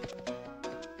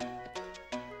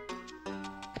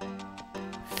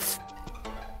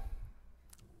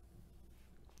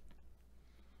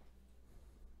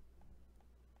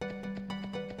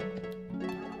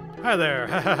 Hi there,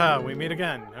 hahaha, we meet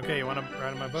again. Okay, you want to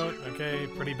ride on my boat? Okay,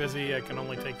 pretty busy, I can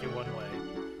only take you one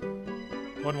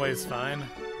way. One way is fine.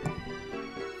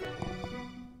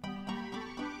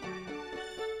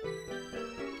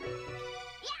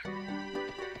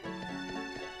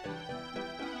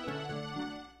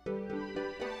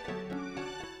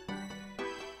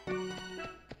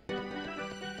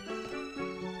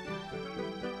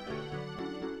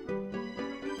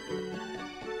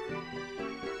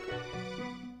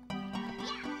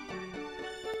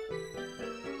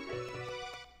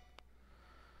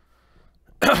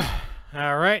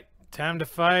 Alright, time to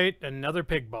fight another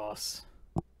pig boss.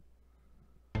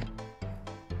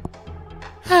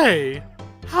 Hey!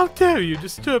 How dare you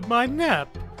disturb my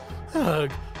nap? Ugh,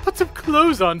 put some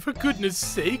clothes on for goodness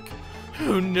sake.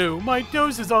 Oh no, my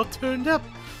nose is all turned up.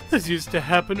 This used to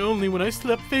happen only when I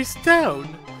slept face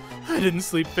down. I didn't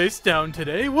sleep face down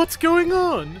today. What's going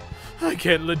on? I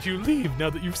can't let you leave now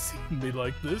that you've seen me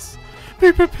like this.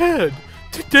 Be prepared.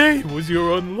 Today was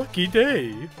your unlucky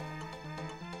day.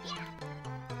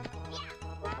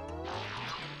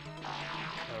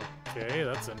 Okay,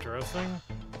 that's interesting.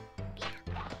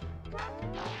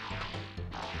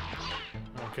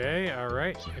 Okay,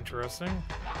 alright, interesting.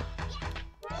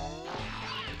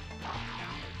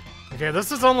 Okay,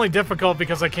 this is only difficult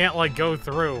because I can't, like, go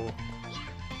through.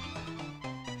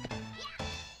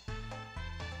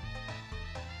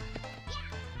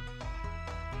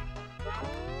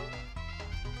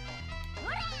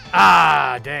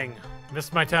 Ah, dang.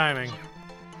 Missed my timing.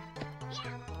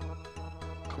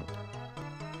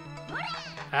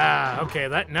 Ah, okay,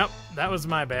 nope, that was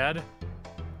my bad.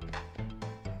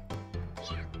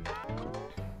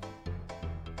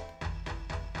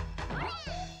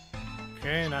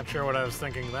 Okay, not sure what I was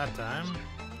thinking that time.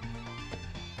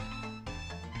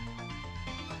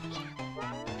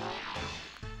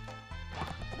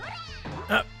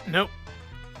 Nope,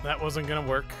 that wasn't gonna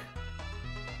work.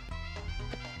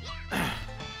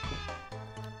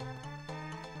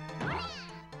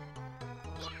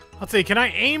 Let's see, can I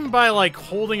aim by, like,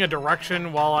 holding a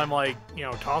direction while I'm, like, you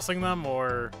know, tossing them,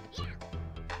 or...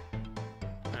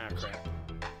 Ah, crap.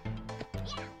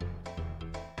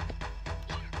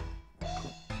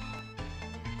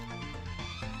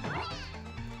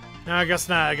 No, I guess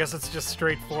not. I guess it's just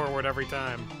straightforward every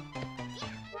time.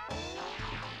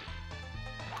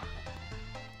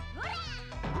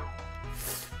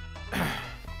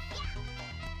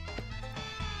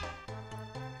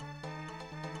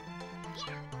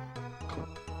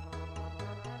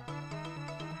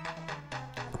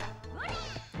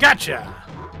 Gotcha!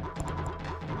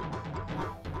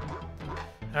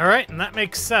 Alright, and that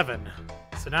makes 7.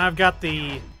 So now I've got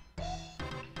the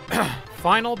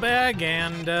final bag,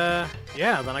 and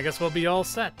yeah, then I guess we'll be all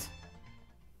set.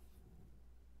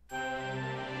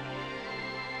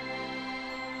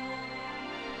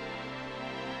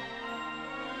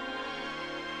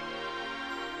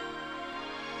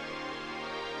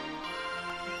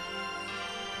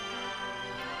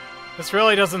 This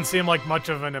really doesn't seem like much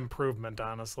of an improvement,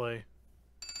 honestly.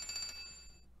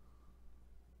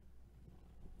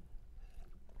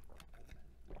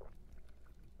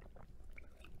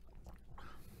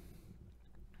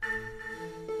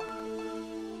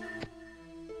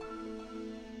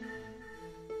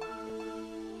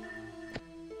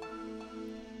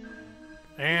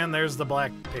 And there's the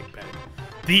black pig bag.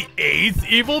 The 8th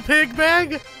evil pig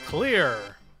bag? Clear.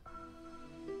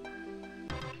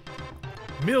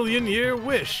 Million-year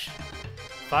wish.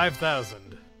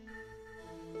 5,000.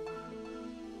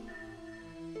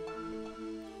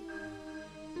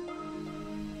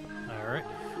 Alright.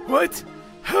 What?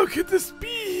 How could this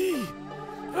be?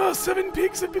 Oh, 7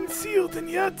 pigs have been sealed, and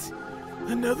yet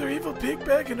another evil pig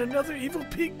bag and another evil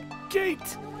pig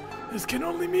gate. This can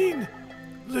only mean...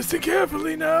 Listen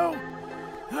carefully now.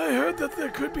 I heard that there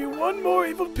could be one more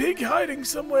evil pig hiding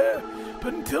somewhere,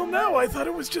 but until now I thought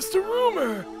it was just a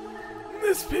rumor.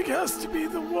 This pig has to be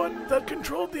the one that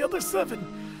controlled the other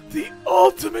 7, the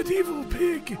ultimate evil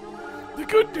pig. The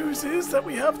good news is that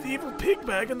we have the evil pig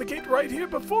bag and the gate right here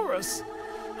before us.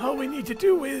 All we need to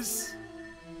do is...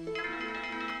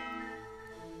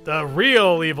 The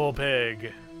real evil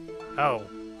pig. Oh.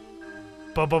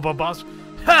 Boss.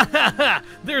 Ha ha ha!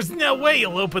 There's no way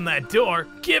you'll open that door.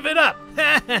 Give it up.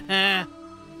 Ha ha ha.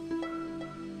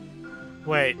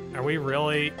 Wait, are we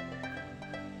really...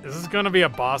 Is this gonna be a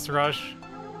boss rush?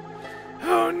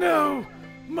 Oh no!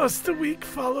 Must the weak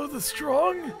follow the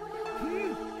strong?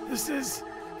 This is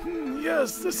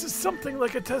something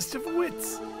like a test of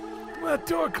wits. That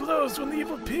door closed when the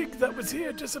evil pig that was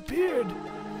here disappeared.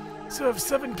 So if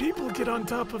 7 people get on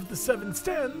top of the 7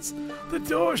 stands, the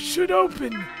door should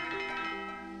open.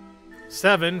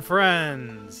 7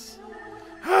 friends.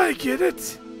 I get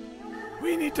it.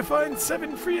 We need to find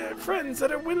 7 friends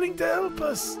that are willing to help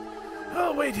us.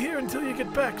 I'll wait here until you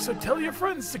get back, so tell your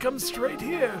friends to come straight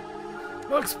here.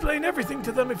 I'll explain everything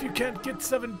to them if you can't get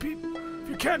 7 people. If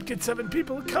you can't get 7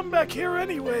 people, come back here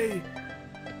anyway.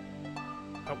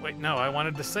 Oh, wait, no, I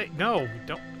wanted to save. No,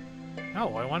 don't.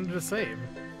 No, I wanted to save.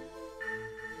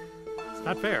 It's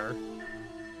not fair.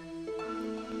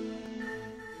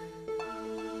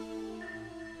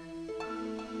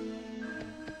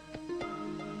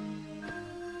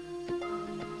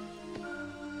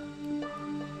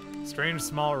 Strange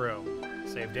small room.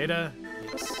 Save data?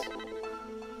 Yes.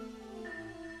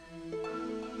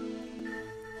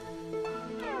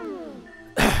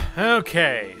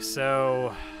 Okay,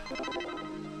 so...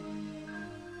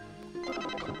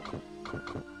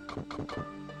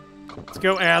 Let's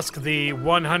go ask the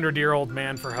 100-year-old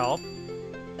man for help.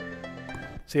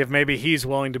 See if maybe he's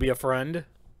willing to be a friend.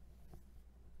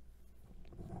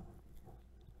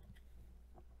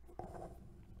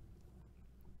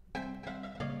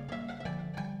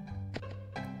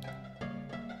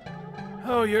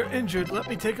 Oh, you're injured. Let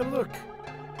me take a look.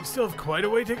 You still have quite a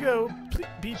way to go. Please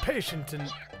be patient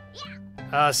and...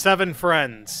 7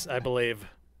 friends, I believe.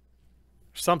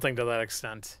 Something to that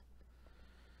extent.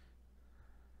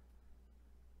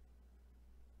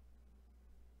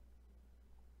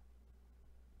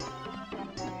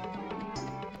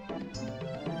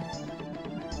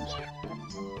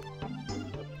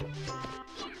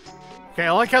 Okay,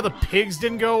 I like how the pigs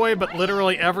didn't go away, but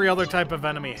literally every other type of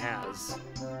enemy has.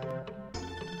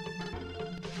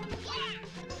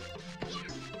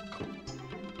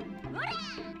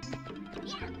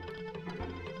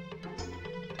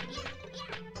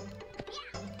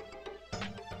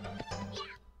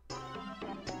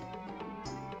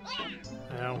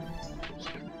 No.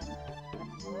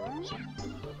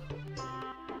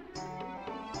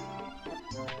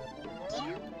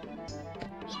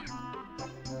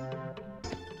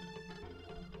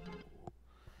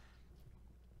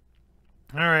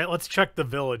 Alright, let's check the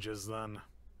villages then.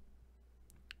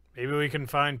 Maybe we can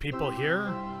find people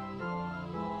here?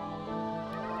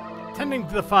 Tending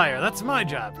to the fire, that's my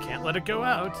job. Can't let it go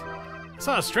out. I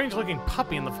saw a strange-looking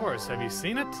puppy in the forest. Have you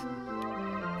seen it?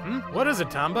 What is it,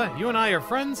 Tomba? You and I are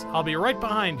friends? I'll be right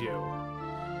behind you.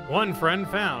 One friend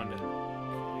found.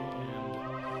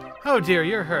 Oh dear,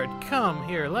 you're hurt. Come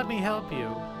here, let me help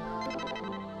you.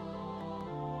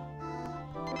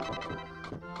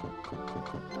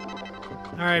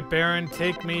 Alright, Baron,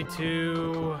 take me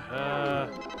to,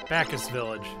 Bacchus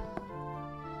Village.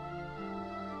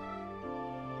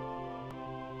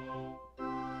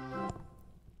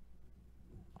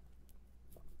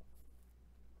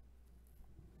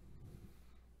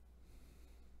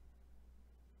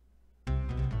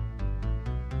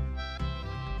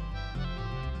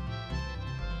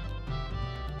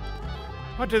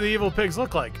 What do the evil pigs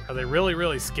look like? Are they really,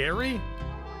 really scary?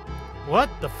 What?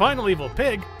 The final evil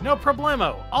pig? No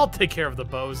problemo. I'll take care of the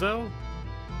bozo.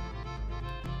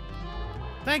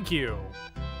 Thank you.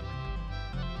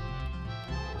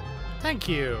 Thank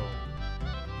you.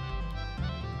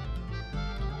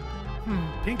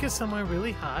 Pink is somewhere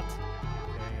really hot.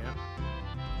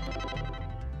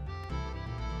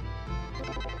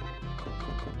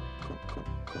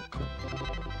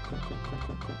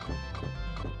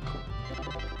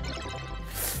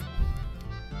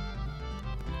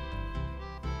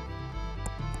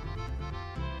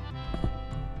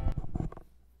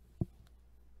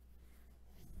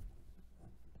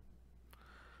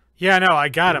 Yeah, no, I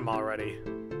got him already.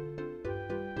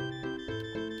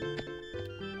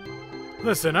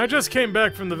 Listen, I just came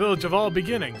back from the village of all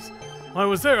beginnings. While I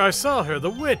was there, I saw her,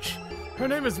 the witch. Her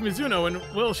name is Mizuno, and,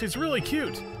 well, she's really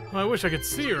cute. Well, I wish I could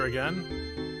see her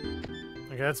again.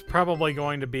 that's probably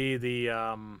going to be the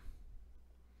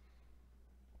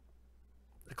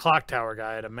clock tower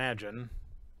guy, I'd imagine.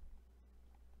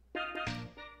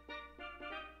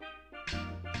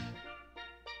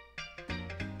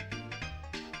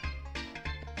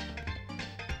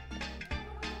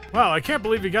 Wow, I can't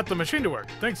believe you got the machine to work.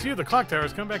 Thanks to you, the clock tower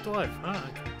has come back to life. Oh,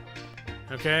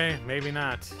 okay, maybe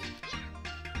not.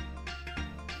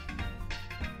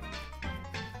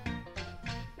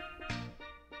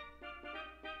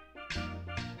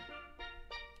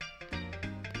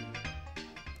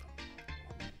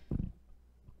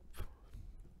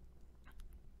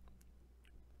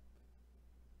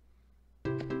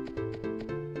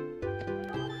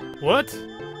 What?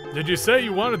 Did you say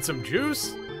you wanted some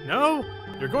juice? No?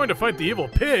 You're going to fight the evil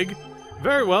pig?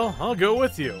 Very well, I'll go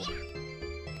with you.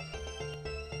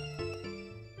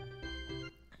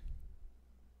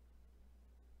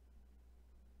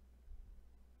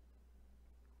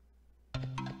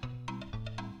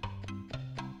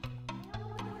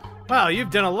 Wow, you've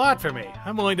done a lot for me.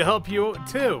 I'm willing to help you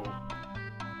too.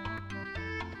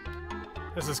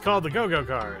 This is called the go-go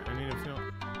car. I need to feel...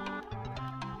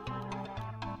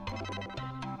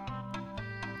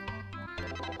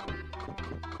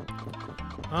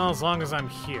 Well, as long as I'm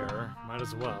here, might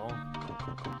as well.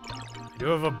 I do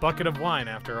have a bucket of wine,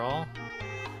 after all.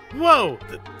 Whoa!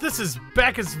 This is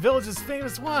Bacchus Village's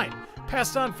famous wine,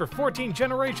 passed on for 14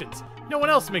 generations. No one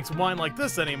else makes wine like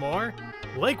this anymore.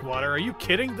 Lake water? Are you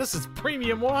kidding? This is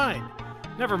premium wine.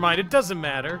 Never mind, it doesn't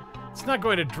matter. It's not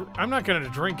going to. I'm not going to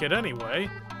drink it anyway.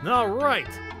 All right.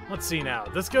 Let's see now.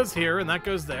 This goes here, and that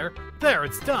goes there. There,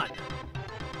 it's done.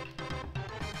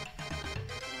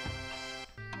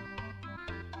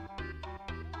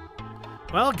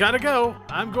 Well, gotta go.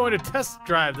 I'm going to test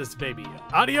drive this baby.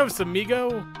 Adios,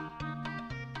 amigo.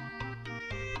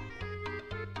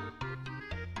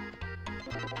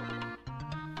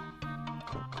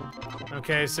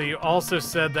 Okay, so you also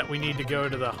said that we need to go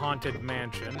to the haunted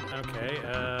mansion. Okay,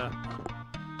 I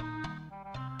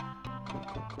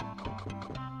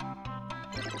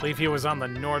believe he was on the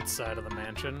north side of the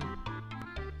mansion.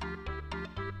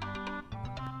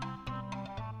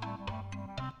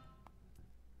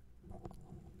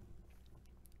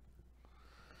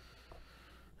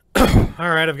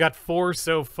 Alright, I've got 4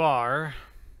 so far.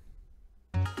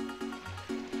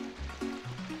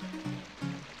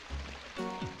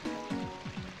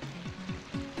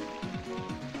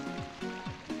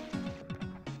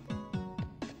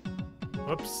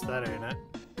 Whoops, that ain't it.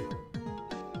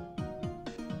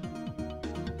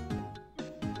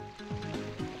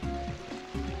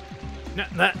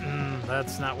 No,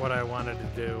 that's not what I wanted to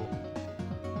do.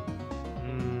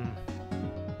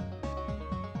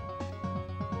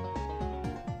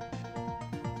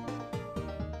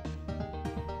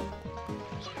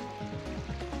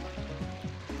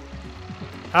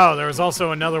 Oh, there was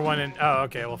also another one in... Oh,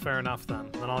 okay, well, fair enough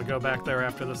then. Then I'll go back there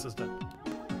after this is done.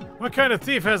 What kind of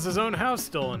thief has his own house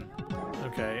stolen?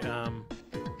 Okay,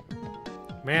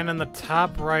 man in the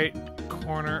top right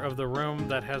corner of the room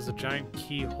that has a giant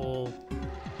keyhole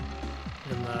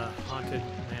in the haunted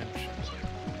mansion.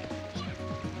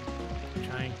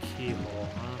 Giant keyhole,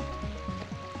 huh?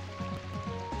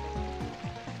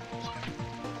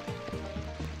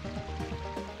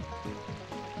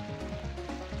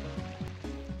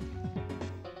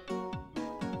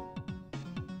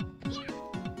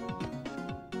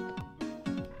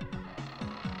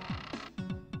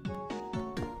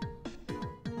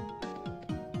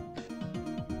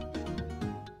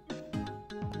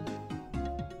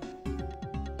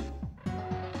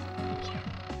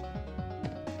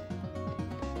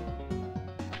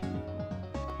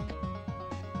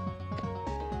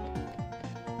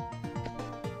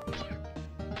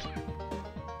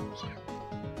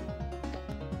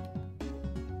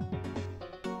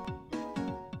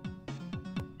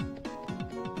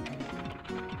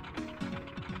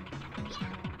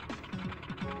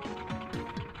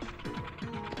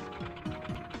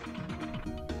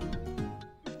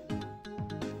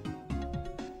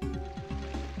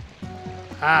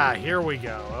 Ah, here we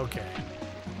go. Okay.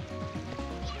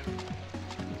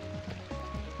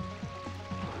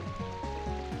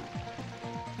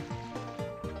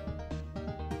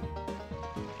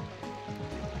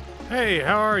 Hey,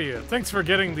 how are you? Thanks for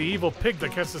getting the evil pig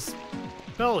that casts a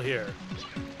spell here.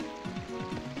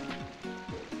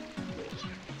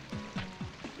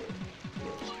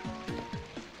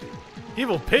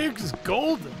 Evil pigs?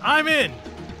 Gold? I'm in!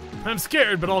 I'm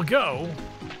scared, but I'll go.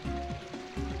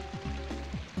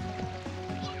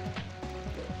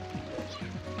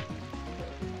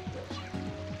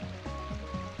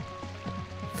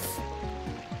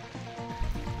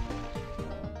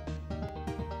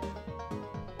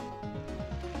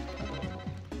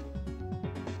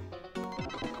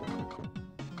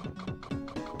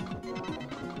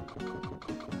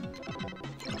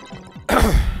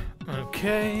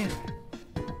 Okay.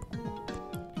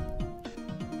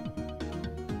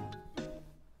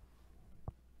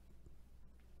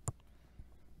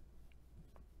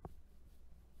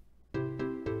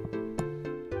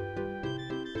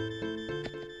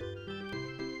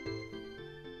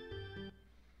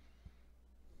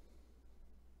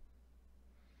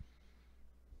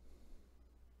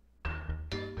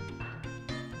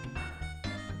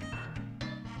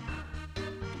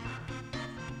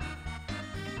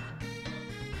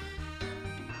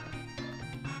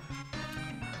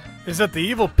 Is that the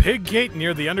evil pig gate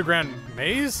near the underground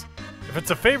maze? If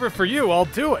it's a favor for you, I'll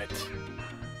do it.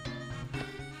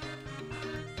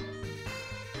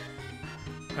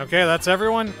 Okay, that's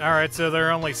everyone? Alright, so there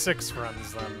are only 6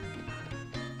 friends then.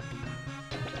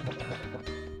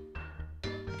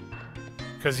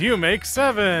 Because you make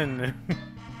 7!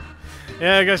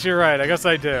 Yeah, I guess you're right. I guess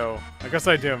I do. I guess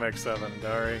I do make 7,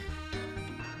 Dari.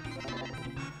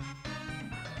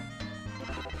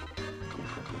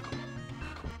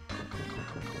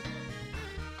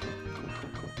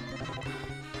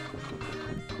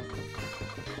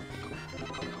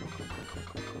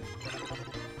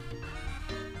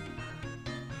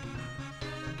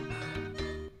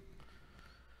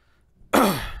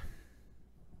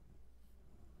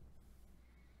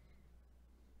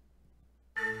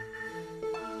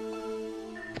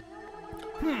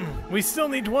 We still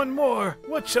need one more.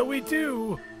 What shall we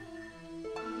do?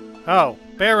 Oh,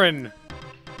 Baron.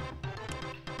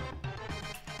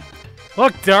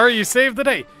 Look, Dari, you saved the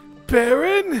day.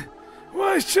 Baron?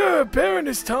 Why, sure, Baron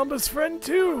is Tomba's friend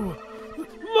too.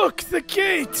 Look, the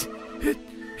gate.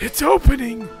 It's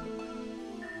opening.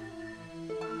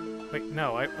 Wait,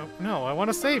 no, I want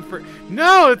to save for...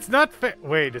 No, it's not fair.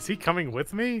 Wait, is he coming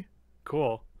with me?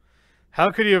 Cool.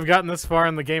 How could you have gotten this far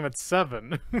in the game at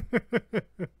 7?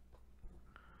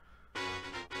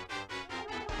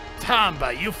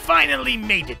 Tomba, you finally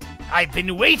made it. I've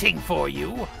been waiting for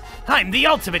you. I'm the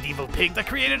ultimate evil pig that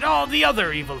created all the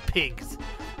other evil pigs.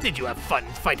 Did you have fun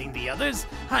fighting the others?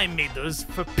 I made those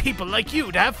for people like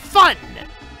you to have fun.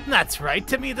 That's right,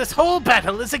 to me this whole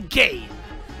battle is a game.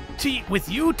 With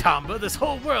you, Tomba, this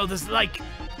whole world is like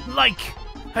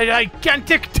a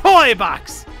gigantic toy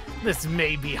box. This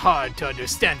may be hard to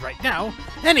understand right now.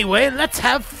 Anyway, let's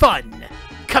have fun.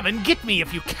 Come and get me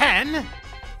if you can.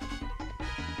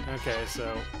 Okay,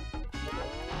 so...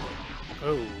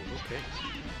 Oh, okay.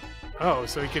 Oh,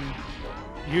 so he can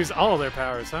use all of their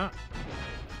powers, huh?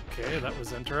 Okay, that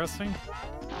was interesting.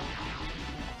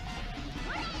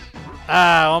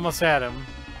 Ah, almost had him.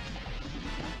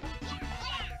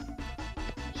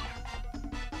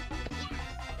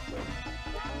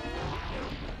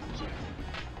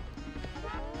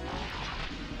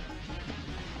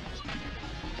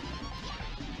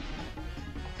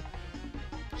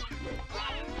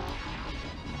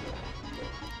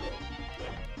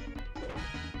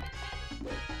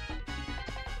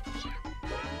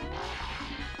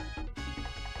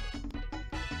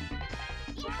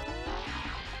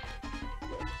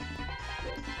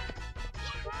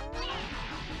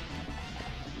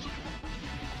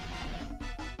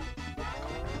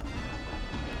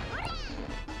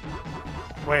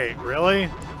 Wait, really?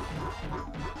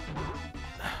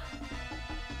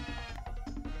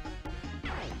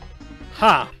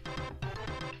 Huh.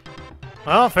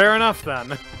 Well, fair enough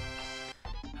then.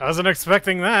 I wasn't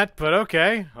expecting that, but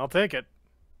okay, I'll take it.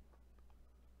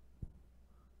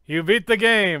 You beat the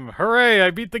game! Hooray,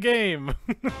 I beat the game!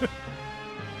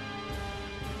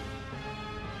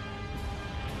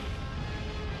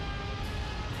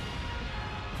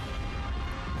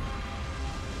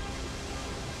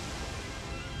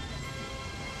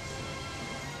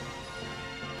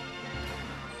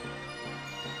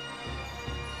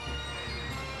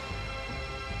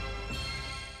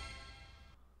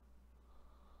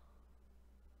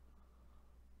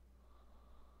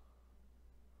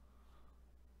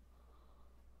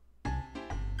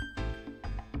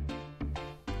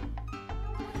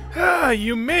 Ah,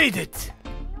 you made it!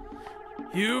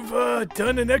 You've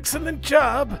done an excellent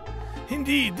job.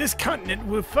 Indeed, this continent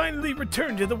will finally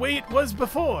return to the way it was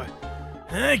before.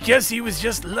 I guess he was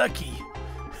just lucky.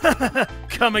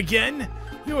 Come again?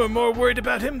 You were more worried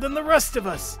about him than the rest of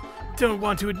us. Don't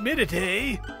want to admit it,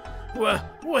 eh?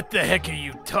 What the heck are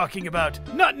you talking about?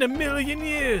 Not in a million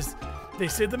years! They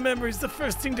say the memory's the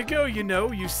first thing to go, you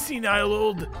know, you senile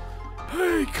old...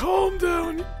 Hey, calm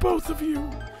down, both of you.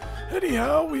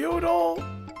 Anyhow, we owe it all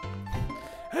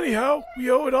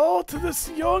to this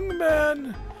young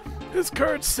man. His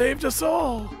courage saved us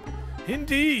all.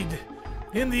 Indeed.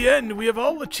 In the end, we have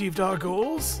all achieved our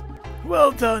goals.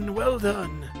 Well done, well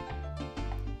done.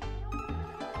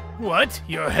 What?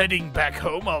 You're heading back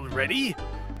home already?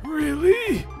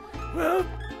 Really?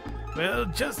 Well,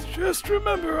 just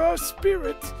remember our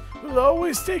spirit will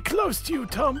always stay close to you,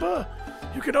 Tomba.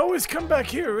 You can always come back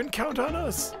here and count on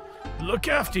us. Look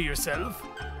after yourself.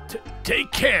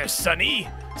 Take care, Sonny.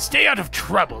 Stay out of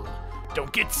trouble.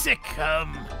 Don't get sick.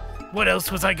 What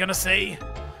else was I gonna say?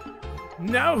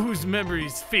 Now whose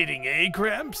memory's fading, eh,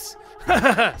 Gramps?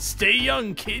 Stay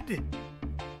young, kid.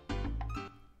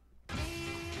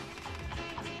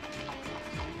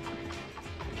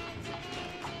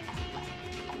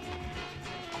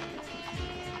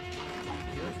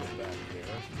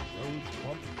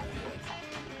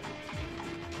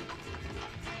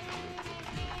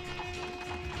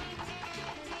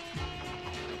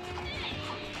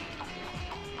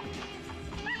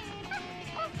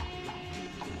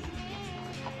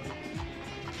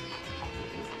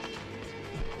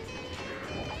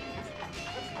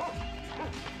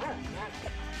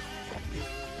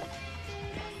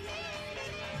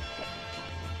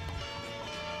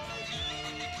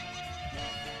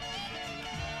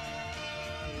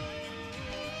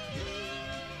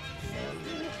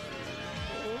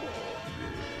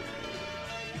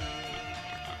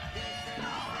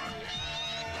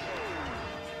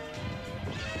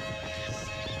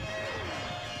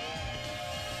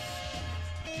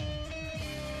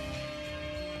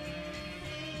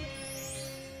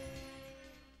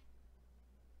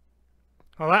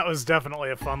 Well, that was definitely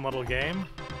a fun little game.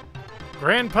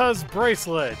 Grandpa's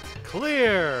bracelet.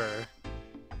 Clear.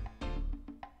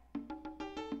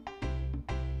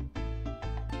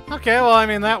 Okay, well, I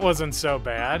mean, that wasn't so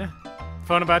bad.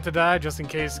 Phone about to die, just in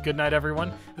case. Good night,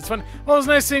 everyone. It's fun. Well, it was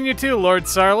nice seeing you too, Lord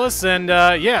Sarlis. And,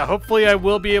 yeah, hopefully I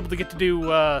will be able to get to do,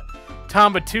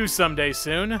 Tomba 2 someday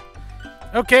soon.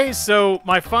 Okay, so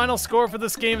my final score for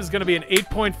this game is going to be an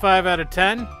 8.5 out of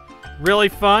 10. Really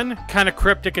fun, kind of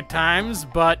cryptic at times,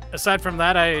 but aside from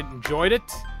that, I enjoyed it.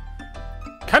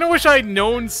 Kind of wish I'd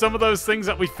known some of those things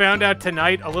that we found out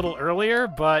tonight a little earlier,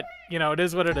 but, you know, it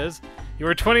is what it is. You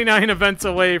were 29 events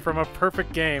away from a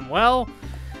perfect game. Well,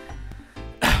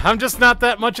 I'm just not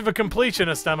that much of a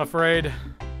completionist, I'm afraid.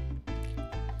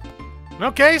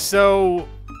 Okay, so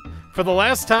for the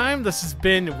last time, this has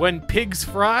been When Pigs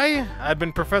Fry. I've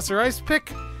been Professor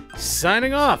Icepick,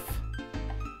 signing off.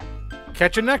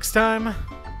 Catch you next time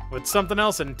with something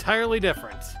else entirely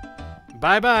different.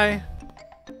 Bye-bye.